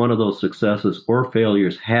every one of those successes or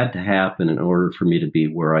failures had to happen in order for me to be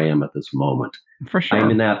where I am at this moment. For sure. I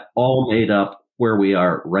mean, that all made up where we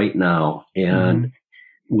are right now. And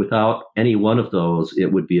without any one of those,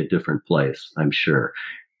 it would be a different place, I'm sure.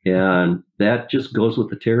 And that just goes with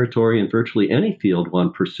the territory in virtually any field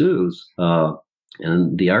one pursues.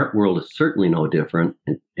 And the art world is certainly no different.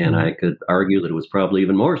 And I could argue that it was probably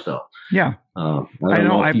even more so. Yeah. I don't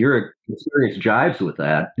know if your experience jives with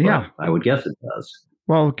that. Yeah. I would guess it does.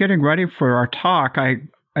 Well, getting ready for our talk, I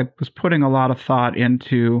was putting a lot of thought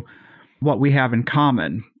into what we have in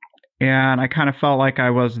common. And I kind of felt like I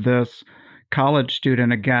was this college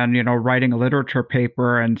student again, writing a literature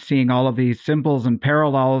paper and seeing all of these symbols and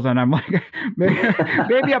parallels. And I'm like,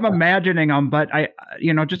 maybe I'm imagining them, but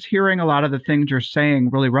just hearing a lot of the things you're saying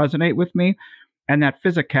really resonate with me. And that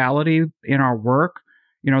physicality in our work,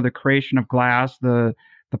 the creation of glass, the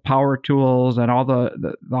power tools and all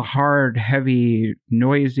the hard, heavy,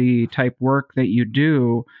 noisy type work that you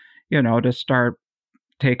do, to start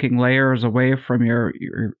taking layers away from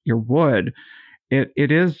your wood.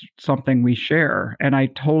 It is something we share. And I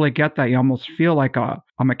totally get that. You almost feel like a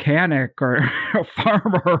mechanic or a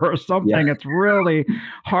farmer or something. Yeah. It's really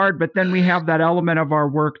hard. But then we have that element of our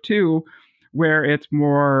work too, where it's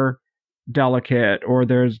more delicate or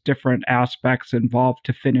there's different aspects involved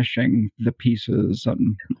to finishing the pieces.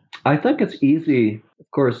 And I think it's easy.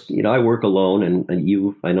 Of course, I work alone and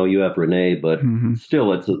I know you have Renee, but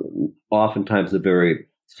still it's oftentimes a very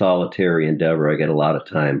solitary endeavor. I get a lot of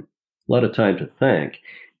time to think.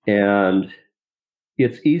 And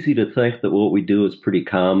it's easy to think that what we do is pretty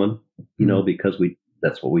common, because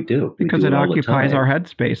that's what we do. Because it occupies our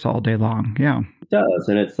headspace all day long. Yeah. It does.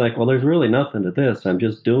 And it's like, well, there's really nothing to this. I'm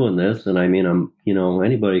just doing this. And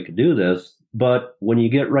anybody could do this. But when you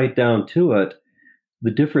get right down to it,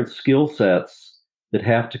 the different skill sets that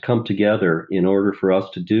have to come together in order for us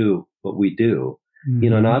to do what we do,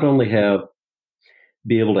 not only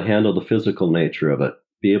be able to handle the physical nature of it,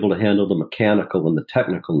 be able to handle the mechanical and the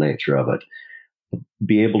technical nature of it,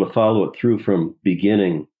 be able to follow it through from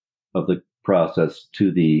beginning of the process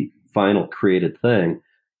to the final created thing.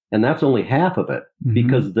 And that's only half of it,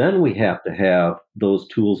 because then we have to have those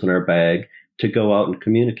tools in our bag to go out and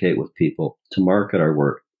communicate with people, to market our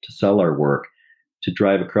work, to sell our work, to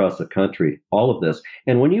drive across the country, all of this.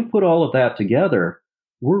 And when you put all of that together,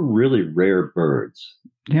 we're really rare birds.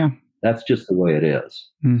 Yeah. That's just the way it is.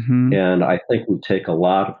 And I think we take a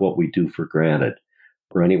lot of what we do for granted,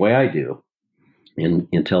 or anyway I do,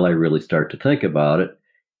 until I really start to think about it.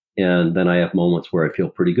 And then I have moments where I feel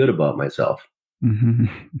pretty good about myself.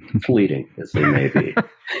 Fleeting as they may be.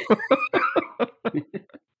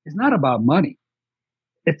 It's not about money.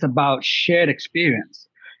 It's about shared experience.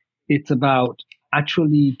 It's about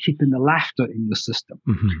actually keeping the laughter in your system.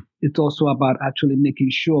 It's also about actually making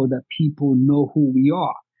sure that people know who we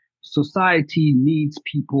are. Society needs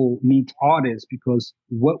people, needs artists, because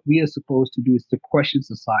what we are supposed to do is to question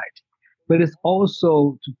society. But it's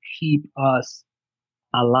also to keep us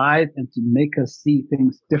alive and to make us see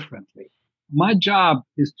things differently. My job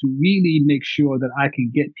is to really make sure that I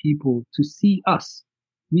can get people to see us.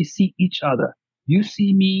 We see each other. You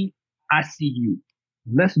see me, I see you.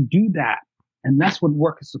 Let's do that. And that's what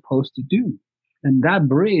work is supposed to do. And that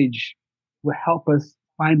bridge will help us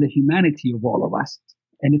find the humanity of all of us.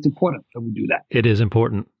 And it's important that we do that. It is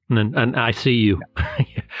important. And I see you.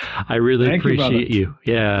 I really appreciate you.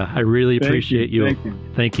 Yeah, I really appreciate you.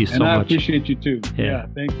 Thank you so much. And I appreciate you too. Yeah,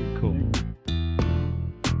 thank you. Cool.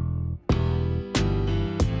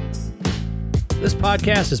 This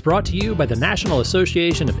podcast is brought to you by the National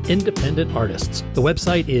Association of Independent Artists. The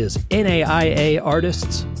website is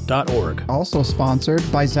naiaartists.org. Also sponsored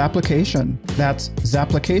by Zapplication. That's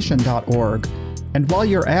zapplication.org. And while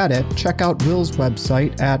you're at it, check out Will's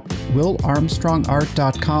website at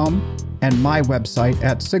willarmstrongart.com and my website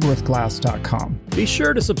at sigworthglass.com. Be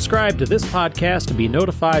sure to subscribe to this podcast to be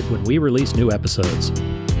notified when we release new episodes.